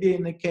prime, maybe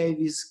in the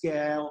KV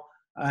scale,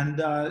 and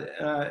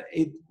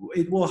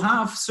it will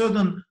have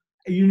certain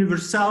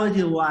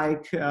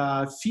universality-like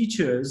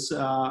features,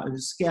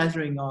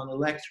 scattering on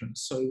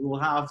electrons. So it will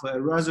have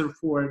a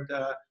Rutherford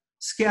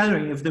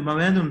scattering if the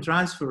momentum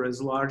transfer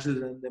is larger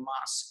than the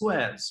mass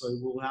squared. So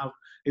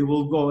it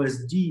will go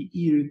as d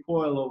e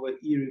recoil over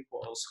e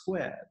recoil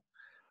squared.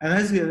 And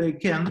as they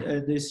can,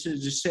 the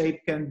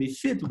shape can be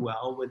fit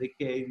well with the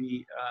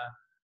KV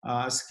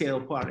scale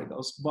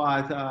particles.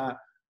 But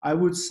I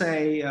would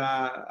say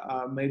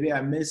maybe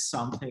I missed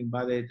something,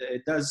 but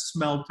it does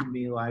smell to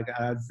me like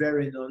a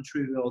very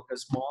non-trivial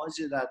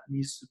cosmology that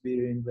needs to be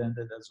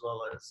reinvented, as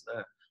well as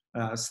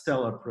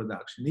stellar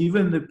production.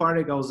 Even the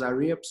particles are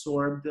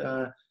reabsorbed.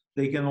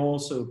 They can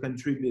also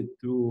contribute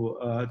to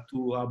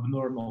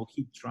abnormal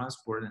heat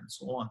transport and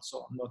so on.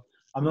 So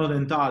I'm not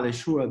entirely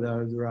sure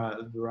there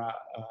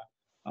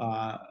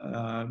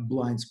are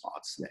blind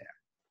spots there.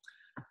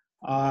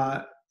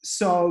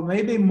 So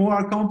maybe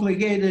more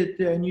complicated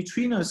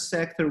neutrino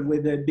sector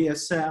with a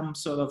BSM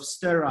sort of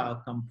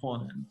sterile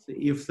component.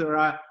 If there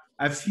are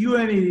a few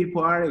MEV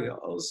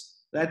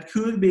particles that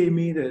could be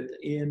emitted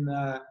in,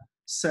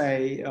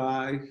 say,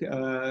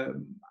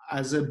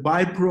 as a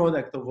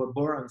byproduct of a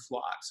boron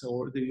flux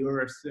or the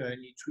Earth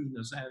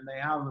neutrinos, and they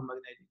have a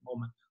magnetic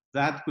moment,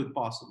 that could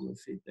possibly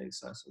fit the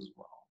excess as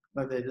well.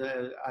 But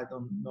I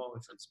don't know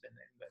if it's been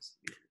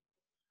investigated.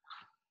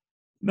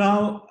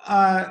 Now,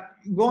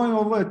 going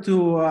over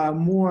to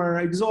more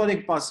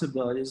exotic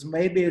possibilities,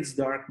 maybe it's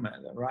dark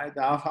matter, right?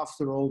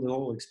 After all, the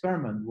whole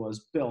experiment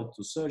was built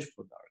to search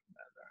for dark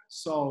matter.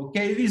 So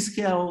KV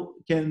scale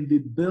can be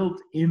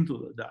built into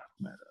the dark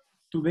matter.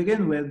 To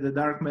begin with, the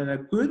dark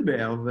matter could be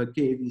of a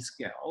KV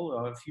scale,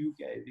 or a few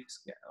KV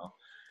scale.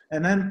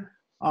 And then,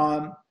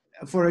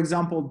 for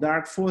example,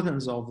 dark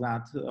photons of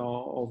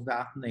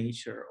that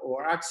nature,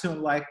 or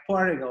axion-like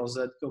particles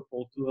that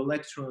couple to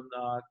electron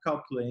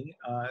coupling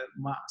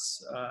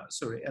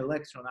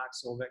electron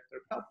axial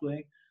vector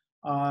coupling,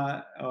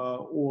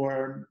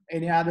 or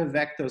any other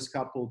vectors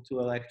coupled to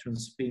electron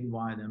spin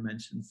y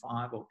dimension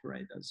 5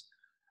 operators.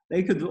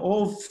 They could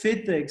all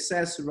fit the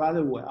excess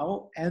rather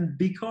well, and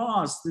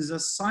because these are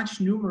such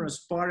numerous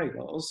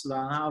particles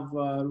that have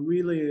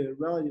really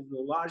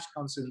relatively large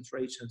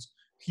concentrations,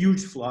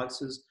 huge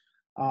fluxes,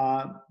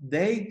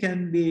 they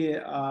can be,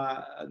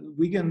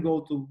 we can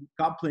go to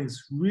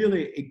couplings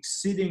really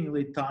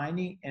exceedingly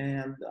tiny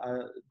and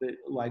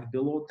like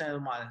below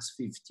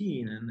 10⁻⁵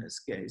 in this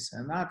case.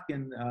 And that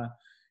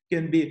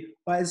can be,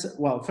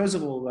 well, first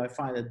of all, I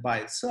find it by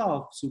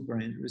itself super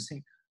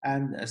interesting.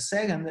 And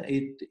second,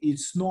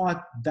 it's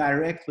not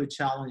directly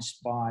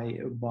challenged by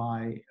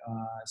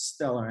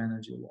stellar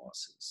energy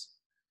losses.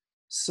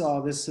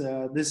 So this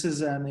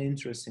is an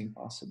interesting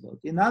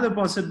possibility. Another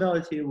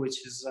possibility,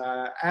 which is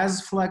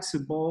as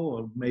flexible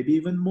or maybe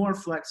even more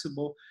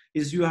flexible,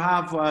 is you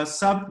have a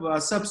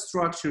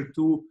substructure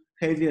to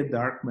heavier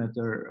dark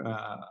matter.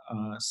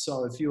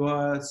 So if you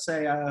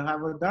say I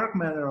have a dark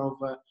matter of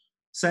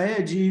say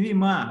a GeV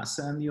mass,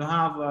 and you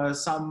have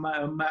some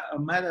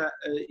matter,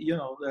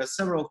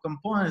 several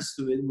components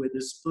to it with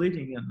the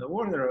splitting in the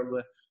order of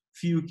a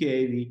few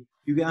keV,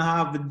 you can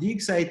have a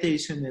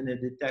de-excitation in a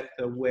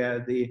detector where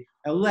the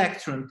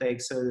electron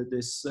takes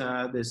this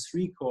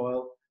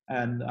recoil,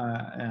 and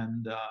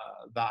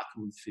that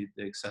would fit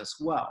the excess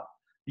well.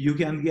 You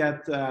can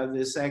get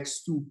this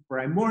X2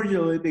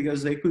 primordially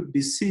because they could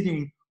be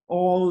sitting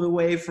all the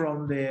way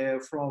from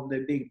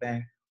the Big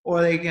Bang,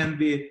 or they can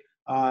be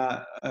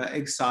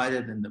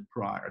excited in the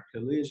prior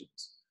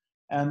collisions.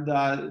 And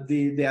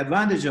the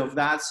advantage of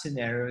that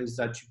scenario is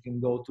that you can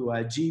go to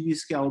a GeV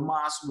scale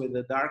mass with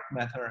a dark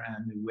matter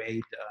and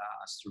evade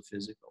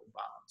astrophysical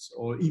bounds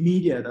or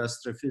immediate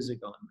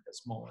astrophysical and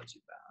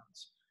cosmology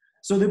bounds.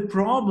 So the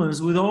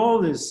problems with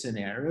all these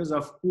scenarios,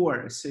 of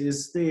course,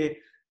 is the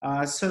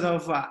sort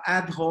of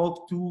ad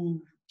hoc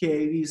 2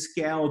 kV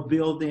scale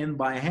built in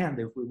by hand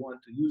if we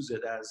want to use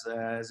it as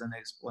an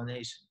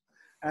explanation.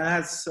 And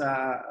that's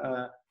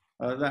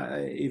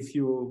if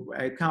you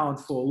account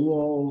for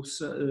low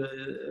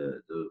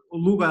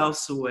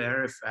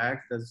elsewhere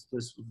effect, this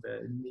would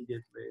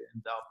immediately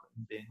end up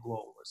being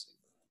low.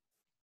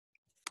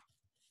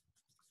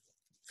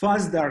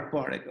 Fast dark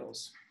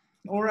particles.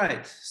 All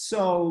right,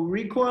 so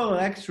recoil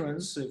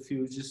electrons, if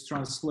you just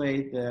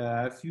translate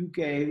a few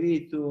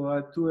kV to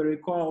a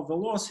recoil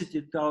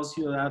velocity, tells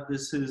you that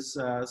this is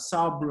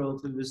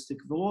sub-relativistic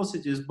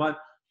velocities, but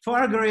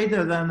far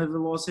greater than the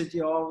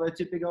velocity of a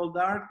typical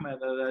dark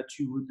matter that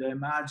you would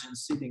imagine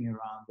sitting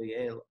around the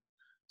halo.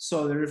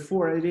 So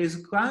therefore, it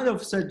is kind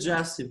of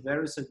suggestive,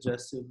 very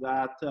suggestive,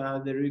 that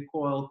the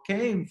recoil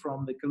came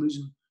from the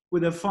collision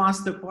with a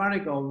faster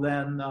particle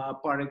than a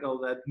particle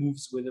that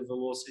moves with a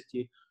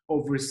velocity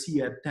over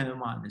c at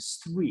 10⁻³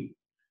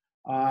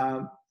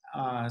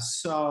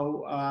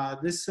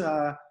 this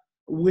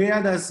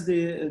where does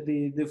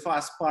the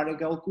fast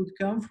particle could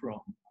come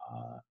from?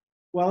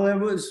 Well, there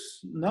was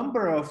a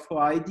number of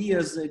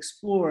ideas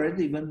explored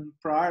even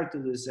prior to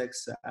this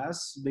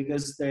excess,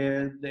 because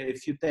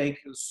if you take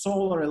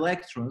solar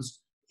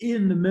electrons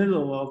in the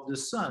middle of the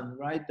sun,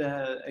 right?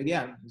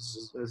 Again,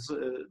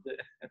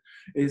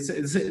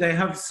 they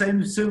have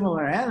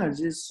similar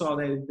energies, so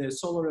the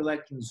solar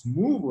electrons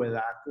move with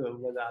that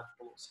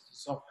velocity.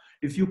 So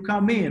if you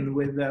come in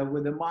with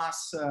a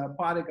mass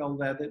particle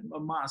a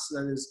mass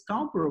that is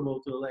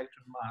comparable to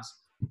electron mass,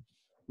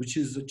 which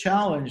is a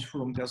challenge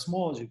from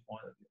cosmology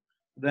point of view,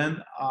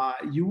 then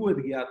you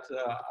would get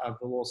a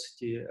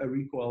velocity, a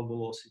recoil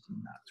velocity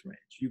in that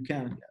range. You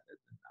can get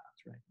it in that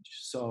range.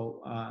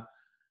 So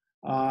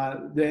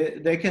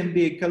there can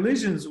be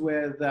collisions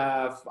with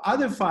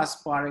other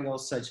fast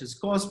particles such as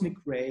cosmic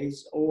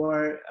rays,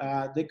 or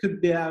there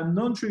could be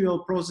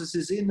non-trivial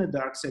processes in the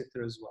dark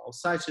sector as well,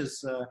 such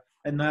as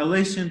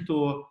annihilation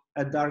to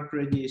a dark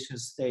radiation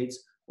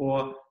states,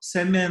 or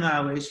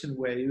semi-annihilation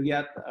where you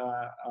get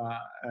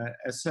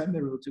a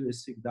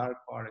semi-relativistic dark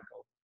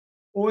particle,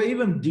 or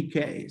even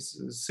decays,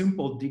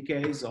 simple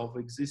decays of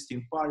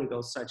existing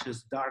particles such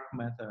as dark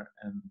matter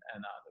and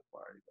other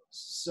particles.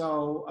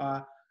 So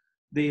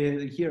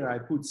here I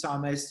put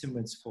some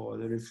estimates for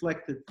the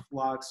reflected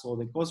flux or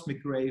the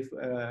cosmic ray,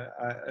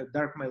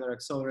 dark matter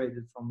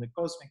accelerated from the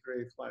cosmic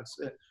ray flux,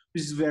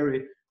 which is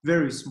very,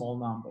 very small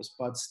numbers,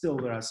 but still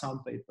there are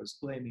some papers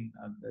claiming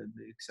that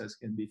the excess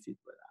can be fit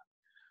with that.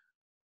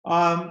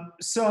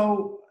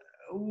 So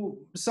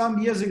some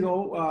years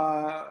ago,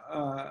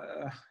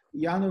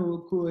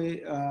 Janu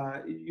Kui,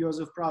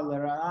 Josef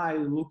Pradler, and I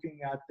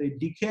looking at the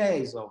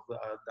decays of the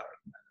dark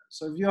matter.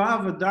 So if you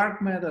have a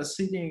dark matter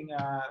sitting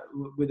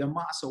with a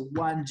mass of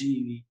 1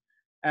 GeV,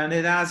 and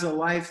it has a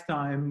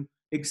lifetime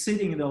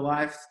exceeding the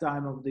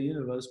lifetime of the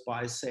universe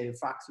by, say, a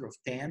factor of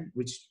 10,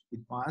 which it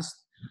must,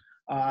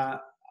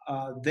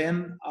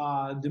 then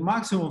the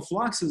maximum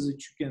fluxes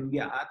that you can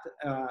get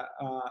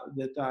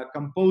that are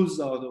composed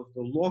out of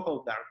the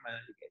local dark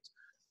matter decays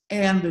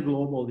and the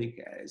global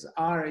decays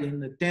are in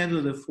the 10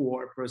 to the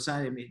 4 per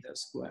centimeter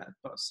squared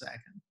per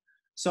second.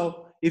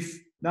 So if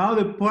now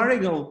the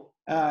particle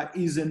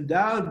is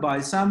endowed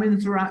by some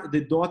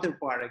the daughter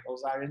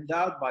particles are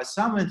endowed by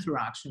some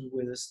interaction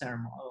with the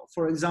Stern model,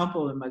 for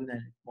example, a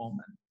magnetic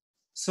moment.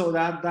 So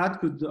that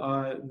could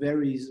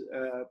very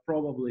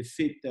probably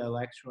fit the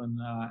electron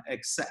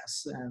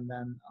excess, and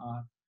then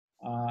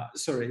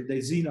sorry, the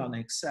Xenon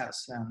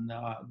excess, and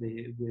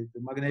with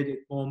the magnetic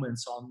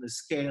moments on the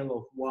scale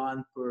of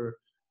 1 per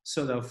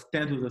sort of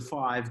 10 to the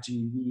 5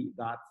 GeV,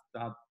 that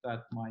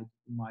might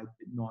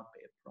not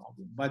be a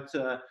problem. But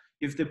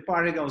if the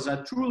particles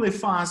are truly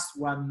fast,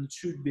 one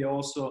should be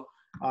also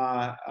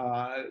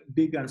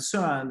be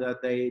concerned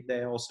that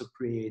they also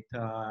create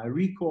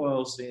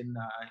recoils in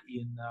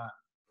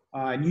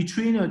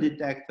neutrino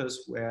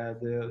detectors, where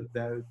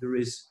there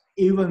is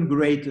even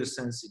greater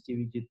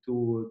sensitivity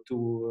to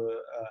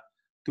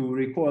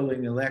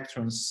recoiling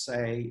electrons,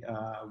 say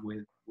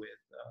with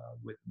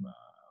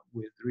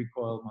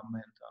recoil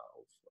momenta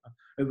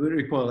of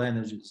recoil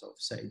energies of,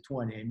 say,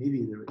 20.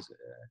 Maybe there is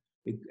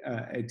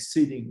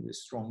exceeding the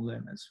strong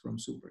limits from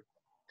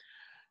superconducting.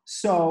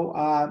 So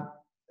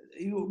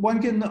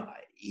one can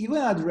even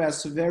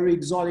address very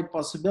exotic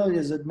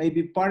possibilities that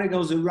maybe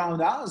particles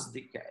around us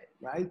decay,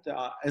 right?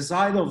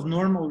 Aside of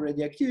normal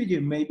radioactivity,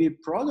 maybe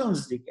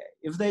protons decay.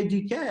 If they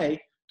decay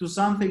to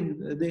something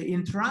they're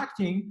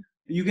interacting,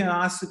 you can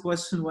ask the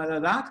question whether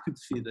that could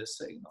feed a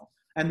signal.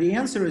 And the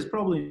answer is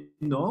probably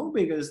no,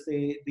 because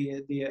the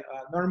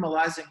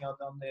normalizing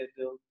on the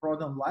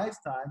proton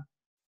lifetime,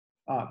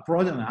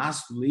 proton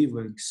has to live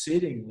an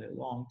exceedingly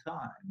long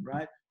time,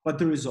 right? but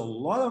there is a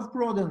lot of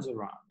protons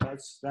around.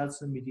 That's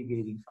the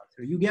mitigating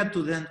factor. You get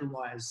to 10 to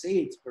minus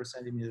 8 per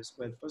centimeter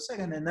squared per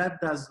second, and that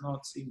does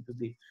not seem to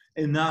be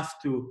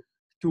enough to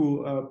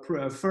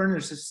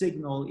furnish a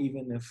signal,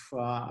 even if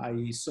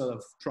I sort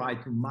of try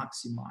to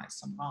maximize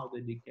somehow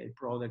the decay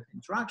product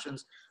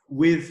interactions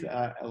with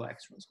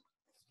electrons.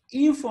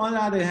 If, on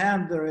the other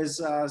hand, there is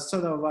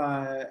sort of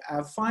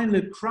a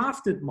finely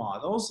crafted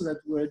models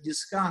that were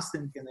discussed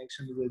in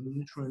connection with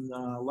neutron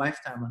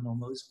lifetime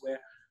anomalies, where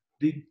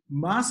the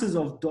masses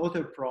of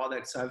daughter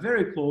products are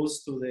very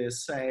close to the,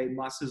 say,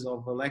 masses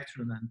of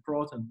electron and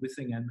proton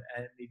within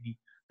MeV,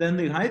 then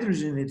the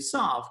hydrogen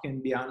itself can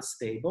be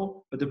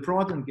unstable, but the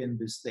proton can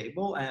be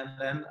stable, and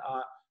then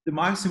the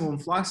maximum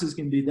fluxes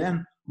can be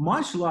then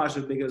much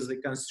larger because the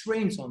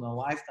constraints on the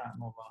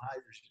lifetime of a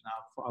hydrogen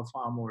are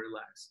far more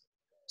relaxed.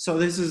 So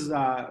this is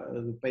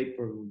the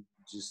paper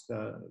just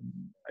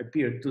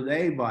appeared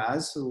today by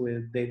us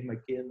with Dave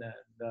McKean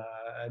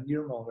and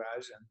Nirmal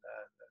Raj, and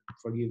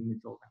forgive me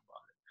talking about it.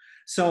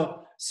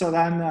 So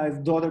then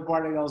if daughter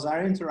particles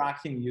are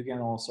interacting, you can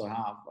also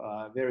have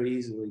very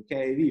easily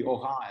KeV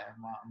or higher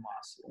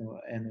mass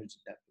energy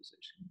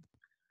deposition.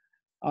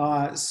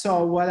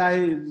 So what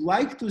I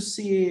like to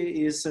see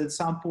is at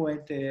some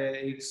point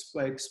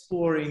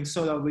exploring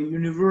sort of a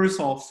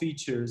universal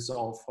features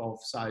of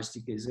such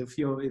decays. If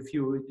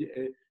you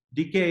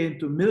decay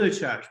into Miller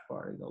charge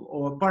particle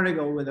or a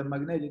particle with a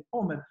magnetic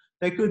moment,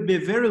 there could be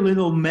very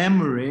little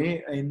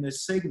memory in the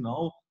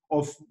signal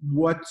of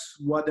what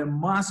the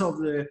mass of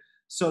the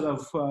sort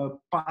of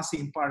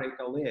passing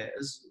particle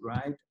is,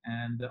 right,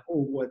 and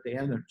or what the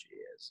energy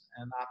is,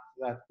 and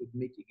that could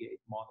mitigate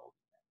model.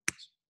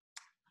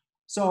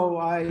 So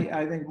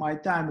I think my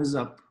time is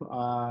up.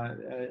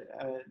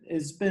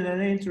 It's been an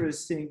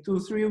interesting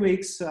 2-3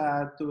 weeks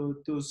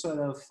to sort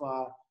of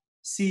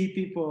see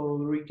people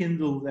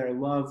rekindle their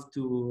love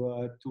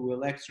to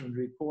electron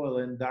recoil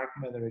in dark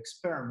matter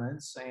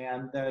experiments,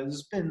 and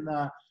there's been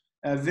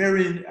a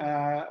very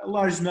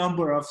large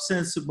number of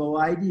sensible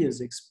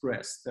ideas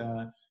expressed.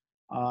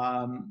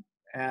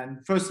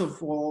 And first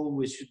of all,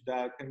 we should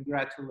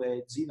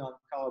congratulate Xenon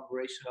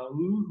collaboration on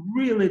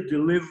really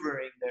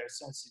delivering their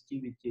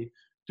sensitivity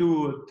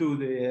to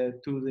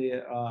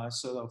the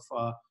sort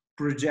of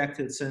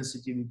projected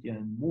sensitivity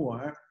and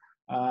more.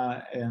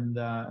 And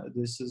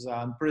this is an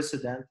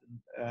unprecedented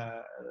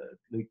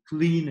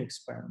clean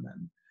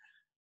experiment.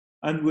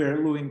 And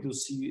we're looking to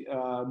see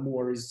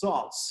more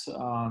results.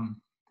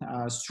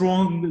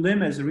 Strong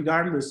limits,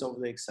 regardless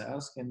of the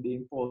excess, can be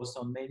imposed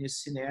on many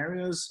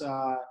scenarios,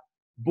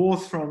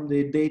 both from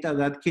the data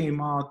that came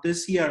out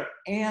this year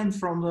and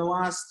from the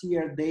last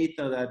year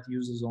data that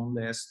uses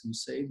only S2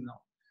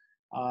 signal.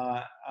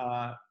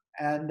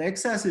 And the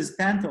excess is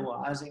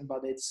tantalizing,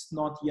 but it's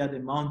not yet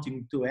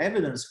amounting to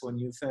evidence for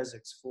new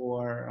physics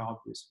for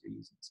obvious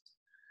reasons.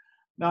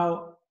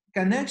 Now,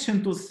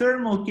 connection to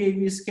thermal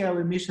KV scale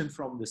emission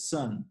from the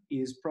sun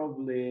is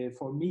probably,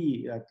 for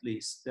me at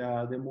least,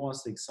 the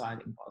most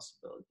exciting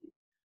possibility.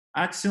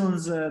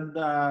 Axions and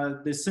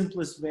the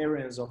simplest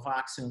variants of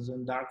axions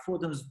and dark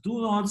photons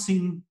do not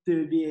seem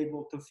to be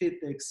able to fit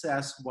the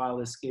excess while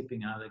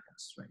escaping other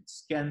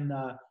constraints. Can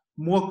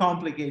more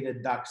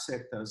complicated dark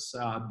sectors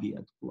be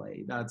at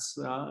play? That's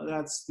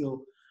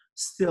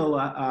still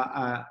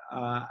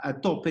a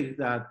topic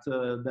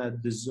that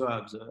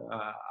deserves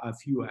a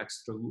few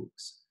extra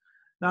looks.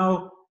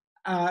 Now,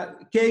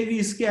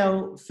 KV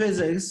scale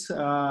physics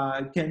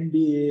can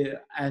be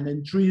an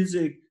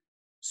intrinsic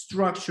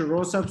structure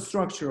or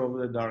substructure of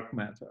the dark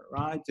matter,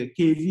 right? A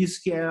KV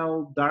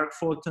scale dark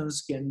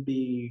photons can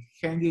be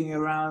hanging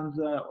around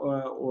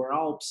or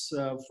Alps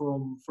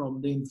from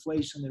the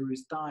inflationary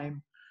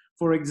time.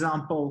 For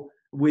example,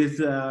 with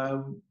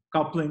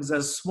couplings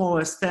as small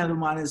as 10 to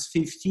minus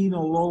 15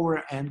 or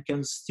lower, and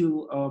can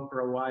still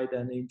provide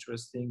an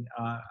interesting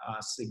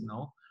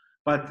signal.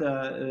 But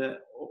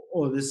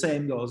or the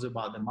same goes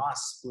about the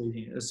mass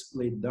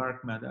split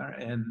dark matter,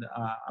 and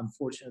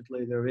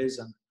unfortunately there is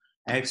an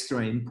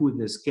extra input,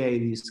 this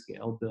KV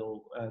scale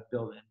built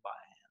in by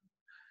hand.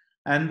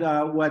 And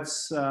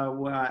what's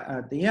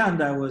at the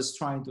end I was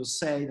trying to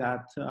say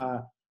that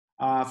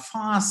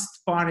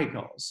fast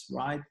particles,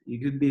 right?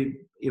 It could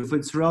be, if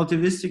it's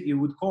relativistic, you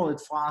would call it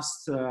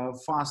fast,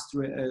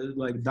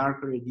 like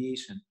dark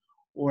radiation,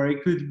 or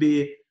it could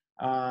be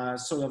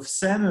sort of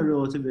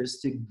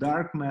semi-relativistic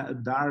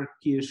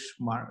darkish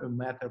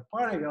matter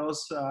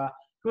particles.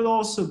 Could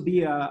also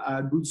be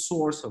a good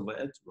source of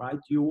it, right?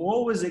 You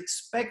always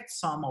expect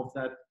some of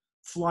that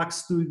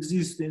flux to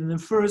exist in the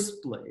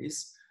first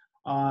place,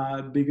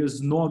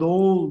 because not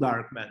all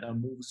dark matter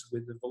moves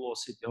with the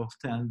velocity of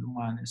 10 to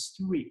minus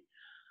 3.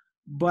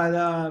 But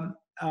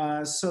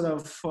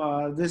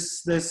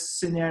this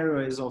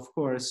scenario is, of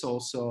course,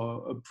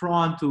 also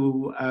prone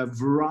to a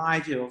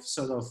variety of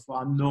sort of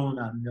unknown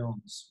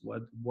unknowns.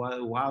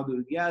 How do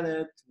we get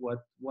it?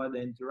 What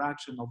the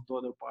interaction of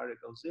daughter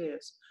particles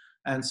is,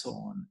 and so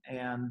on.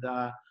 And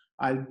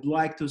I'd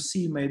like to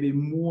see maybe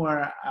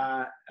more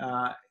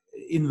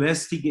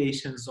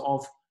investigations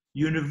of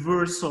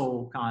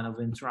universal kind of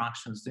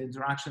interactions, the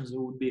interactions that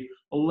would be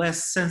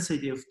less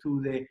sensitive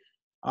to the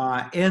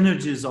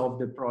energies of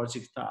the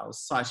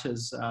projectiles, such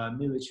as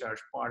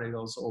milli-charged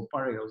particles or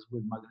particles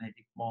with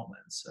magnetic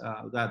moments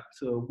that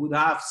would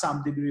have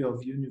some degree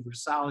of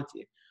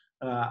universality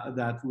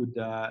that would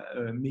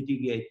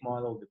mitigate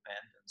model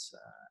dependence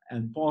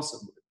and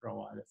possibly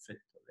provide a fit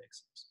to the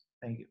exams.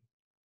 Thank you.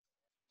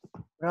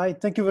 Right,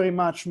 thank you very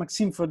much,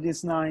 Maxim, for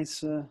this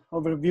nice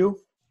overview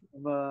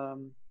of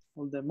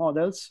all the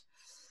models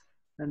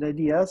and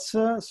ideas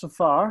so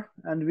far.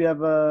 And we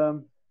have a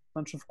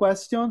bunch of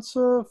questions.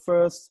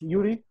 First,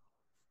 Juri,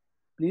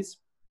 please.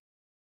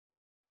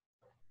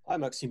 Hi,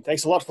 Maxim.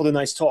 Thanks a lot for the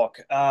nice talk.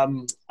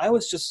 I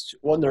was just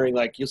wondering,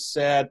 like you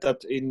said,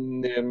 that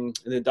in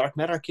the dark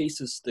matter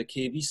cases, the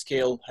KV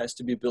scale has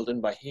to be built in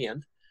by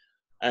hand.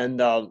 And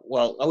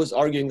well, I was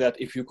arguing that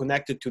if you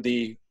connect it to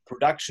the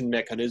production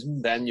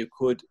mechanism, then you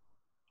could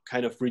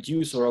kind of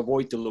reduce or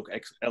avoid the look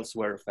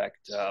elsewhere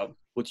effect.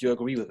 Would you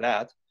agree with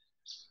that?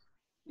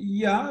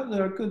 Yeah,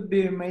 there could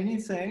be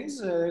many things.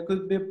 It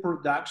could be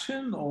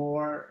production,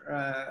 or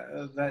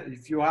that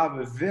if you have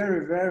a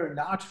very, very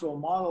natural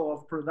model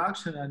of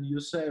production, and you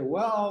say,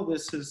 well,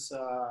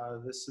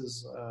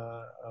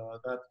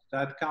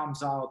 that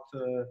comes out.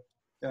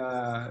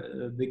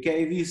 The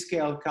KV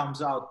scale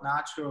comes out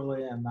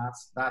naturally, and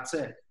that's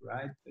it,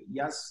 right?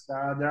 Yes,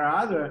 there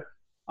are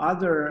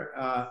other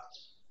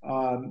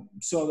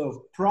sort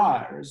of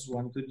priors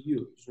one could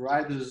use,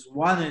 right?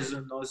 One is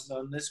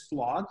on this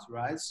plot,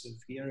 right? So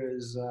here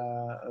is,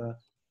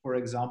 for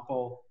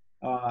example,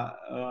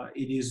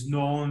 it is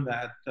known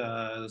that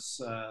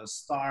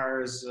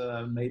stars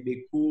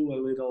maybe cool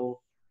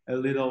a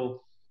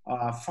little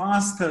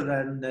faster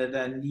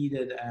than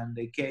needed, and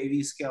the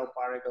KV scale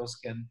particles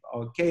can,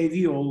 or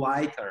KV or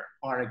lighter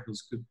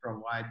particles could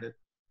provide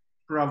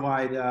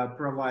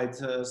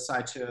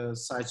such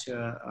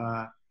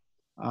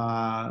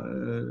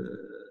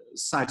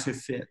a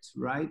fit,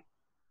 right?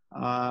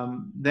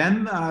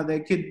 Then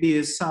there could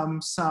be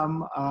some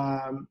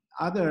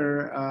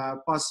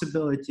other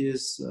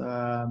possibilities.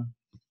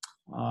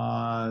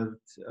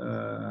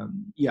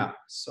 Yeah,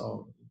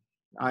 so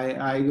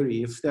I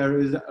agree. If there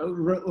is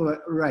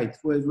right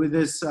with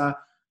this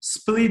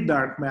split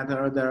dark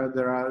matter,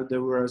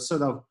 there were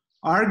sort of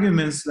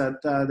arguments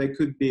that there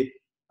could be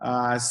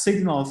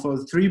signal for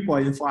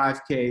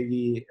 3.5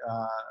 kV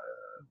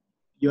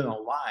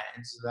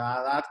lines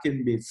that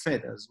can be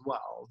fit as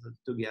well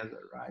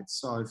together, right?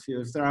 So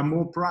if there are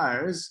more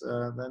priors,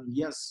 then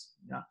yes,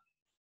 yeah,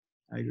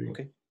 I agree.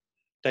 Okay,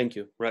 thank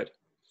you. Right.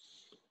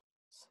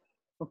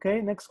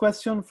 Okay, next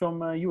question from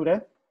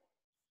Jure.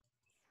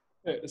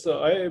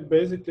 So I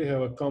basically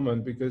have a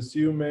comment because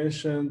you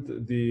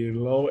mentioned the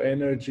low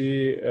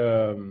energy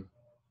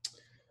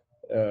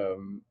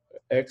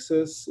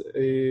excess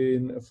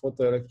in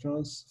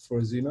photoelectrons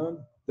for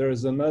xenon.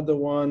 There's another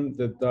one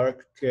that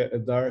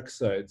dark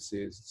side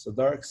sees. So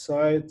dark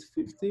side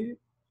 50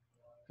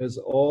 has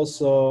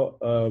also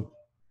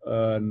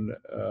an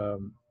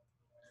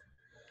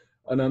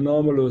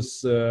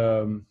anomalous,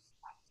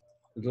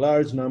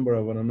 large number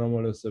of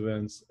anomalous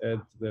events at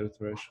their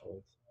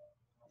threshold.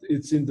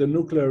 It's in the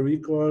nuclear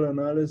recoil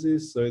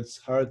analysis, so it's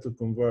hard to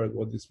convert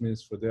what this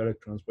means for the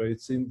electrons, but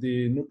it's in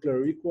the nuclear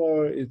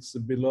recoil, it's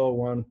below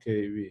 1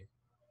 keV.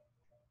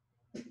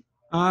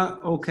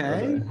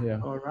 Okay, yeah.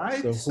 All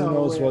right. So who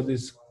knows what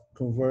this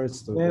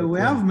converts to? We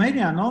have many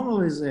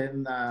anomalies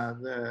in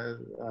the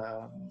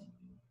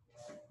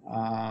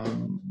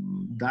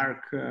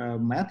dark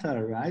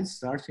matter, right?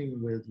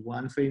 Starting with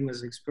one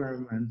famous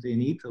experiment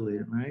in Italy,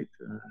 right?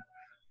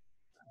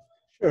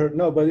 Sure,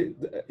 no, but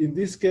in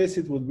this case,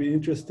 it would be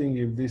interesting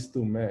if these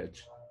two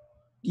match.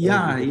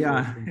 Yeah,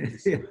 yeah,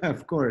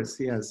 of course,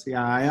 yes,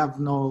 yeah. I have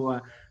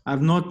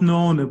I've not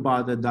known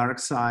about the dark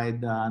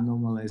side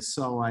anomalies,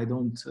 so I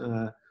don't.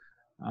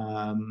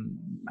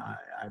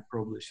 I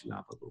probably should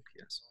have a look.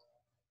 Yes.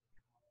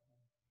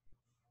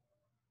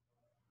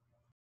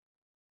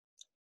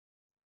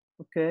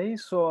 Okay,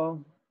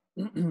 so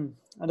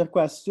other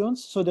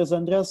questions. So there's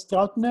Andreas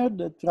Strautner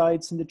that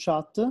writes in the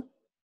chat.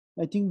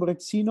 I think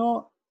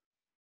Borexino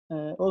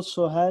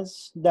also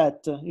has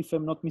that, if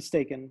I'm not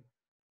mistaken.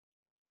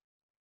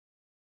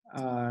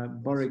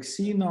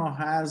 Borexino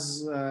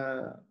has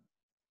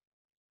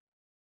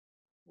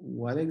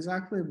what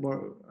exactly?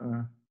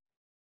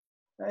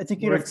 I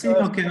think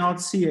Borexino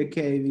cannot see a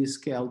KV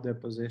scale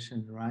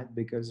deposition, right?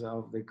 Because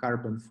of the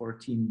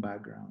carbon-14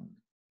 background.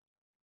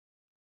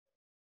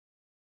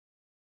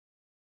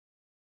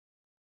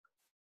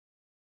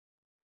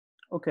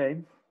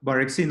 Okay.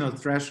 Borexino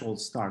threshold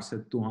starts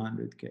at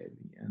 200 kV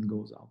and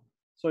goes up.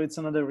 So it's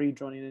another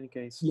region in any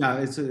case. Yeah,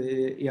 it's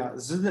yeah.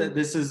 So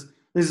this is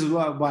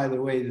why, by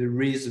the way, the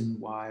reason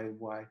why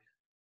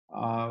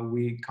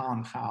we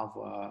can't have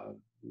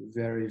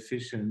very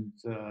efficient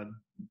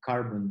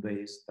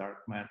carbon-based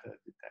dark matter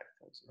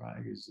detectors,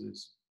 right?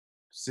 Is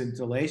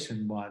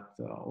scintillation, but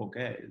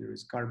okay, there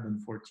is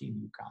carbon-14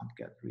 you can't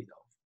get rid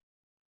of.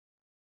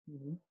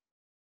 Mm-hmm.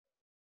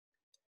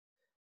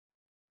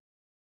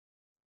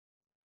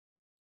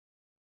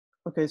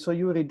 Okay, so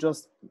Juri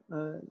just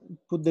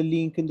put the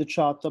link in the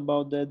chat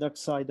about the dark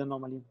side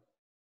anomaly.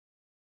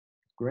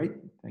 Great,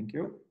 thank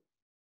you.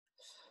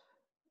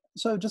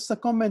 So just a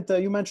comment,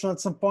 you mentioned at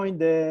some point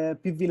the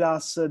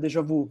PV-LAS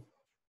deja vu,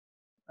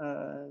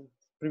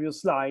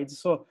 previous slides.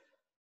 So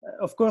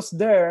of course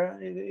there,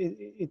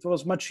 it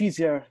was much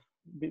easier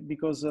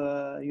because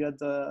you had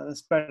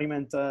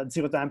experiment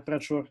zero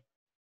temperature.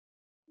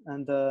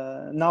 And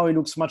now it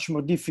looks much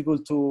more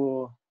difficult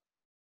to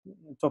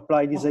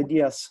apply these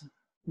ideas.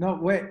 No,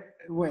 wait.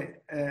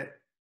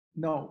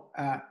 No,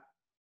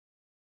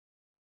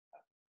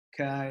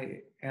 can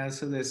I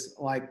answer this?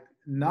 Like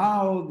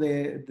now,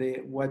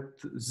 what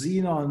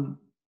Xenon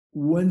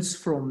wins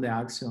from the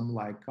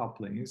axion-like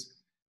couplings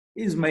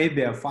is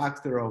maybe a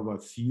factor of a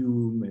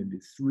few, maybe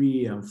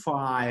 3 and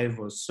 5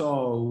 or so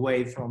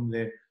away from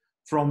the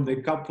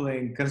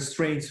coupling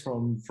constraints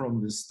from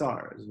the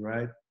stars,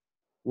 right?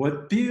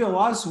 What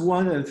PV-LAS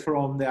wanted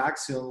from the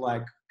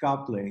axion-like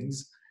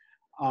couplings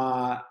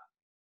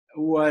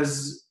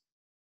was,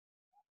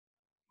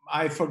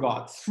 I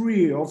forgot,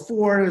 3 or 4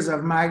 orders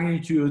of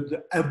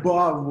magnitude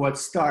above what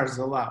stars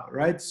allow,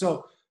 right?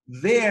 So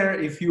there,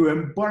 if you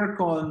embark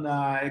on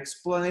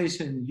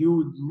explanation, you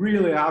would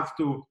really have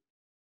to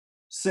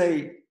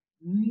say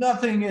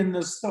nothing in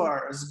the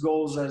stars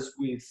goes as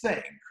we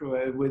think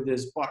with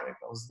these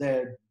particles.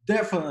 They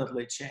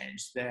definitely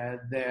change their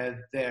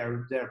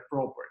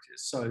properties.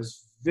 So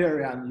it's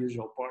very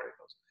unusual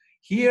particles.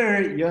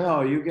 Here, you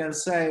know, you can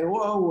say,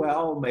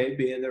 well,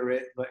 maybe there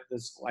is like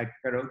this, like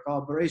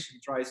collaboration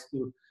tries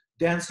to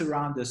dance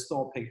around this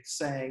topic,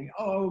 saying,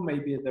 oh,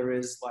 maybe there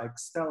is like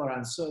stellar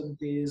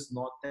uncertainties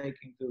not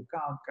taken into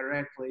account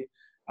correctly.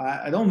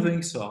 I don't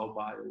think so,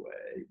 by the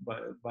way,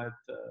 but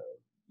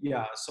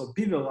yeah, so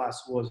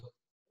PV-LAS was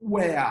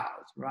way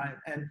out, right?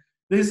 And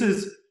this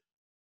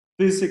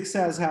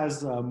success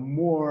has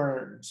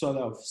more sort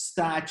of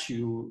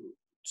statue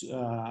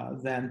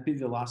than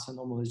PV-LAS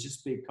anomalies,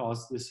 just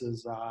because this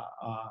is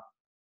a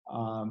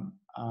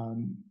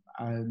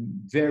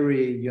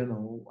very, you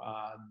know,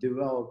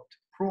 developed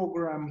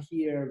program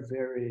here,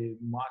 very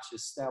much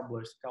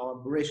established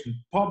collaboration,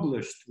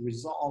 published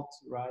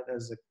results, right?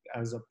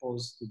 As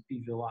opposed to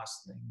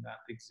PV-LAS thing that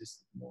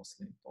existed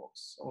mostly in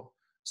talks.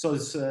 So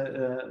it's,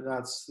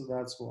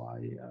 that's why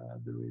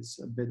there is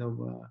a bit of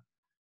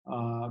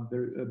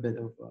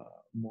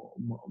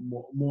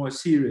more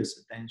serious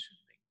attention.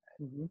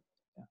 Mm-hmm.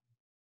 Yeah.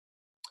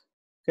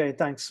 Okay,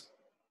 thanks.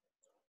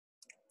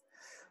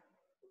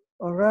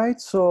 All right,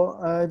 so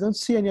I don't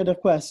see any other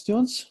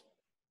questions.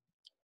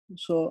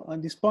 So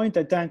at this point,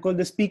 I thank all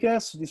the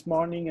speakers this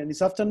morning and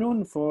this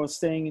afternoon for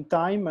staying in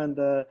time, and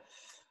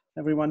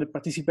everyone that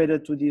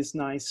participated to this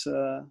nice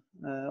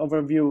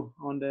overview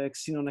on the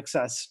Xenon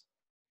XS.